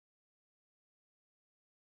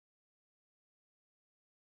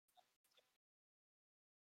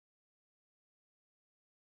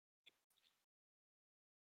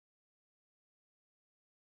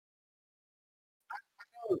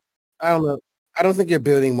 I don't know. I don't think you're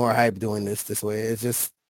building more hype doing this way. It's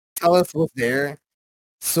just tell us what's there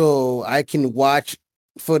so I can watch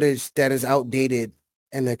footage that is outdated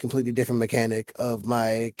and a completely different mechanic of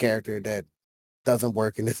my character that doesn't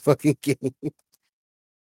work in this fucking game.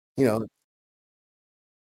 You know,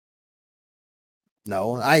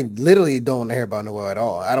 no, I literally don't hear about Noel at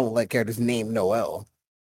all. I don't like characters named Noel,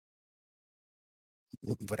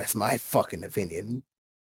 but that's my fucking opinion.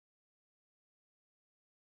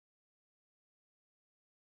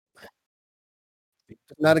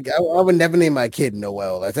 Not a, I would never name my kid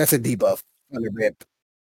Noel. That's a debuff on the rip.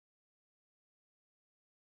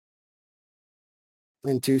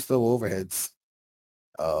 And two slow overheads.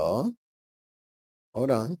 Oh,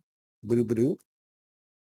 hold on. Boo boo.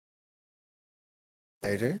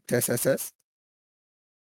 AJ, test, test, test.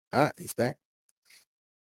 Ah, he's back.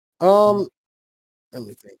 Um, let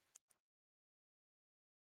me think.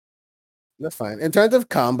 That's fine. In terms of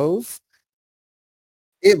combos,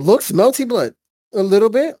 it looks melty blood a little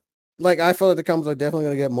bit. Like I feel like the combos are definitely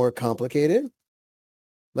gonna get more complicated.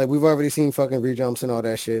 Like we've already seen fucking rejumps and all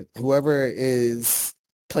that shit. Whoever is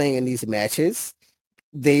playing in these matches,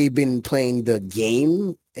 they've been playing the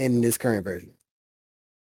game in this current version.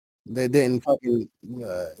 They didn't fucking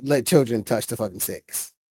let children touch the fucking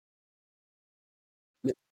six.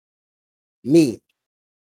 Me,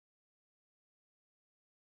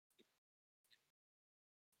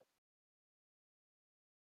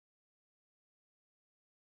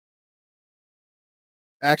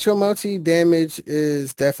 actual multi damage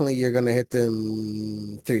is definitely you're gonna hit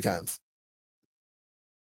them 3 times.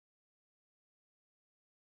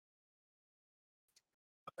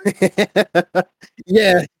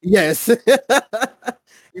 Yeah, yes.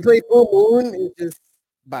 You play full moon, it's just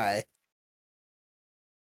bye.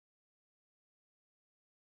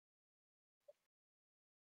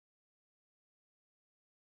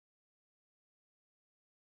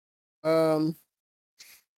 Um,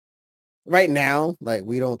 right now, like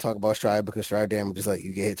we don't talk about stride because stride damage is like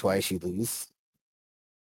you get hit twice, you lose.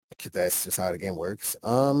 'Cause that's just how the game works.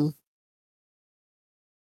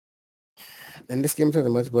 And this game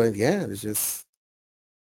doesn't much, but yeah, it's just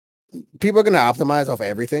people are gonna optimize off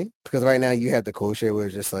everything because right now you have the cool shit where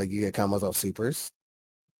it's just like you get combos off supers,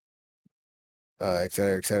 et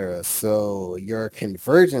cetera, et cetera. So your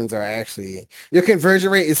conversion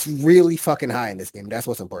rate is really fucking high in this game. That's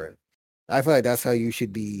what's important. I feel like that's how you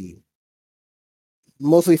should be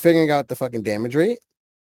mostly figuring out the fucking damage rate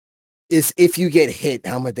is if you get hit,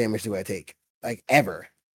 how much damage do I take? Like ever.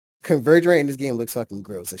 Converge rate in this game looks fucking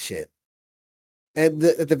gross as shit. At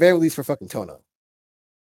the very least for fucking Tono.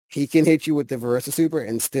 He can hit you with the Versa Super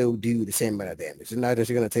and still do the same amount of damage. And not just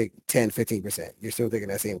you're gonna take 10, 15%. You're still taking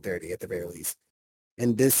that same 30 at the very least.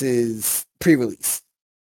 And this is pre-release.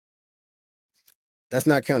 That's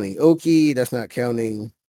not counting Oki. That's not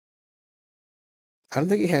counting. I don't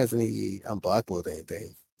think he has any unblockable or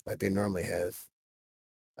anything like they normally have.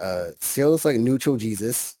 Sale's like neutral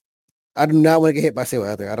Jesus. I do not want to get hit by Sale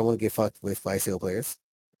either. I don't want to get fucked with by Sale players.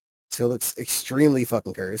 Sale looks extremely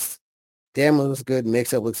fucking cursed. Damn looks good.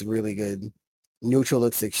 Mix up looks really good. Neutral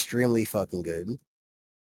looks extremely fucking good.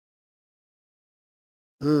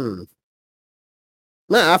 Hmm.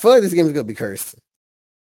 Nah, I feel like this game's gonna be cursed.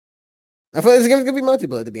 I feel like this game's gonna be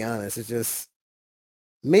multi-blood, to be honest. It's just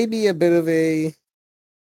maybe a bit of a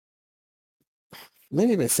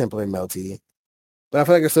maybe a bit simpler and melty. But I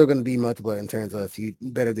feel like it's still gonna be multi-blood in terms of you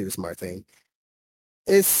better do the smart thing.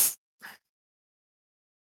 It's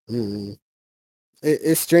mm,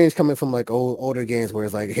 it's strange coming from like older games where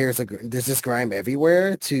it's like there's this grime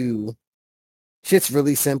everywhere to shit's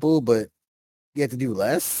really simple, but you have to do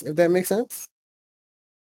less, if that makes sense.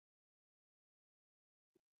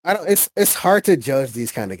 I don't it's hard to judge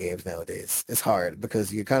these kind of games nowadays. It's hard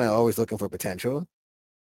because you're kind of always looking for potential,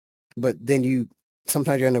 but then you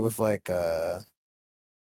sometimes you end up with like I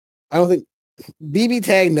don't think BB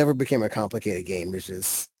tag never became a complicated game. It's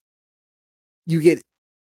just you get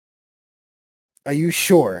are you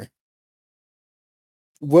sure?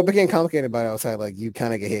 What became complicated about it outside like you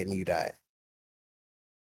kind of get hit and you die.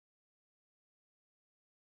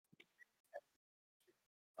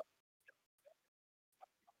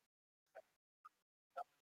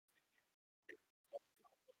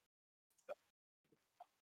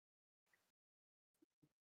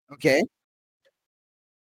 Okay.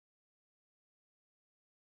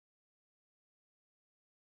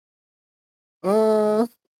 All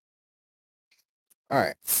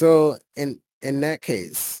right. So in that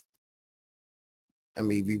case, I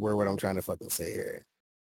mean reword what I'm trying to fucking say here.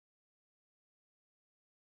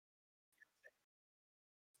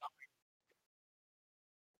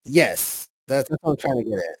 Yes. That's what I'm trying to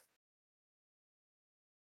get at.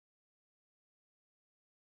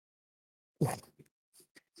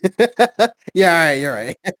 Yeah, all right, you're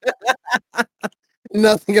right.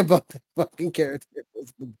 Nothing about the fucking character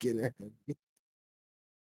was beginner.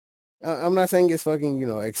 I'm not saying it's fucking,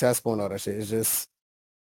 accessible and all that shit. It's just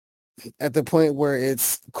at the point where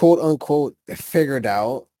it's quote unquote figured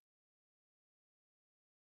out,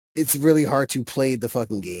 it's really hard to play the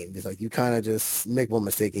fucking game. It's like you kind of just make one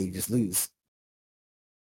mistake and you just lose.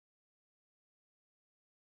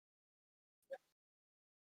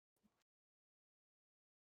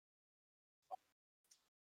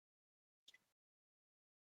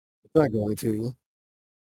 It's not going to.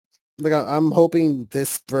 Like I'm hoping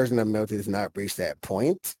this version of Melty does not reach that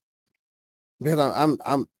point because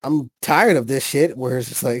I'm tired of this shit where it's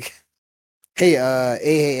just like,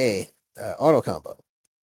 hey, auto combo,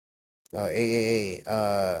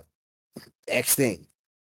 X thing.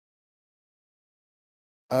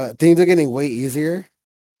 Things are getting way easier,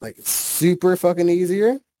 like super fucking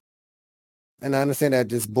easier. And I understand that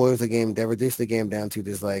just boils the game, that reduces the game down to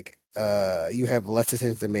just like, you have less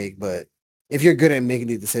decisions to make, but if you're good at making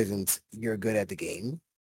these decisions, you're good at the game.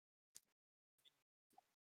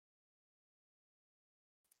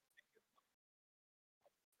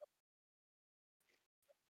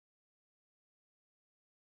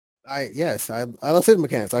 I love system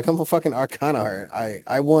mechanics. I come from fucking Arcana art.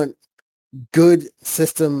 I want good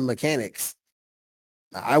system mechanics.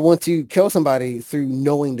 I want to kill somebody through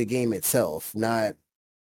knowing the game itself, not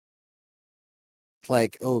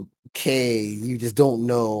like, okay, you just don't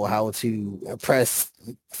know how to press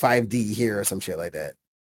 5D here or some shit like that.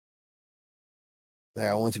 Like,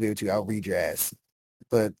 I want to be able to outread your ass.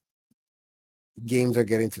 But games are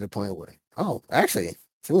getting to the point where, oh, actually,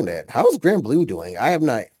 doing that. How's Grand Blue doing? I have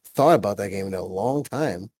not thought about that game in a long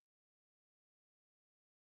time.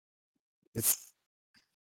 It's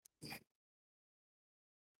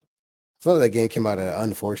I feel like that game came out at an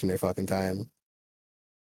unfortunate fucking time.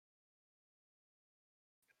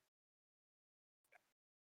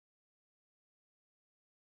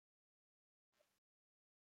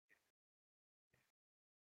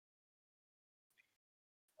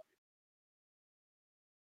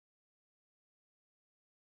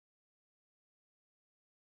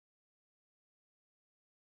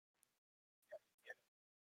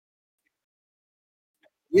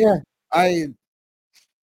 Yeah, I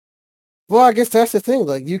well, I guess that's the thing.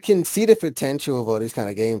 Like, you can see the potential of all these kind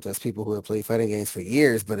of games as people who have played fighting games for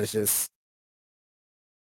years, but it's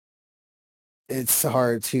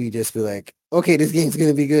hard to just be like, okay, this game's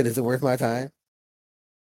gonna be good. Is it worth my time?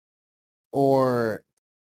 Or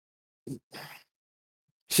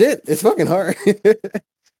shit, it's fucking hard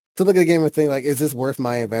to look at a game and think like, is this worth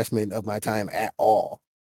my investment of my time at all?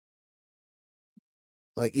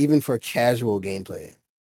 Like even for casual gameplay.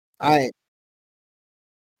 I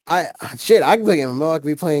I shit, I can play MMO, I could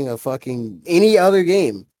be playing a fucking any other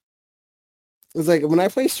game. It's like when I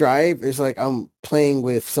play Strive, it's like I'm playing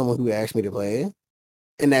with someone who asked me to play,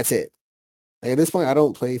 and that's it. Like, at this point, I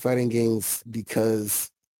don't play fighting games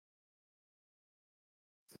because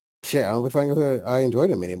shit, I don't play fighting games because I enjoy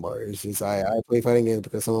them anymore. It's just I play fighting games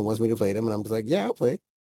because someone wants me to play them, and I'm just like, yeah, I'll play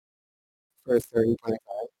for 30, 25.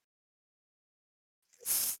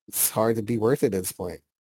 It's hard to be worth it at this point.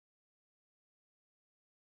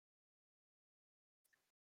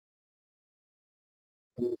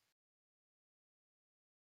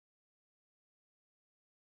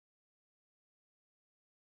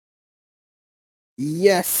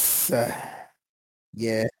 Yes.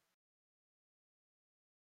 Yeah.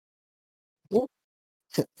 Well,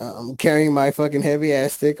 I'm carrying my fucking heavy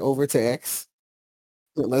ass stick over to X.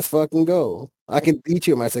 Let's fucking go. I can beat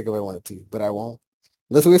you with my stick if I wanted to, but I won't.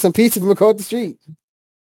 Let's go get some pizza from across the street.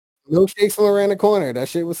 Milkshakes from around the corner. That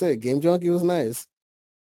shit was sick. Game Junkie was nice.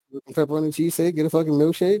 Pepperoni cheesesteak, get a fucking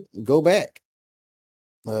milkshake, go back.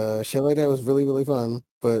 Shit like that was really, really fun.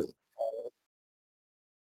 But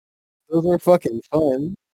those were fucking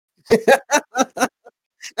fun. That's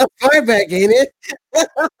far back, ain't it?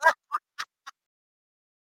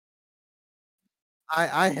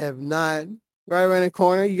 I have not. Right around the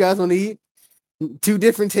corner. You guys want to eat? Two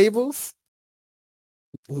different tables?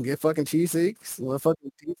 We can get fucking cheesesteaks. One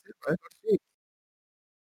fucking pizza. Right?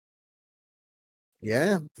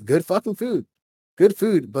 Yeah, good fucking food. Good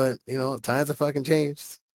food, but times have fucking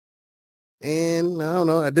changed. And I don't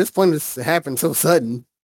know. At this point, it's happened so sudden.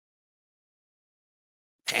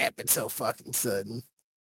 Happened so fucking sudden.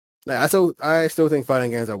 Like, I still think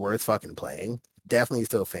fighting games are worth fucking playing. Definitely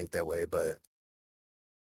still think that way, but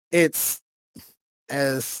it's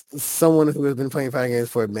as someone who has been playing fighting games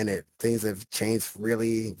for a minute, things have changed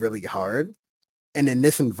really, really hard. And in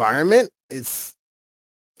this environment, it's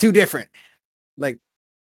too different. Like,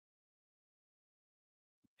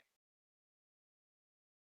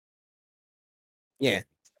 yeah,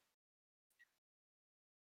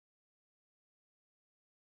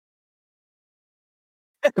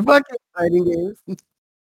 Fucking fighting games.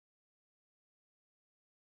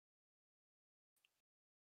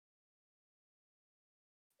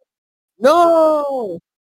 No!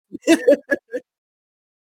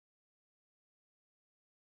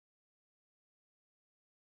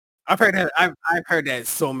 I've heard that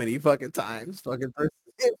so many fucking times. Fucking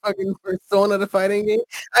fucking Persona the fighting game.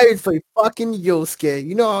 I used to play fucking Yosuke.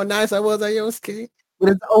 You know how nice I was at Yosuke? But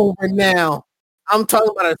it's over now. I'm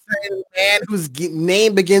talking about a certain man whose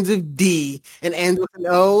name begins with D and ends with an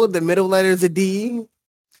O. The middle letter is a D.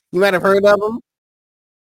 You might have heard of him.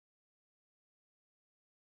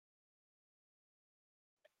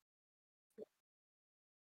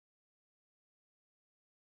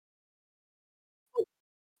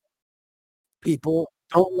 People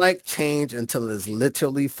don't like change until it's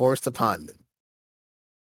literally forced upon them.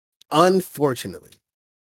 Unfortunately,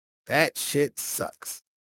 that shit sucks.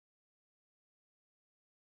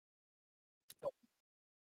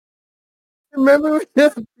 Remember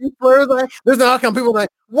when people were like, there's an outcome. People were like,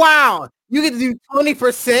 wow, you get to do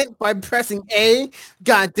 20% by pressing A.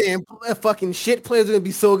 Goddamn, fucking shit players are gonna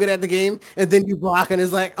be so good at the game. And then you block and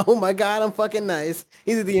it's like, oh my god, I'm fucking nice.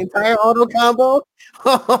 He did the entire auto combo.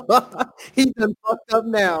 He's done fucked up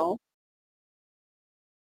now.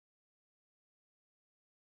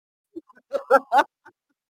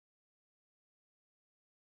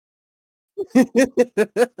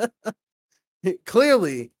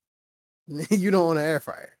 Clearly, you don't want an air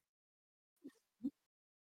fryer.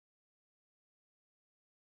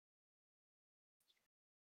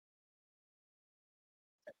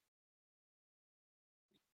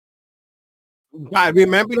 God,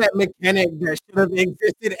 remember that mechanic that should have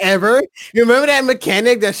existed ever? You remember that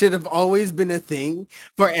mechanic that should have always been a thing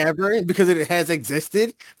forever because it has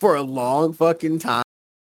existed for a long fucking time.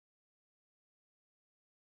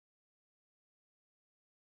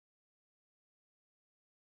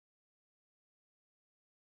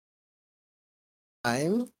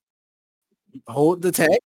 Hold the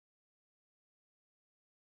tech.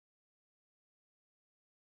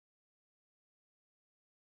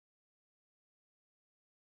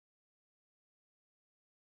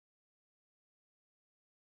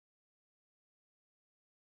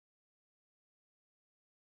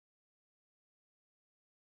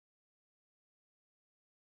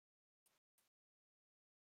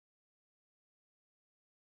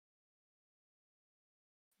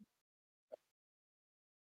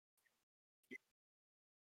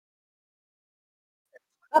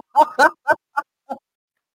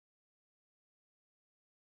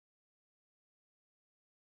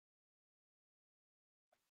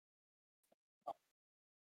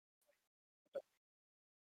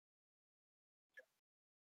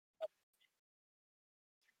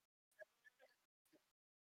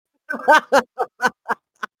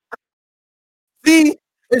 See,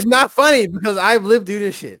 it's not funny because I've lived through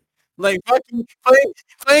this shit. Like fucking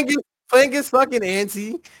playing gets fucking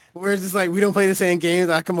antsy. Where it's just like we don't play the same games.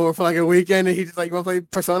 I come over for like a weekend and he's just like, "You want to play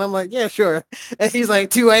Persona?" I'm like, "Yeah, sure." And he's like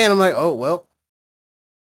 2 a.m. I'm like, "Oh well,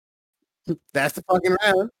 that's the fucking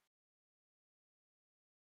round."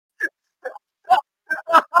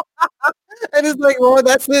 And it's like, "Well,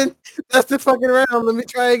 that's it. That's the fucking round. Let me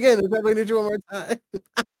try again. If I need you one more time."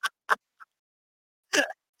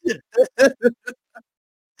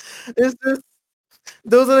 It's just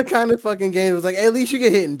those are the kind of fucking games. It's like at least you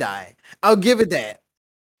get hit and die. I'll give it that.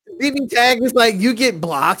 BB tag is like you get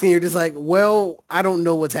blocked and you're just like, well, I don't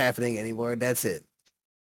know what's happening anymore. That's it.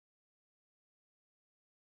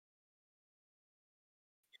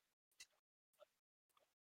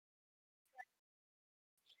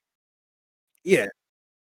 Yeah,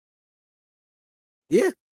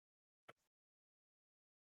 yeah.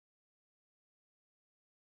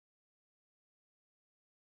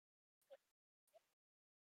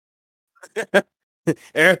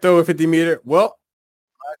 Air throw a 50-meter. Well,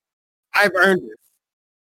 I've earned it.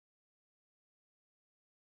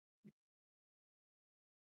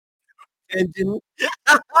 Tenjin.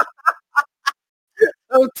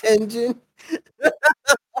 Oh, Tenjin.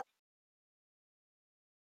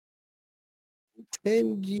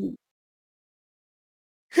 Tenjin.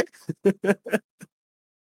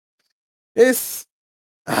 It's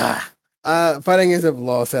fighting games have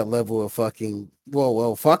lost that level of fucking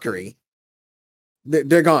fuckery.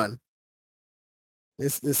 They're gone.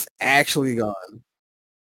 It's actually gone.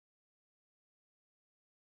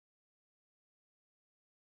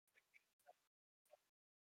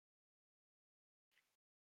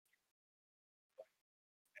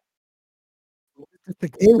 The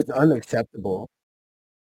game is unacceptable.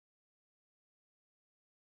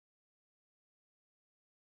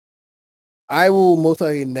 I will most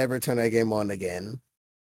likely never turn that game on again.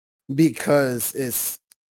 because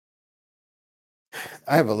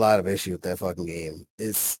I have a lot of issue with that fucking game.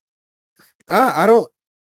 I, I don't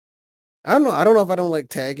I don't know. I don't know if I don't like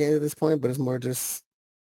tag games at this point, but it's more just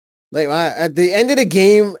like at the end of the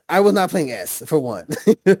game, I was not playing S for one.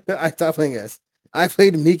 I stopped playing S. I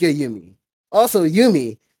played Mika Yumi. Also,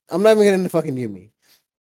 Yumi. I'm not even getting into fucking Yumi.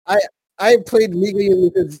 I I played Mika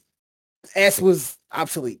Yumi because S was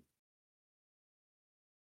obsolete.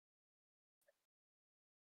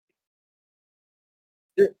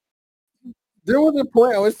 There, there was a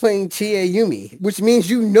point I was playing Chie Yumi, which means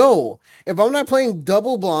if I'm not playing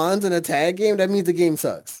double blondes in a tag game, that means the game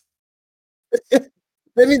sucks.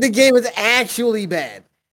 That means the game is actually bad.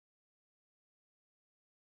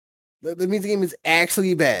 That means the game is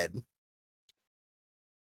actually bad.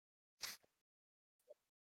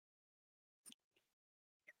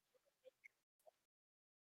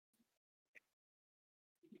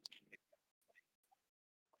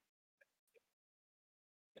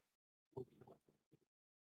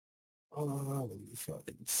 Let me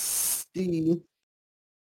fucking see.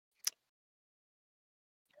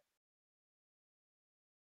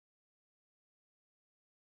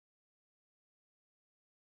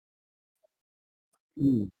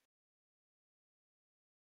 Hmm.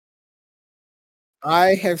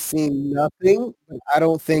 I have seen nothing, but I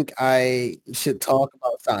don't think I should talk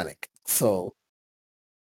about Sonic. So,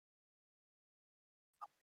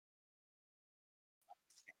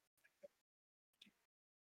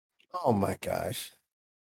 oh my gosh.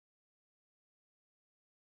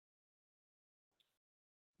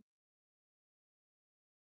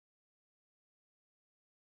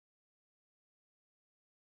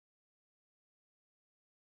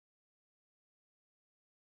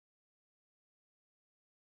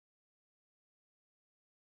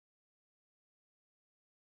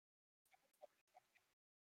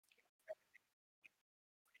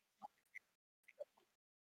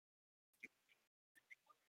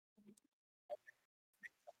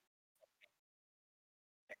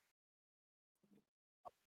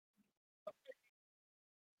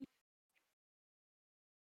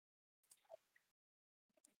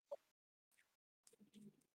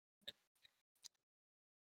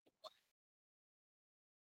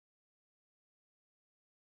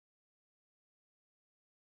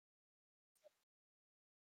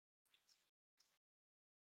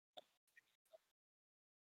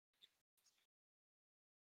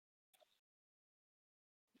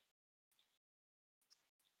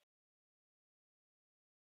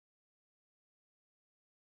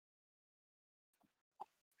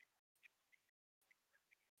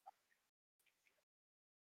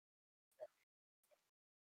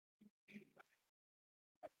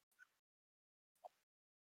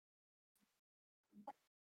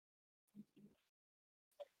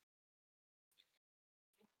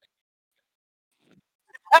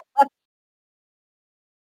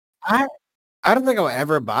 I I don't think I'll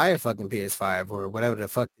ever buy a fucking PS5 or whatever the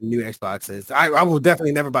fuck the new Xbox is. I will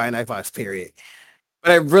definitely never buy an Xbox, period.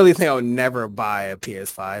 But I really think I would never buy a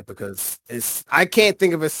PS5 because I can't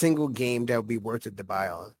think of a single game that would be worth it to buy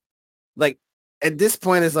on. Like at this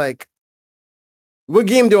point, it's like, what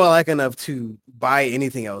game do I like enough to buy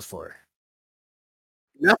anything else for?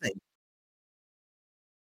 Nothing.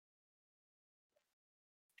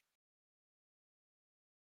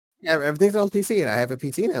 Yeah, everything's on PC and I have a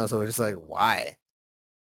PC now, so it's just like, why?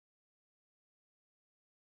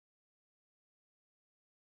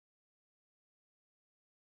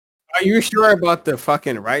 Are you sure about the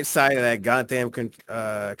fucking right side of that goddamn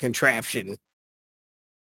contraption?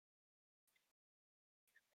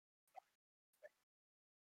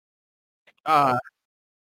 Uh,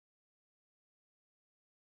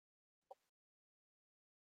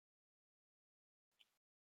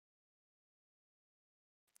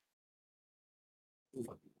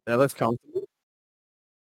 that looks comfortable.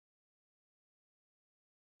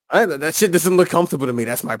 That shit doesn't look comfortable to me.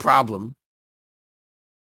 That's my problem.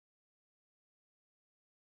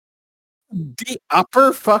 The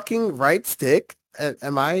upper fucking right stick.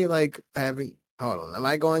 Am I like having? Hold on. Am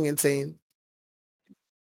I going insane?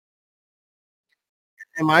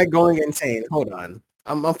 Am I going insane? Hold on.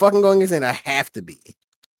 I'm fucking going insane. I have to be.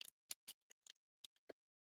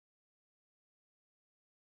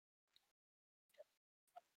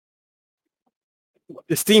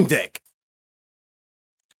 The Steam Deck.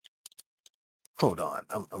 Hold on.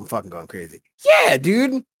 I'm fucking going crazy. Yeah,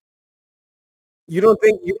 dude. You don't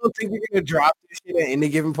think you're gonna drop this shit at any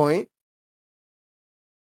given point?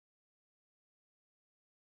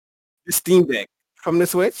 The Steam Deck from the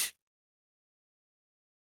Switch?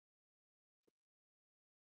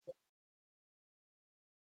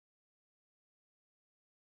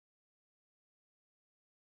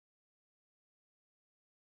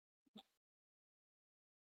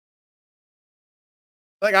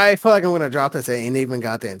 Like, I feel like I'm gonna drop this, and ain't even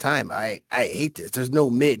got there in time. I hate this. There's no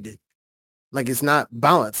mid. Like, it's not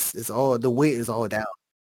balanced. It's all the weight is all down.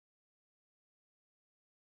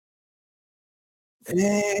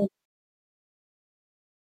 Eh,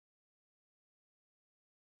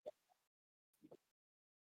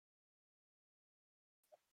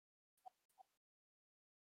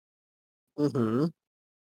 mhm.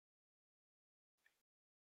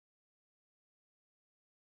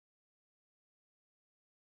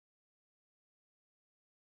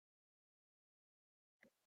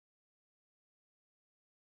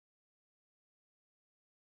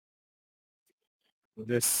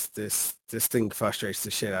 This thing frustrates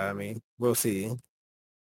the shit out of me. We'll see.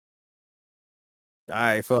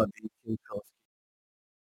 I feel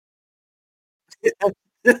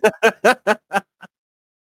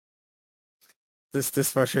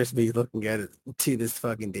this frustrates me looking at it to this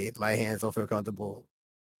fucking day. My hands don't feel comfortable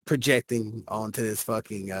projecting onto this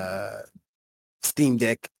fucking Steam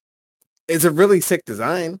Deck. It's a really sick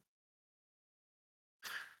design.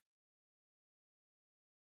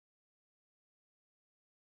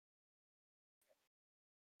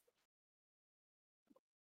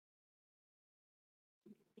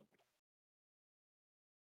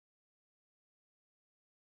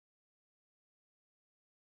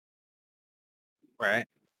 Right.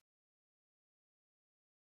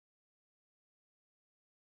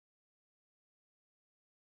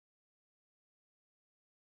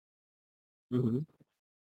 Mhm.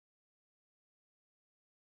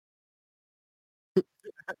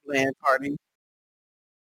 LAN party.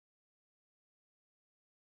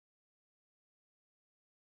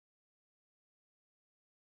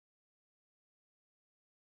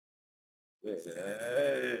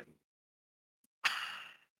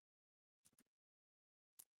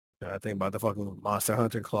 I think about the fucking Monster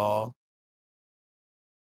Hunter claw.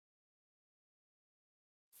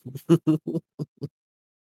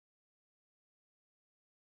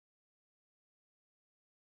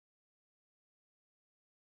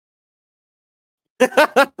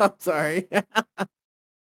 I'm sorry.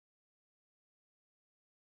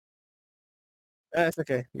 That's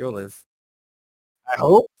okay. You'll live. I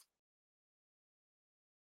hope.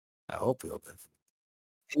 I hope you'll live.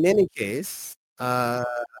 In any case, yet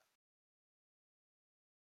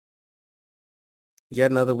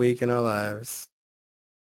another week in our lives.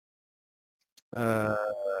 Uh,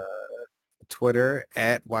 Twitter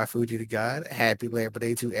at Wafuji the God. Happy Labor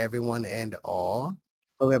Day to everyone and all.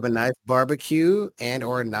 Hope you have a nice barbecue and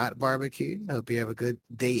or not barbecue. Hope you have a good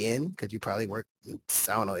day in because you probably work, I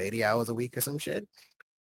don't know, 80 hours a week or some shit.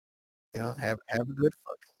 You know, have a good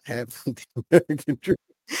fuck have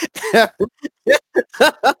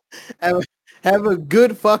have, have a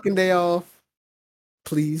good fucking day off,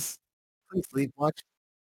 please. Please sleep.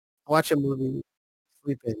 Watch a movie.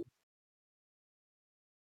 Sleep in.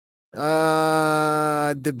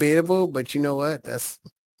 Debatable, but you know what? That's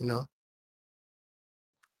you know,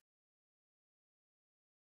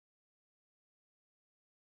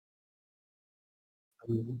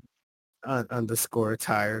 underscore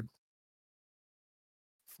tired.